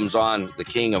 He comes on the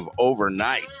king of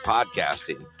overnight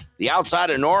podcasting. The Outside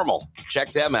of Normal.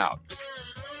 Check them out.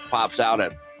 Pops out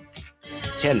at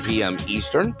 10 p.m.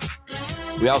 Eastern.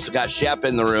 We also got Shep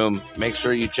in the room. Make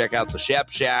sure you check out the Shep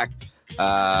Shack.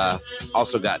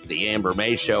 Also got the Amber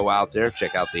May show out there.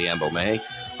 Check out the Amber May.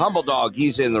 Humble Dog,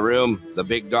 he's in the room. The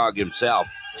big dog himself.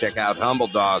 Check out Humble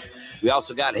Dog. We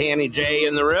also got Hanny J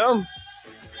in the room.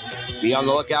 Be on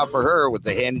the lookout for her with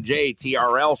the Hanny J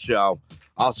TRL show.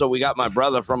 Also, we got my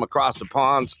brother from across the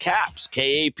ponds, Caps,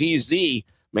 K-A-P-Z.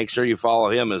 Make sure you follow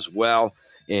him as well.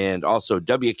 And also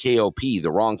WKOP,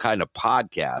 the Wrong Kind of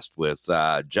Podcast with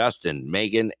Justin,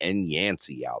 Megan, and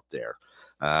Yancey out there.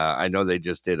 I know they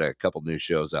just did a couple new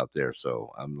shows out there,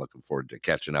 so I'm looking forward to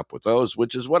catching up with those,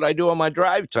 which is what I do on my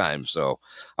drive time. So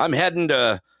I'm heading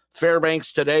to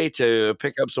Fairbanks today to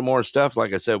pick up some more stuff.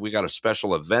 Like I said, we got a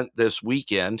special event this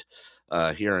weekend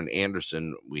here in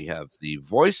Anderson. We have the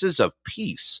Voices of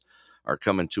Peace are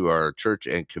coming to our church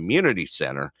and community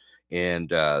center. And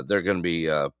they're going to be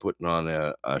putting on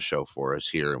a show for us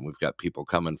here. And we've got people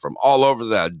coming from all over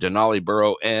the Denali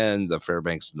borough and the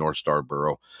Fairbanks North Star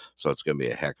borough. So it's going to be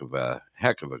a heck of a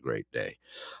great day.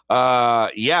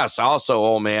 Yes, also,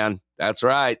 Old Man. That's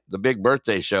right. The big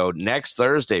birthday show next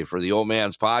Thursday for the Old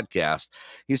Man's Podcast.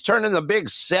 He's turning the big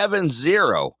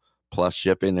 7-0 plus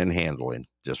shipping and handling.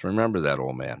 Just remember that,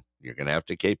 Old Man. You're going to have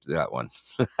to keep that one.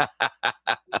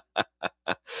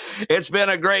 It's been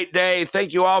a great day.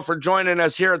 Thank you all for joining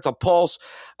us here at the Pulse.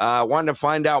 Wanted to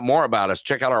find out more about us,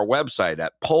 check out our website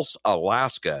at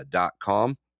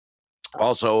pulsealaska.com.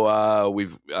 Also,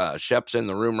 we've Shep's in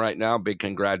the room right now. Big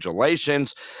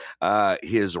congratulations.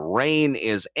 His reign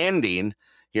is ending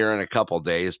here in a couple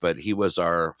days, but he was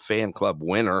our fan club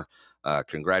winner.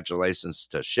 Congratulations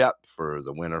to Shep for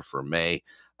the winner for May.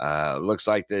 Looks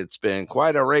like it's been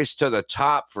quite a race to the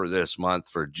top for this month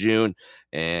for June,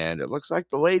 and it looks like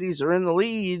the ladies are in the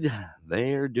lead.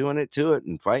 They're doing it to it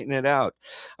and fighting it out.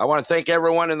 I want to thank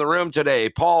everyone in the room today.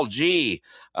 Paul G,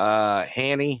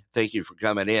 Hanny, thank you for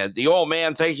coming in. The Old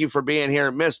Man, thank you for being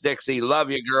here. Miss Dixie, love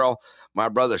you, girl. My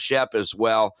brother Shep as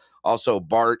well. Also,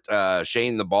 Bart,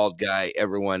 Shane, the bald guy,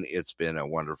 everyone, it's been a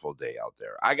wonderful day out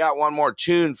there. I got one more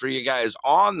tune for you guys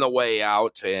on the way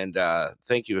out, and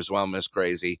thank you as well, Miss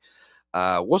Crazy.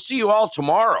 We'll see you all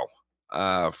tomorrow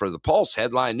for the Pulse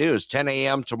Headline News, 10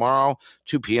 a.m. tomorrow,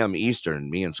 2 p.m. Eastern.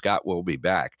 Me and Scott will be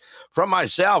back. From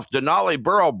myself, Denali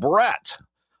Burrow Brett,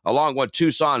 along with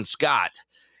Tucson Scot,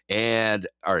 and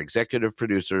our executive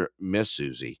producer, Miss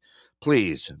Susie.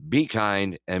 Please be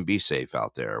kind and be safe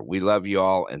out there. We love you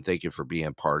all, and thank you for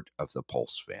being part of the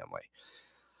Pulse family.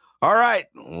 All right,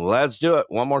 let's do it.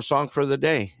 One more song for the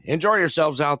day. Enjoy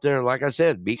yourselves out there. Like I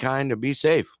said, be kind and be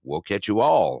safe. We'll catch you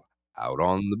all out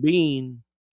on the bean.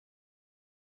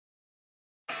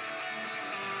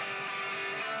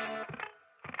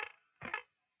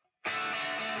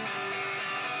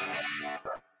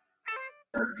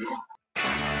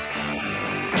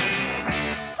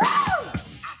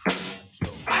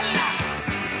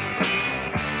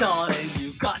 Darling,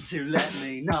 you got to let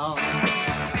me know.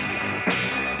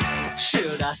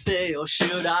 Should I stay or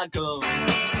should I go?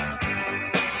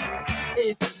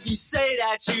 If you say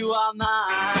that you are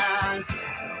mine,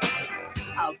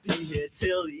 I'll be here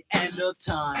till the end of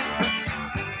time.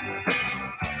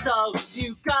 So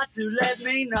you got to let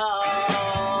me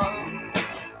know.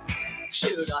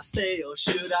 Should I stay or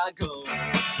should I go?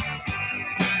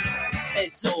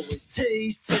 It's always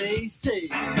tease, tease, tease.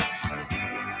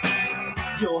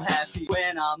 You're happy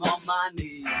when I'm on my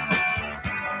knees.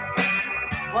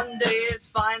 One day it's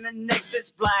fine and next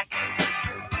it's black.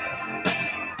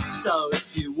 So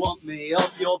if you want me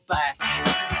off your back,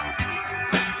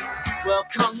 well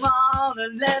come on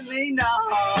and let me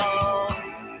know.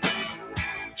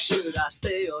 Should I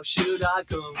stay or should I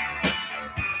go?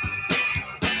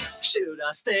 Should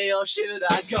I stay or should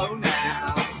I go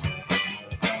now?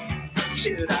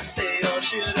 Should I stay or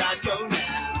should I go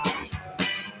now?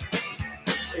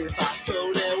 If I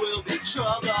go there will be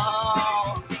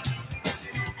trouble,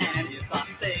 and if I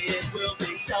stay it will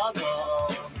be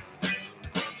double.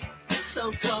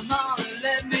 So come on and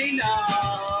let me know.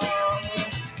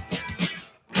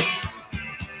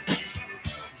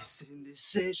 This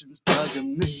indecision's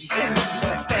bugging me.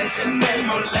 Indecision may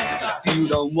molest us. If you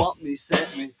don't want me,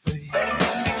 set me free.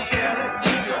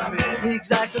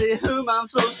 Exactly whom I'm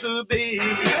supposed to be.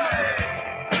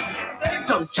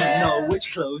 Don't you know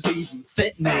which clothes even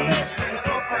fit me?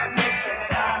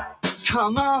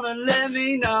 Come on and let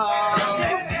me know.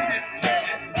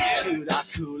 Should I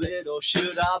cool it or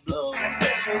should I blow?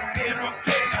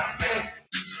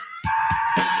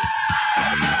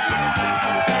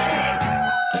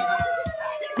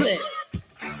 Split.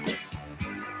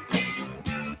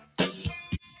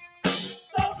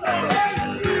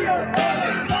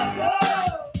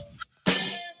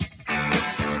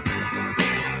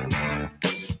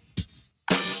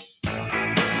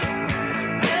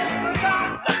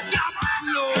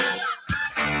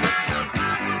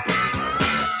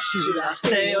 Should I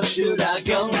stay or should I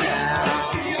go now?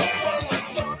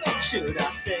 Should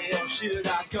I stay or should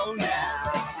I go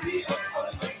now?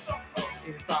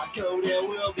 If I go there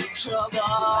will be trouble,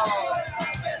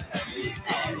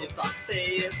 and if I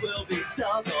stay it will be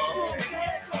double.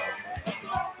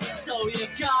 So you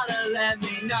gotta let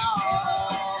me know.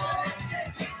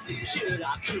 Should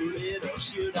I cool it or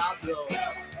should I blow?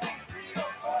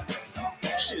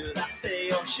 Should I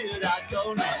stay or should I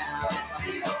go now?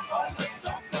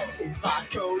 If I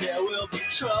go there will be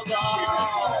trouble,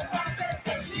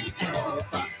 and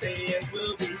if I stay it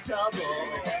will be double.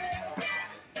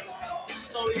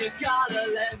 So you gotta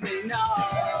let me know.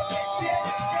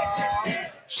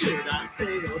 Should I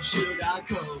stay or should I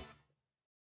go?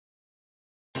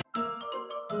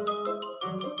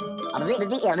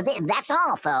 That's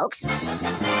all, folks.